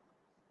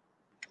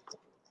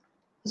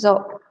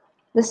 So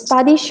the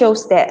study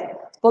shows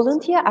that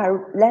volunteers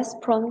are less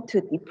prone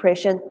to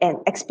depression and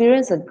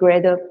experience a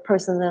greater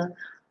personal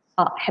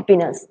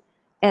happiness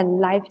and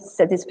life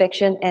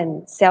satisfaction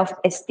and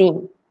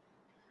self-esteem.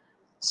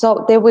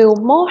 So they will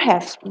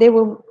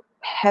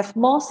have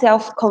more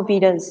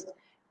self-confidence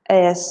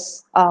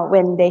as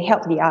when they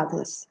help the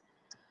others.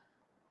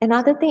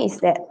 Another thing is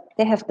that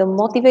they have the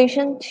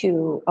motivation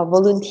to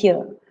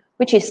volunteer,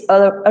 which is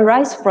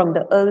arise from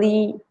the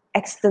early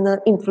external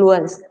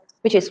influence,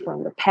 which is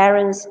from the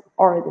parents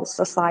or the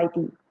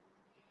society.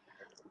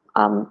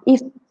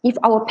 If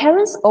our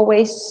parents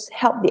always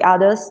help the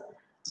others,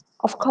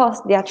 of course,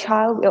 their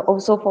child will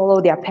also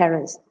follow their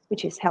parents,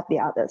 which is help the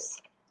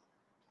others.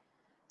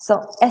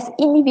 So as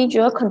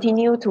individuals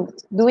continue to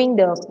doing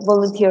the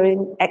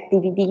volunteering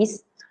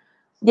activities,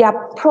 their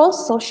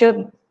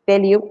pro-social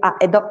value are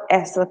adopted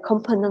as a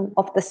component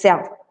of the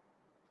self.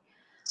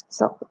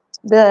 So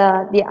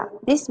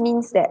this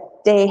means that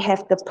they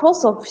have the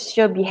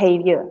pro-social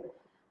behavior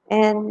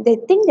and they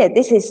think that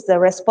this is the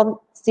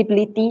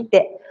responsibility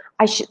that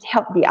I should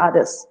help the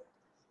others.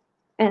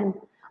 And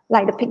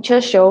like the picture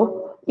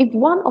show, if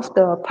one of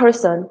the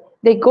person,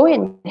 they go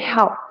and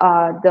help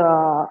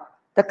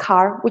the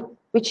car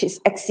which is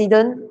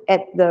accident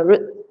at the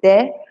route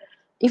there,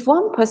 if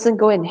one person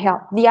go and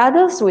help, the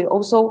others will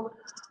also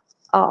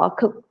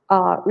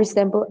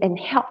resemble and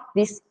help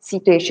this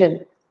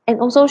situation and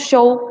also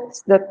show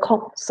the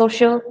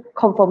social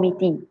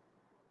conformity.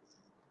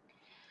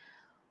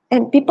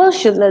 And people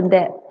should learn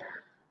that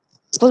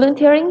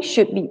volunteering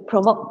should be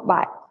promoted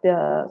by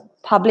the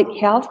public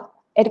health,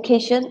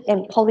 education,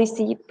 and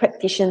policy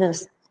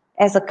practitioners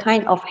as a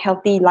kind of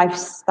healthy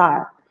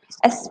lifestyle,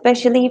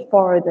 especially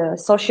for the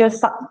social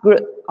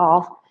subgroup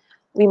of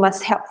we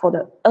must help for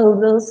the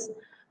elders,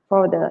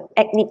 for the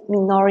ethnic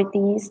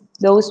minorities,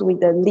 those with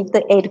the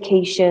little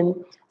education,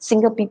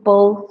 single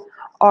people,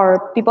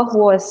 or people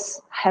who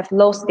have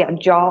lost their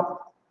job,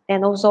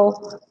 and also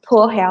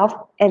poor health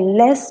and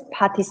less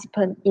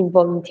participant in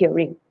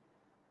volunteering.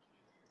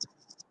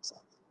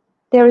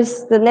 There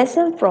is the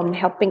lesson from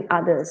helping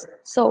others.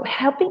 So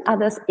helping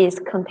others is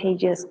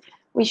contagious,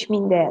 which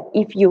means that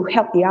if you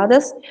help the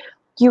others,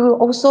 you will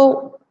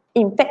also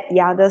infect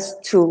the others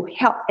to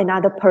help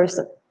another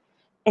person.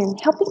 And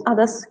helping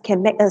others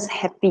can make us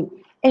happy.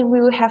 And we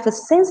will have a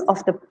sense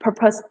of the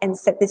purpose and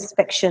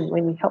satisfaction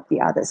when we help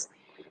the others.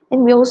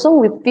 And we also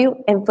will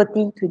feel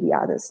empathy to the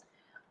others.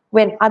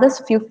 When others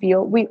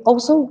feel, we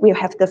also will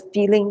have the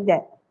feeling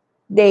that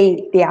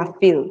they are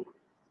feel.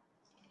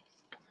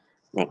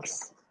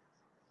 Next.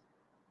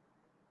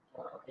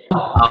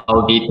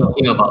 I'll be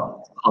talking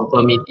about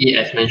conformity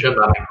as mentioned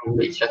by my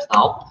colleagues just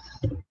now.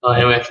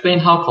 And will explain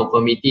how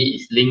conformity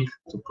is linked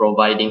to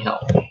providing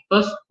help.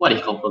 First, what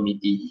is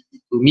conformity?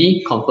 To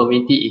me,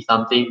 conformity is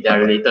something that are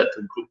related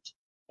to groups.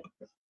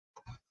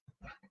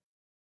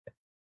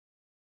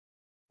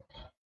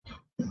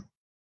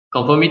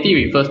 Conformity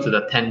refers to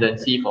the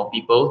tendency for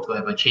people to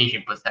have a change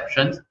in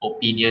perceptions,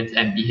 opinions,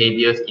 and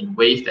behaviors in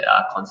ways that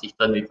are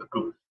consistent with a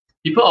group.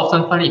 People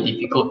often find it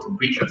difficult to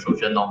breach a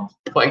social norms.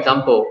 For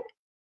example,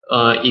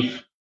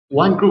 if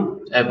one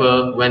group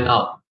ever went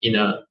out in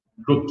a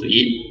group to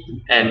eat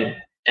and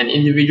an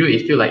individual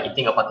is still like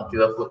eating a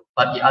particular food,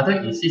 but the other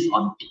insists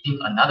on eating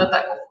another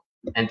type of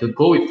food, and to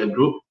go with the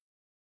group,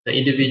 the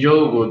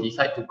individual will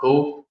decide to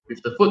go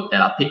with the food that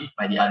are picked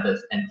by the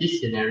others, and this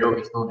scenario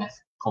is known as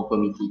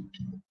conformity.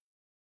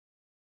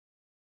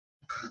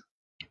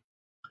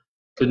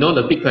 To know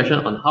the big question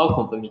on how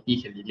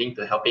conformity can be linked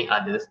to helping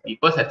others, we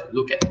first have to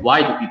look at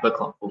why do people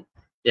conform.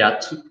 There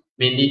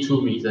mainly two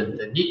reasons: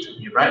 the need to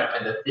be right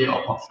and the fear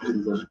of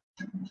ostracism.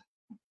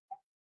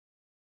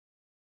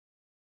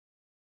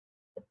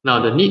 Now,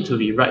 the need to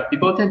be right,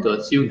 people tend to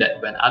assume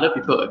that when other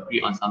people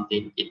agree on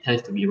something, it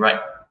tends to be right.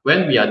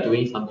 When we are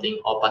doing something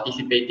or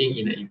participating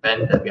in an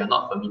event that we are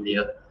not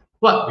familiar,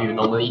 what we will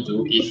normally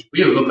do is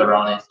we will look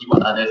around and see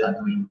what others are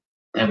doing,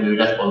 and we will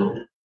just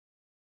follow.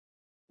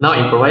 Now,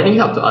 in providing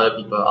help to other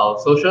people, our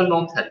social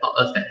norms have taught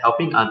us that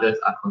helping others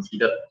are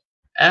considered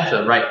as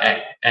a right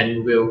act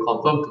and will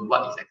conform to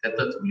what is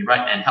accepted to be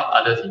right and help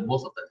others in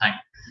most of the time.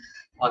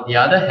 On the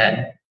other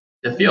hand,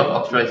 the fear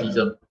of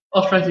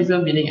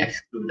ostracism meaning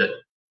excluded.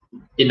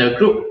 In a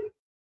group,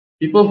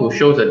 people who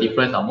show a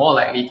difference are more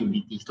likely to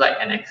be disliked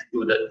and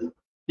excluded.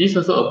 This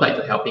also applies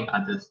to helping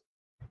others.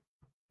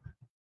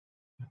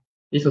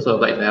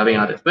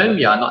 When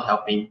we are not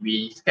helping,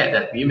 we scared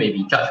that we may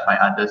be judged by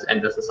others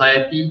and the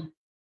society,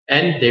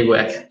 and they will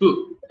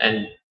exclude,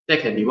 and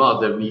that can be one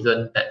of the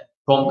reasons that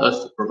prompt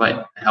us to provide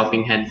a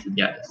helping hand to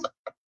the others.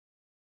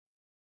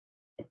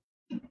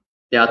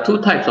 There are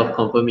two types of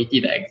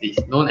conformity that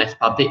exist, known as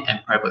public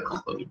and private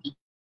conformity.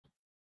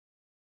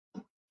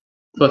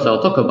 First,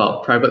 I'll talk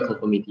about private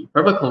conformity.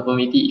 Private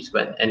conformity is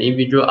when an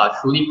individual are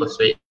truly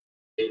persuaded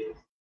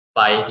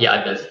by the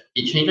others.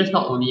 It changes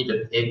not only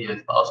the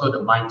behaviors, but also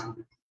the mind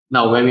too.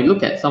 Now, when we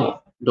look at some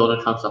of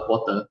Donald Trump's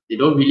supporters, they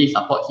don't really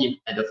support him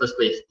at the first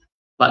place,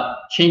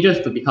 but changes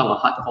to become a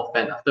hardcore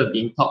fan after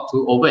being talked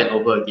to over and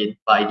over again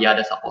by the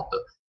other supporter.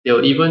 They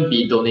will even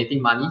be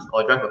donating money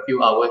or drive a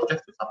few hours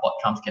just to support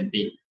Trump's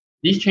campaign.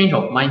 This change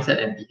of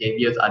mindset and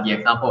behaviors are the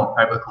example of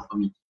private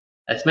conformity.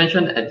 As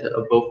mentioned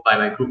above by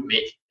my group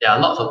mates, there are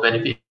lots of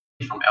benefits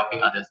from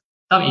helping others.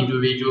 Some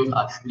individuals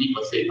are truly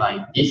persuaded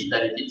by these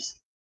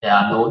benefits. They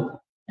are known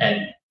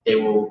and they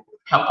will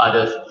help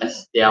others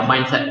as their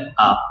mindset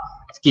are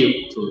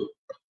skewed to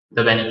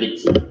the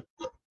benefits.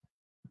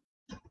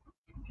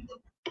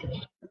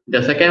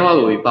 The second one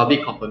will be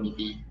public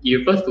conformity. It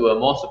refers to a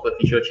more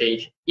superficial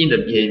change in the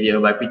behavior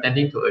by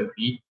pretending to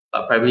agree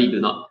but privately do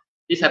not.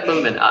 This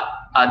happens when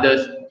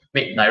others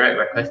make direct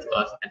requests to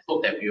us and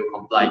hope that we will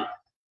comply.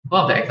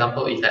 One of the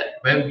examples is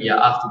that when we are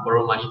asked to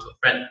borrow money to a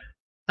friend,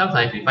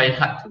 sometimes we find it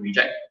hard to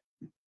reject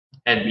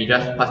and we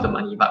just pass the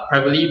money, but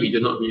privately we do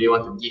not really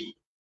want to give.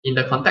 In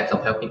the context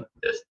of helping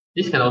others,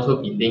 this can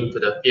also be linked to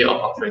the fear of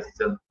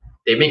ostracism.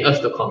 They make us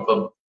to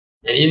conform.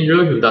 An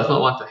individual who does not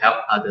want to help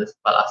others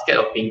but are scared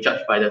of being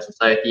judged by the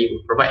society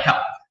will provide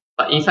help,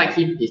 but inside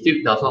him he still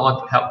does not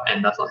want to help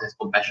and does not have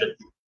compassion.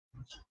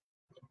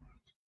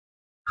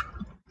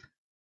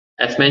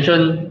 As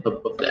mentioned,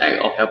 the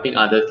act of helping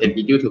others can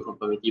be due to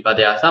conformity, but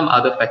there are some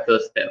other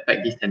factors that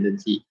affect this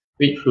tendency,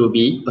 which will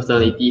be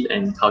personalities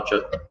and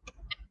culture.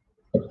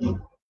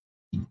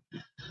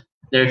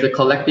 There is a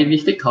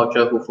collectivistic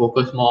culture who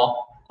focus more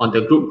on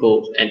the group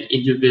goals and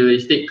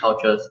individualistic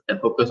cultures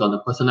that focus on the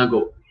personal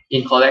goal.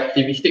 In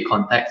collectivistic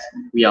context,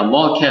 we are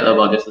more cared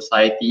about the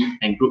society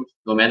and groups,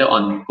 no matter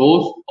on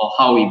goals or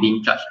how we're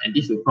being judged, and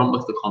this will prompt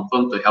us to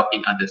conform to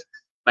helping others.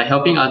 By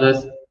helping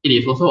others, it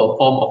is also a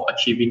form of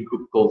achieving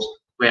group goals,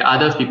 where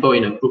other people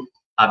in a group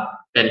are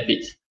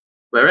benefits.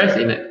 Whereas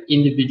in an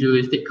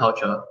individualistic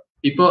culture,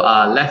 people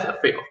are less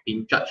afraid of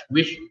being judged,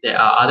 which there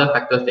are other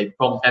factors that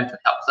prompt them to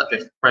help, such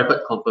as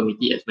private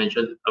conformity as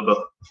mentioned above.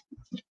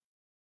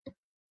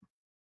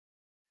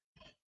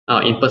 Now,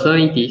 in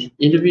personalities,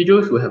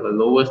 individuals who have a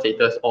lower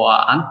status or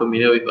are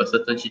unfamiliar with a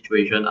certain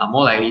situation are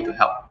more likely to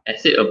help.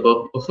 As said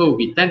above, also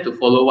we tend to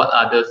follow what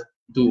others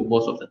do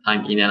most of the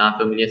time in an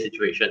unfamiliar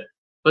situation.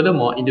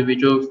 Furthermore,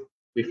 individuals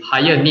with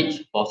higher needs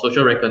for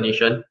social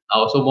recognition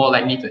are also more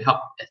likely to help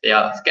as they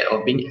are scared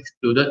of being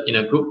excluded in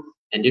a group,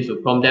 and this will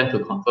prompt them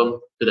to conform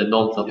to the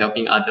norms of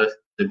helping others,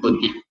 the good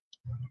deed.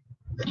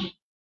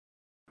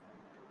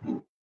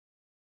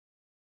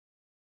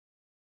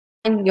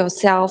 Find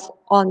yourself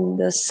on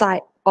the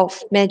side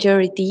of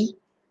majority.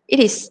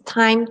 It is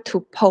time to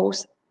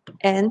pause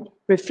and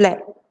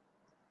reflect.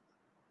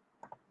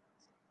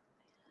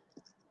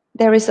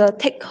 There is a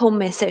take-home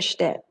message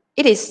that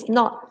it is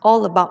not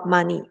all about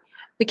money.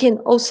 We can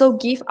also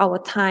give our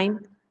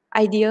time,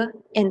 idea,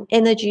 and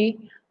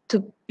energy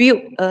to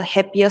build a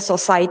happier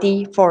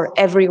society for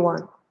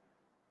everyone.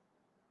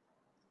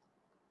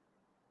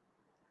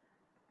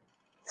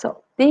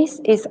 So this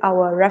is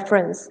our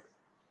reference.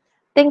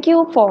 Thank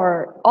you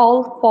for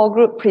all four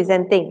groups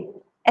presenting.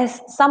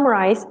 As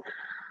summarized,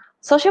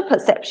 social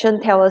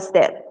perception tells us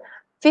that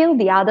feel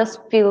the other's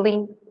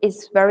feeling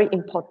is very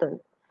important.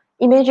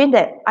 Imagine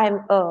that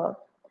I'm a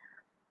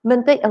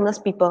mental illness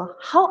people,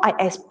 how I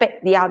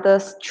expect the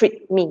others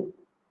treat me.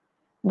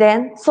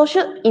 Then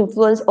social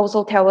influence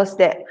also tells us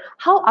that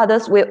how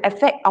others will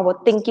affect our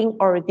thinking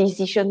or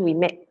decision we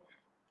make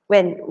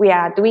when we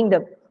are doing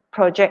the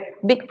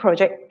big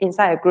project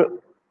inside a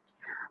group.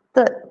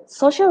 The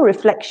social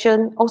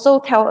reflection also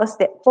tells us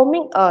that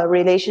forming a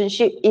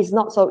relationship is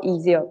not so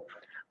easier.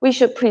 We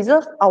should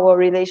preserve our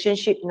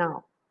relationship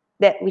now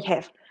that we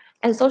have.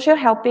 And social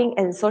helping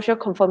and social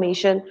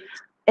confirmation,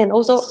 and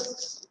also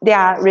they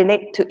are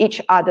related to each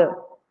other.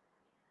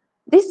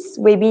 This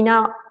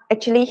webinar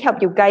actually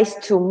help you guys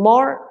to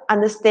more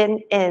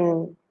understand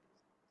and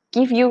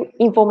give you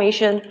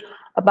information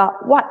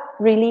about what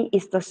really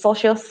is the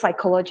social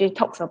psychology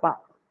talks about.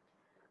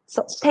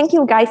 So thank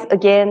you guys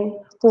again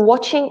for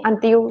watching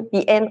until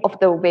the end of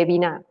the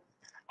webinar.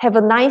 Have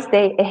a nice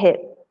day ahead.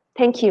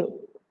 Thank you.